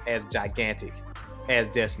been as gigantic as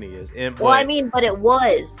Destiny is. And well, I mean, but it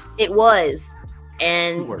was,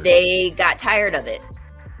 and they got tired of it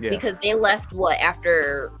because they left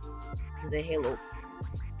after was it Halo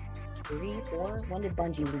 3, 4? When did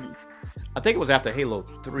Bungie leave? I think it was after Halo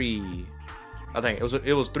 3. I think it was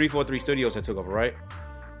 343 Studios that took over, right?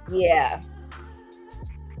 Yeah.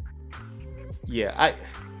 Yeah,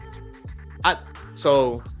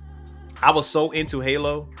 so I was so into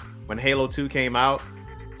Halo when Halo 2 came out.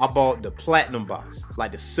 I bought the platinum box,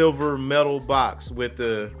 like the silver metal box with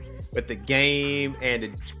the game and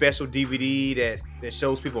the special DVD that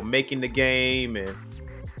shows people making the game and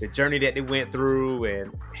the journey that they went through,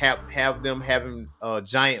 and have them having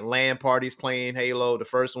giant LAN parties playing Halo, the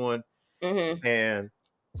first one, and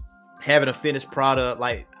having a finished product,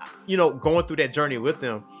 like, you know, going through that journey with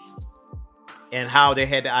them. And how they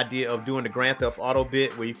had the idea of doing the Grand Theft Auto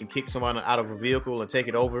bit where you can kick someone out of a vehicle and take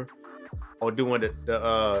it over, or doing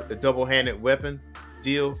the double-handed weapon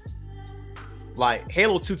deal. Like,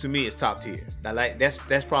 Halo 2 to me is top tier. Now, like that's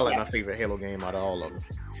probably my favorite Halo game out of all of them.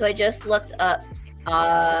 So I just looked up.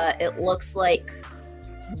 It looks like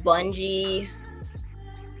Bungie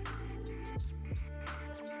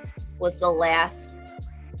was the last.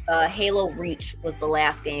 Halo Reach was the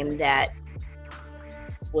last game that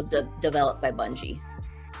was developed by Bungie.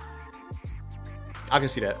 I can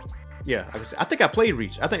see that. Yeah, I can see. I think I played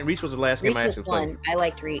Reach. I think Reach was the last game I actually played. I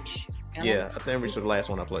liked Reach. I think Reach was the last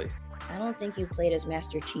one I played. I don't think you played as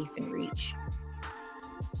Master Chief in Reach.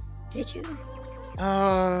 Did you?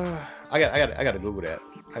 I gotta Google that.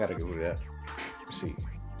 Let's see.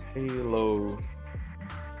 Halo.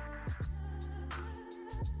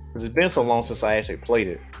 Because it's been so long since I actually played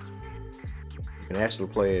it. You can actually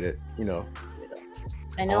play it,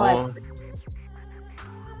 I know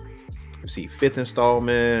let's see, 5th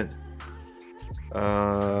installment.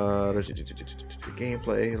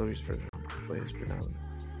 Gameplay. Let me just play this.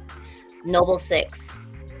 Noble 6.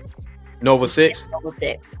 Nova 6? Noble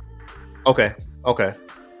 6. Okay.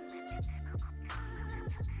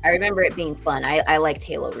 I remember it being fun. I liked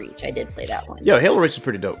Halo Reach. I did play that one. Yeah, Halo Reach is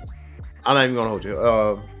pretty dope. I'm not even gonna hold you.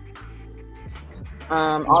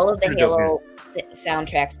 All of the Halo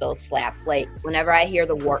soundtracks though slap. Like whenever I hear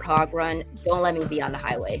the Warthog run, don't let me be on the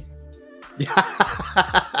highway.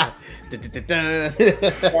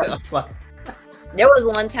 There was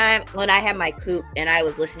one time when I had my coupe and I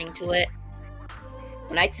was listening to it.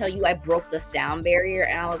 When I tell you I broke the sound barrier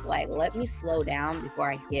and I was like, let me slow down before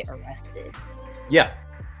I get arrested. Yeah.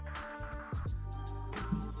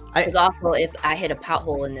 Because also, if I hit a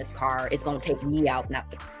pothole in this car, it's going to take me out.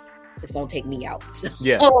 It's going to take me out. So,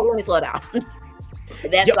 yeah. Let me slow down.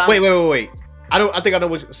 Wait. I think I know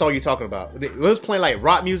what song you're talking about. It was playing like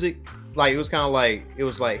rock music. Like it was kind of like, it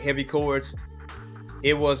was like heavy chords.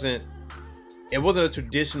 It wasn't a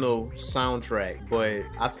traditional soundtrack, but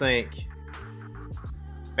I think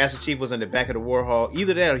Master Chief was in the back of the Warhol.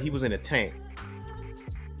 Either that or he was in a tank.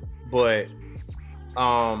 But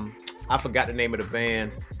I forgot the name of the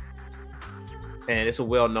band. And it's a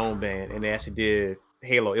well-known band. And they actually did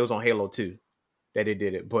Halo. It was on Halo 2 that they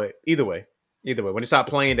did it. But either way, when they stopped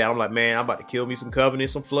playing that, I'm like, man, I'm about to kill me some Covenant,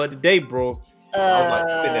 some Flood today, bro. I was like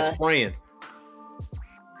sitting there spraying.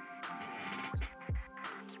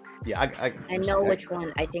 Yeah, I know which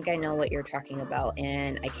one. I think I know what you're talking about,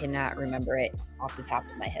 and I cannot remember it off the top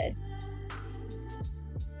of my head.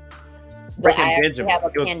 But I actually have a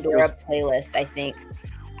Pandora playlist, I think.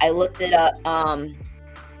 I looked it up.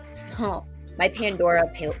 So my Pandora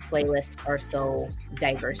playlists are so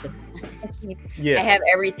diversified. Yeah. I have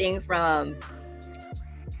everything from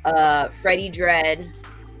Freddie Dredd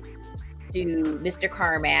to Mr.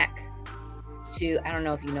 Carmack to, I don't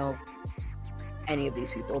know if you know any of these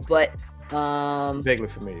people, but vaguely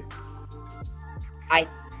familiar. I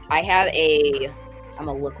have I'm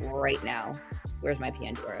gonna look right now. Where's my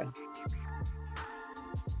Pandora?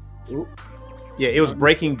 Oop. Yeah, it was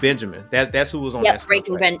Breaking Benjamin. That's who was on that.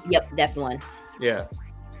 Breaking Ben. Yep, that's the one. Yeah.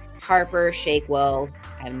 Harper, Shakewell.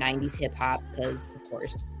 I have 90s hip hop because, of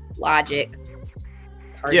course, Logic,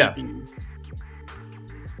 Cardi B.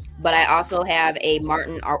 But I also have a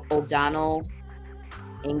Martin O'Donnell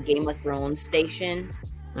in Game of Thrones station.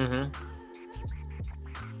 Mm-hmm.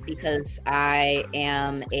 Because I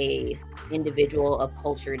am a individual of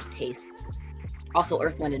cultured taste. Also,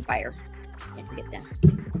 Earth, Wind, and Fire. Can't forget them.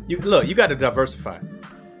 You got to diversify.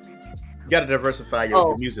 You got to diversify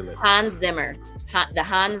your music list. Hans Zimmer. The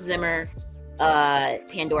Hans Zimmer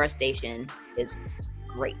Pandora station is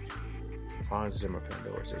great. Hans Zimmer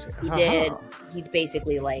Pandora station. He's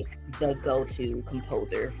basically like the go-to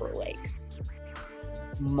composer for like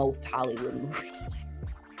most Hollywood movies.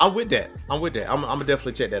 I'm with that. I'm gonna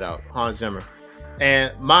definitely check that out. Hans Zimmer.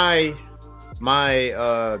 And my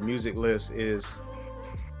music list is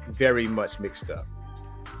very much mixed up.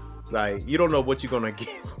 Like, you don't know what you're gonna get.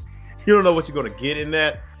 You don't know what you're gonna get in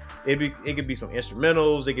that. It could be some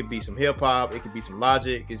instrumentals. It could be some hip hop. It could be some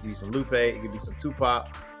Logic. It could be some Lupe. It could be some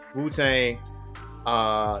Tupac, Wu-Tang.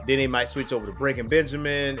 Then they might switch over to Breaking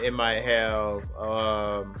Benjamin. It might have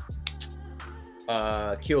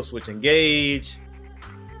Kill Switch Engage.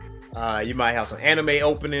 You might have some anime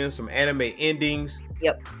openings, some anime endings.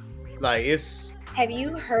 Yep. Like, it's. Have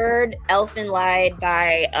you heard Elfin Lied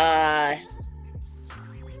by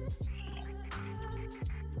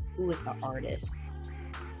who was the artist?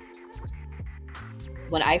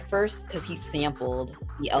 When I first, because he sampled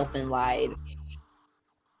the Elfin Lied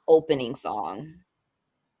opening song.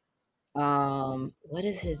 What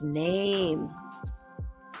is his name?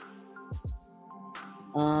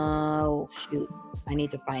 Oh shoot, I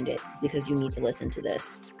need to find it because you need to listen to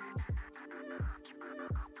this.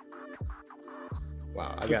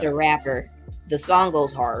 Wow, it's a rapper. The song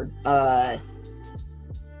goes hard.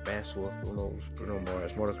 Basswolf, Bruno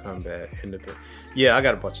Mars, Mortal Kombat, Independent. Yeah, I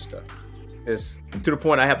got a bunch of stuff. It's to the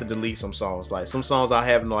point I have to delete some songs. Like some songs I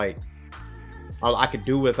have like I could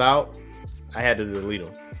do without. I had to delete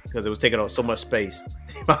them because it was taking up so much space.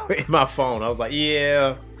 in my phone. I was like,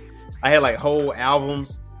 yeah. I had like whole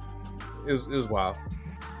albums. It was wild.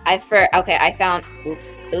 I found.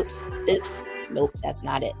 Oops. Nope, that's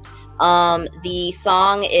not it. The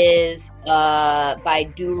song is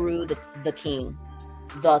by Duru the King.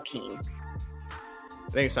 The King. I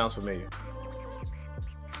think it sounds familiar.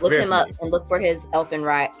 Look him up and look for his Elfin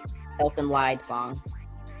Lied song.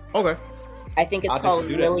 Okay. I think it's called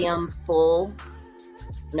William Full.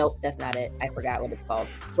 Nope, that's not it. I forgot what it's called.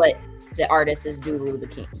 But the artist is Duru the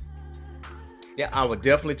King. Yeah, I would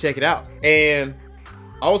definitely check it out. And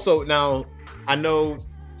also, now, I know,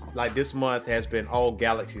 like, this month has been all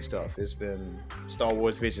Galaxy stuff. It's been Star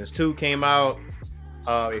Wars Visions 2 came out.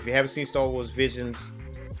 If you haven't seen Star Wars Visions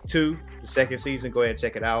 2, the second season, go ahead and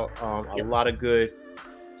check it out. A lot of good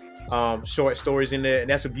short stories in there. And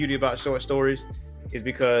that's the beauty about short stories, is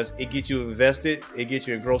because it gets you invested, it gets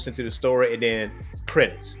you engrossed into the story, and then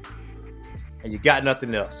credits. And you got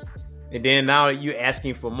nothing else. And then now you're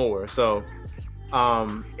asking for more. So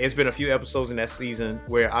it's been a few episodes in that season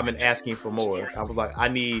where I've been asking for more. I was like, I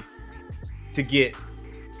need to get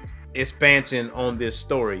expansion on this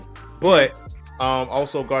story. But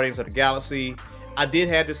also Guardians of the Galaxy, I did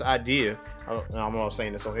have this idea. I'm not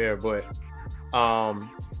saying this on air, but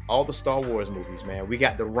all the Star Wars movies, man, we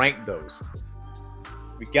got to rank those.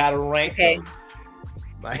 We got to rank those.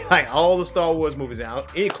 Like all the Star Wars movies now,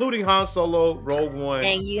 including Han Solo, Rogue One.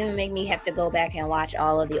 And you make me have to go back and watch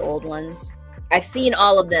all of the old ones. I've seen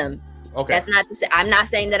all of them. Okay. That's not to say, I'm not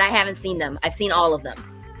saying that I haven't seen them. I've seen all of them.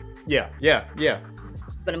 Yeah.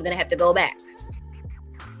 But I'm going to have to go back.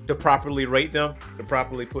 To properly rate them? To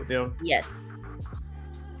properly put them? Yes.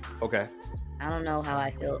 Okay. I don't know how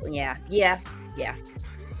I feel. Yeah.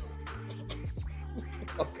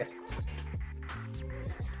 Okay.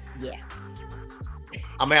 Yeah.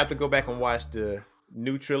 I'm gonna have to go back and watch the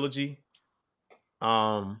new trilogy.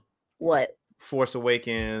 What? Force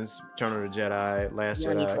Awakens, Return of the Jedi, Last Jedi. You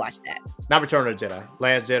don't need to watch that. Not Return of the Jedi,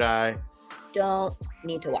 Last Jedi. Don't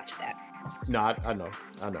need to watch that. No, I know.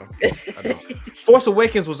 Force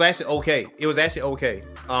Awakens was actually okay. It was actually okay.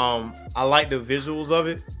 I like the visuals of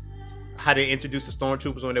it. How they introduced the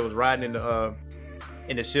stormtroopers when they was riding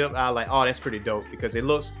in the ship. I was like, oh, that's pretty dope, because it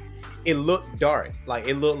looked dark. Like,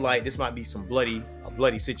 it looked like this might be a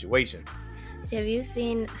bloody situation. Have you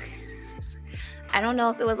seen, I don't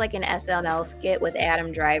know if it was like an SNL skit with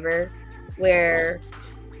Adam Driver, where,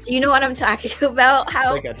 do you know what I'm talking about?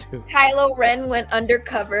 How Kylo Ren went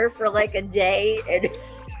undercover for like a day, and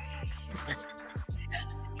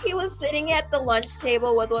he was sitting at the lunch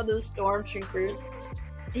table with one of the stormtroopers.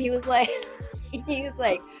 He was like,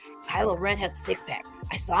 Kylo Ren has a 6-pack.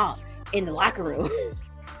 I saw him in the locker room.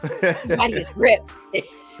 His body is ripped.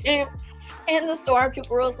 And the stormtrooper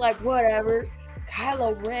was like, whatever.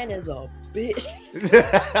 Kylo Ren is a bitch.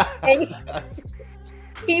 And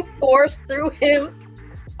he forced through him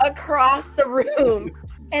across the room.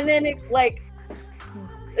 And then it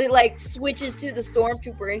switches to the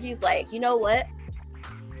stormtrooper, and he's like, you know what?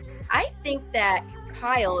 I think that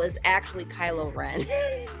Kyle is actually Kylo Ren.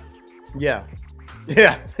 Yeah.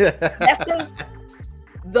 That was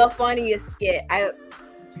the funniest skit. I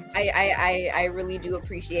really do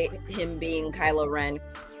appreciate him being Kylo Ren,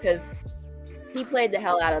 because he played the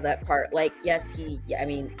hell out of that part. Like, yes,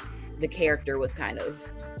 the character was kind of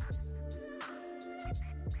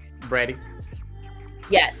bratty.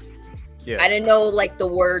 Yes. Yeah. I didn't know like the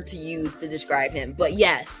word to use to describe him, but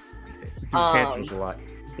yes. He threw tantrums a lot.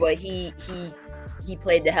 But he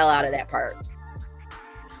played the hell out of that part.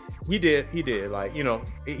 He did. Like, you know,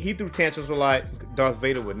 he threw tantrums a lot. Darth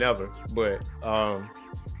Vader would never, but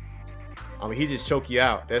he just choke you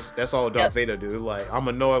out. That's all Darth Vader do. Like, I'm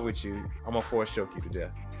annoyed with you, I'm gonna force choke you to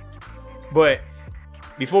death. But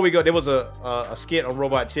before we go, there was a skit on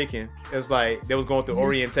Robot Chicken. It was like they was going through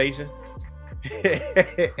orientation. And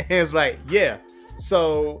it's like, yeah.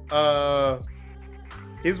 So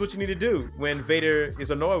here's what you need to do when Vader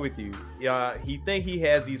is annoyed with you. He think he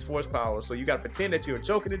has these force powers, so you got to pretend that you're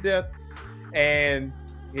choking to death. And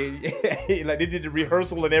like they did the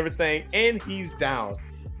rehearsal and everything, and he's down.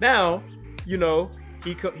 Now, you know,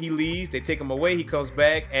 he leaves. They take him away. He comes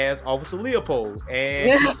back as Officer Leopold,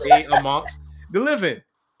 and he stay amongst the living.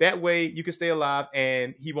 That way, you can stay alive,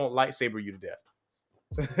 and he won't lightsaber you to death.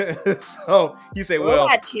 So he said, "Well,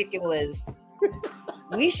 Robot Chicken was."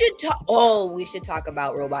 We should talk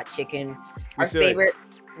about Robot Chicken, our favorite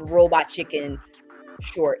Robot Chicken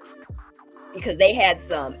shorts, because they had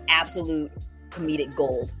some absolute comedic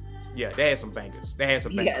gold. Yeah, they had some bangers. Yes.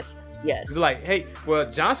 It's like, hey, well,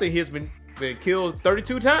 Johnson has been killed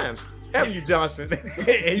 32 times. Haven't you, Johnson? And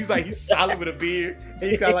he's like, he's solid with a beard. And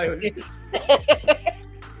he's kind of like,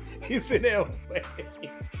 chickens in L.A.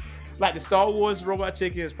 Like the Star Wars robot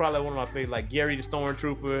chicken is probably one of my favorites. Like Gary the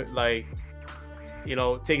Stormtrooper, like, you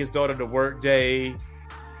know, take his daughter to work day,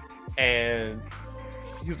 and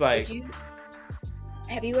he's like,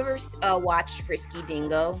 have you ever watched Frisky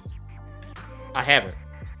Dingo? I haven't.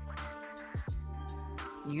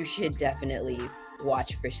 You should definitely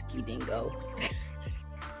watch Frisky Dingo.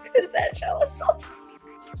 Because that show is so funny.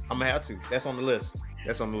 I'm gonna have to. That's on the list.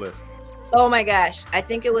 Oh my gosh. I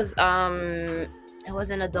think it was an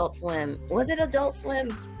Adult Swim. Was it Adult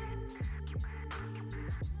Swim?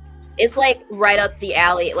 It's like right up the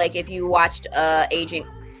alley. Like if you watched Agent...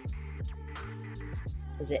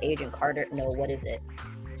 Is it Agent Carter? No, what is it?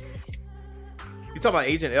 You talking about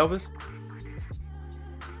Agent Elvis?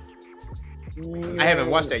 No. I haven't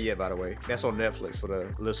watched that yet, by the way. That's on Netflix for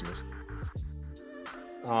the listeners.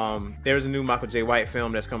 There's a new Michael J. White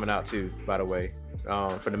film that's coming out too, by the way,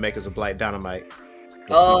 for the makers of Black Dynamite.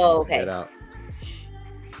 Oh, okay.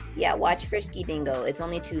 Yeah, watch Frisky Dingo. It's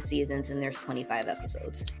only 2 seasons and there's 25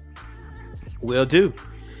 episodes. Will do.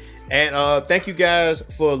 And thank you guys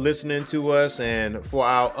for listening to us and for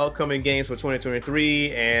our upcoming games for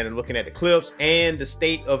 2023 and looking at the clips and the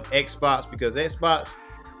state of Xbox, because Xbox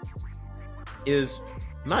is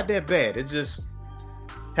not that bad. It just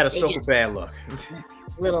had a stroke of bad luck.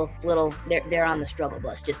 little they're on the struggle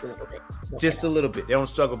bus just a little bit. Just a little bit. They're on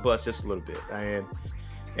the struggle bus just a little bit.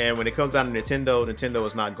 And when it comes down to Nintendo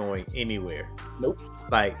is not going anywhere. Nope.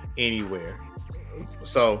 Like anywhere.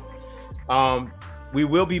 So we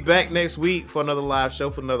will be back next week for another live show,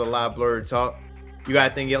 for another live Blurred Talk. You got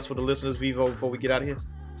anything else for the listeners, Vivo, before we get out of here?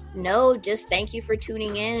 No, just thank you for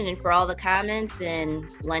tuning in and for all the comments and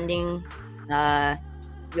lending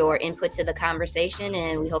your input to the conversation,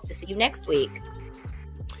 and we hope to see you next week.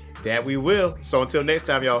 That we will. So until next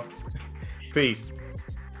time, y'all. Peace.